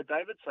alongside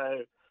David.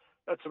 So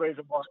that's the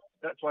reason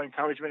why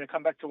encouraged me to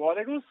come back to White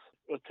Eagles,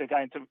 was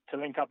to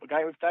link up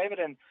again with David.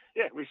 And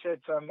yeah, we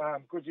shared some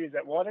good years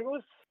at White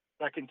Eagles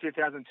back in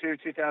 2002,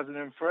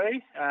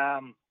 2003.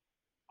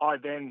 I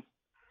then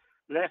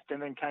left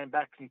and then came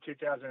back in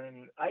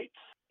 2008,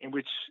 in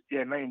which me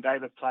and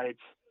David played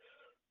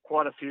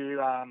quite a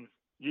few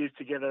years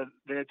together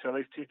there to at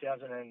least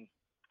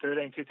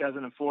 2013,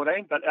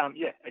 2014. But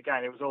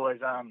again, it was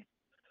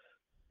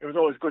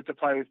always good to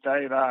play with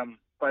Dave,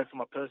 both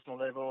from a personal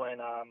level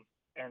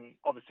and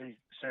obviously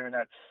sharing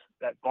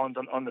that bond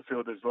on the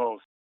field as well.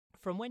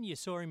 From when you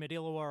saw him at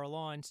Illawarra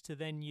Lions to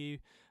then you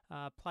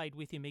played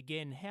with him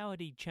again, how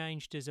had he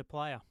changed as a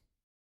player?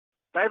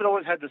 David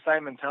always had the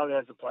same mentality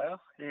as a player.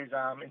 He's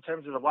in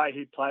terms of the way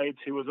he played,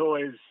 he was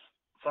always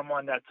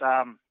someone that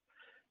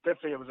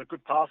definitely was a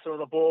good passer of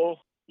the ball.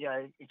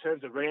 In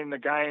terms of reading the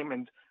game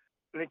and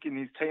linking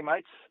his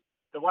teammates,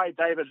 the way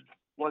David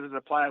was as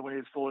a player when he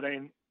was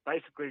 14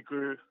 basically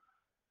grew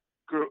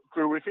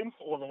with him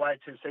all the way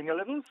to senior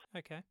levels.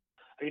 Okay.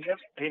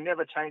 He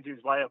never changed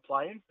his way of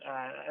playing,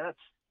 and that's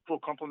full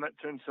compliment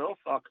to himself.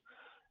 Like,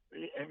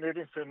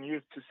 moving from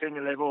youth to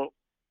senior level,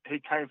 he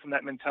came from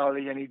that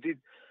mentality, and he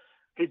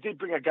did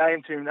bring a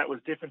game to him that was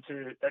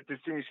that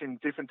distinguished him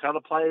different to other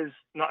players,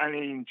 not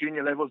only in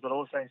junior levels but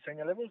also in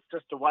senior levels.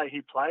 Just the way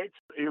he played,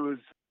 he was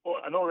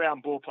an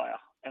all-round ball player,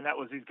 and that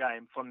was his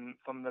game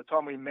from the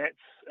time we met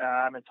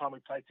and the time we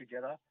played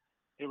together.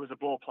 He was a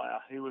ball player.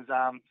 He was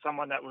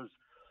someone that was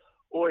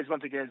always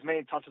wanted to get as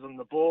many touches on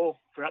the ball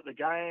throughout the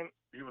game.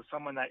 He was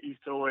someone that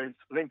used to always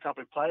link up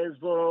with players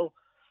well.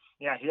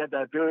 He had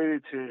the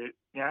ability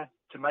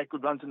to make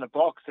good runs in the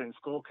box and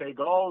score key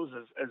goals,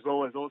 as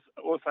well as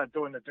also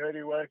doing the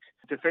dirty work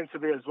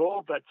defensively as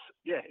well. But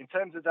in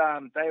terms of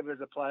David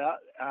as a player,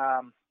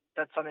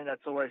 that's something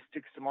that's always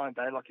sticks to mind.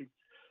 Dave,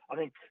 I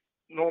think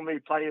normally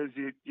players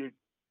you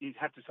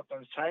have to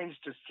sometimes change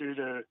just due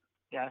to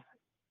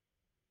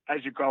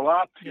as you grow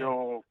up,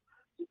 your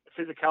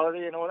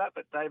physicality and all that.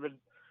 But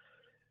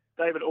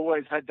David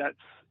always had that.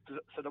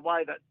 So the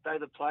way that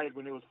David played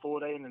when he was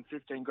 14 and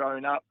 15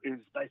 growing up is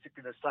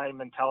basically the same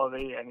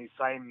mentality and his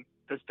same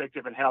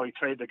perspective and how he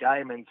treated the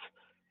game and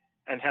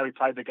how he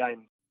played the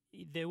game.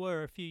 There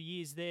were a few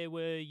years there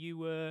where you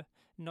were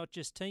not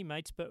just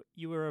teammates, but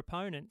you were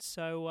opponents.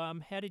 So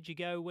how did you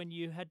go when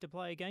you had to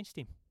play against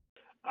him?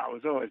 It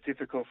was always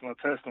difficult from a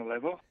personal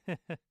level,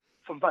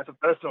 from both a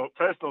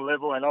personal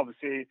level and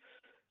obviously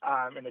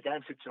in the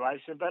game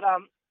situation. But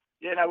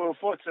we were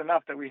fortunate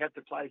enough that we had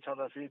to play each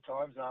other a few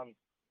times.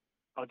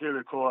 I do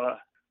recall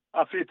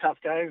a few tough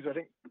games. I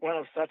think one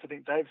of such,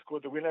 Dave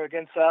scored the winner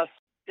against us.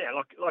 Yeah,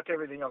 like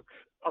everything,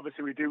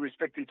 obviously we do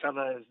respect each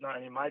other as not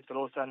only mates but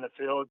also in the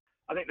field.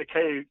 I think the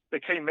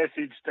key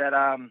message that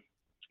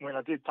when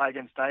I did play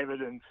against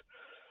David and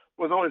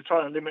was always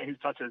trying to limit his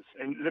touches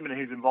and limit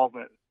his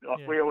involvement.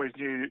 We always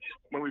knew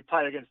when we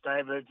played against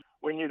David,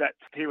 we knew that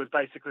he was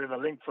basically the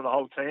link for the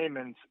whole team,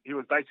 and he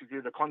was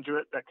basically the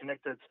conduit that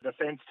connected the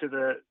defence to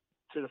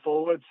the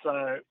forwards.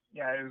 So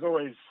it was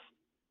always.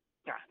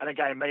 And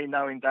again, me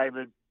knowing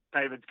David's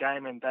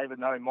game and David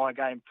knowing my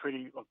game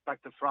pretty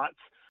back to front,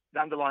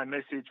 the underlying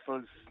message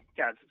was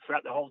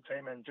throughout the whole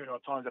team and during our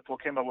times at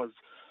Port Kembla was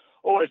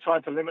always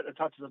trying to limit the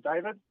touches of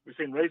David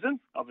within reason.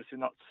 Obviously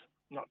not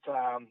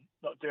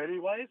dirty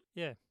ways.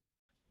 Yeah.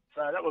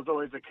 So that was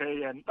always the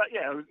key. But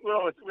we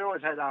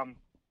always had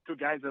good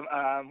games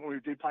when we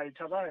did play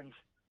each other, and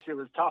it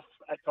was tough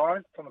at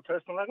times from a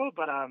personal level,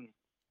 but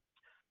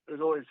there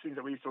was always things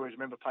that we used to always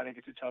remember playing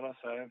against each other.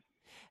 So.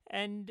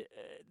 And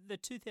the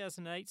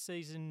 2008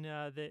 season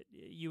that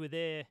you were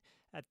there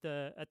at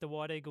the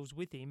White Eagles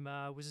with him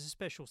was a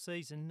special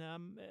season.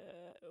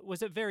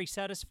 Was it very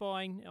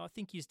satisfying? I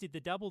think you did the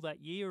double that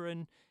year,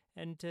 and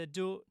to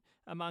do it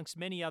amongst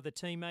many other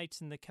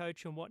teammates and the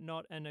coach and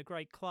whatnot, and a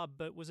great club.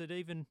 But was it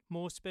even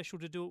more special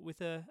to do it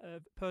with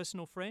a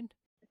personal friend?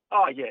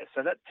 Oh yeah.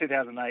 So that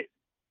 2008,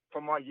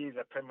 from my years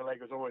at Premier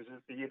League, was always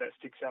the year that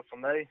sticks out for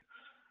me.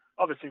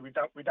 obviously we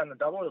done the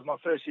double. It was my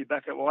first year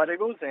back at White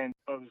Eagles, and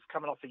I was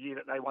coming off the year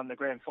that they won the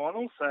grand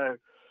final. So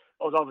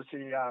I was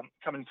obviously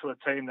coming to a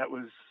team that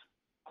was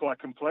quite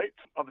complete.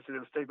 Obviously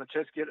there was Steve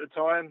Macheski at the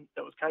time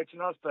that was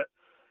coaching us, but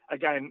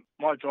again,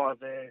 my drive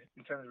there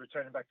in terms of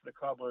returning back to the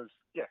club was,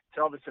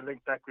 to obviously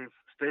link back with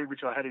Steve,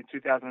 which I had in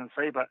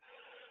 2003, but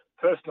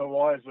personal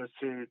wise was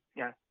to,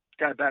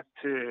 go back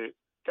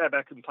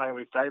and play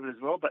with David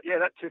as well. But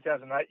that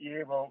 2008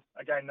 year, well,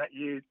 again, that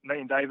year,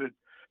 me and David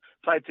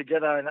played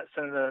together in that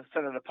centre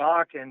of the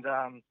park, and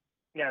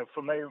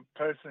for me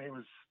personally, it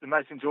was the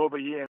most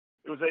enjoyable year.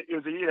 It was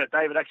a year that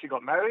David actually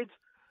got married,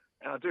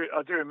 and I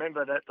do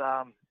remember that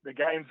the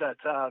games that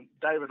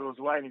David was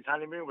away in his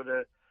honeymoon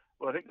were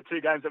I think the two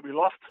games that we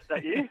lost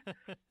that year.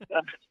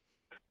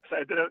 So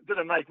it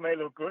didn't make me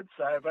look good.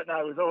 So, but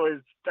no, it was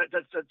always that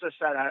just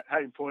showed how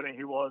important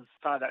he was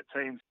part of that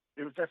team.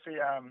 It was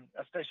definitely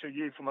a special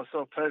year for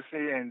myself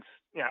personally, and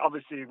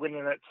obviously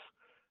winning it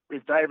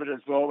with David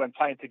as well and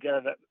playing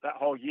together that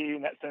whole year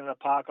in that centre of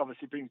the park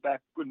obviously brings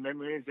back good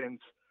memories, and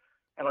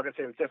like I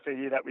said, it was definitely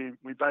a year that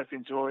we both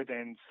enjoyed,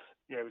 and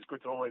it was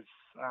good to always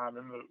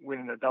remember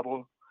winning the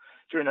double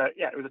during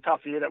it was a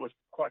tough year that was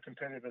quite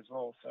competitive as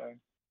well. So.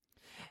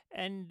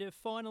 And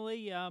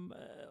finally,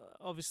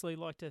 obviously,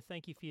 like to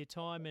thank you for your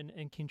time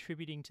and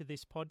contributing to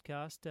this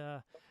podcast.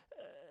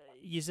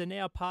 You are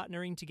now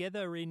partnering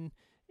together in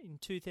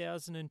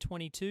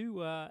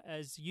 2022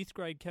 as youth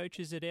grade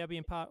coaches at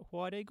Albion Park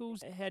White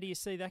Eagles. How do you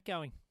see that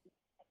going?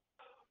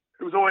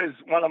 It was always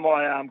one of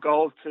my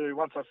goals to,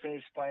 once I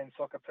finished playing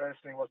soccer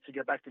personally, was to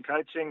get back to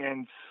coaching.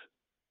 And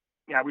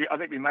I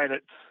think we made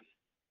it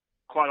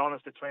quite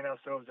honest between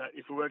ourselves that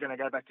if we were going to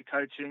go back to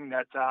coaching,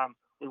 that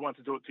we want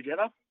to do it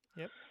together.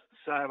 Yep.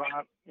 So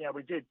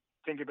we did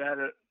think about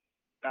it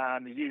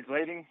the years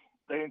leading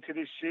to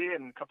this year,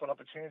 and a couple of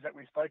opportunities that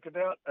we spoke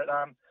about. But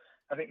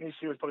I think this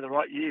year was probably the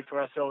right year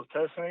for ourselves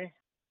personally.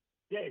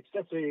 Yeah, it's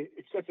definitely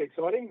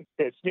exciting.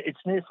 It's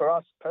new for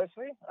us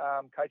personally,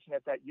 coaching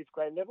at that youth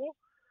grade level.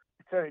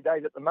 It's early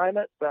days at the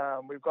moment.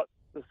 We've got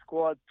the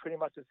squad pretty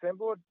much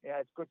assembled.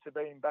 It's good to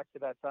be back to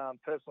that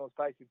personal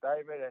space with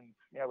David, and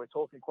we're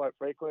talking quite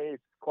frequently.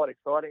 It's quite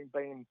exciting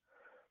being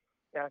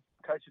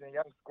coaching a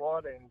young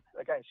squad, and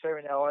again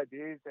sharing our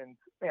ideas, and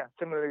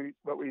similarly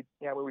what we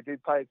when we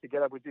did play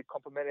together, we did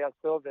complement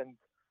ourselves, and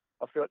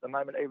I feel at the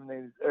moment, even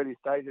in these early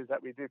stages,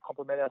 that we do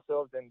complement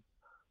ourselves, and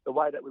the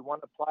way that we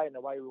want to play and the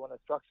way we want to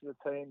structure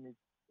the team is,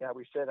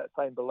 we share that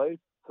same belief.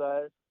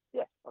 So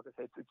like I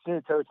said, it's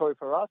new territory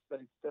for us, but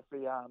it's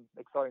definitely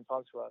exciting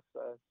times for us. So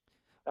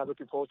I'm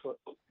looking forward to it.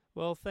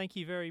 Well, thank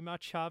you very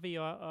much, Harvey.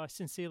 I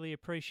sincerely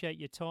appreciate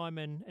your time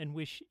and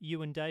wish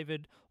you and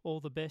David all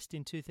the best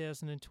in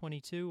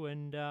 2022,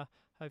 and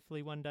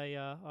hopefully one day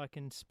I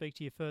can speak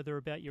to you further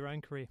about your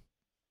own career.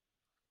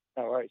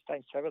 No worries.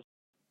 Thanks, Travis.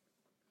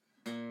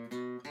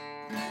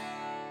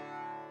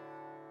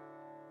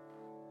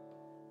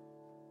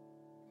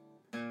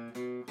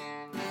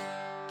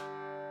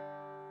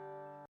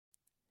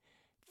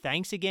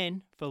 Thanks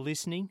again for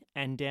listening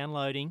and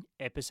downloading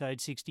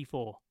episode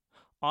 64.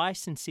 I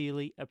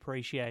sincerely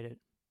appreciate it.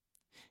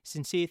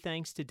 Sincere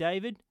thanks to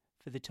David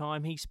for the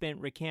time he spent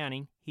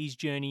recounting his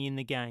journey in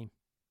the game.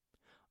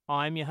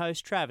 I'm your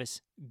host,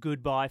 Travis.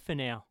 Goodbye for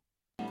now.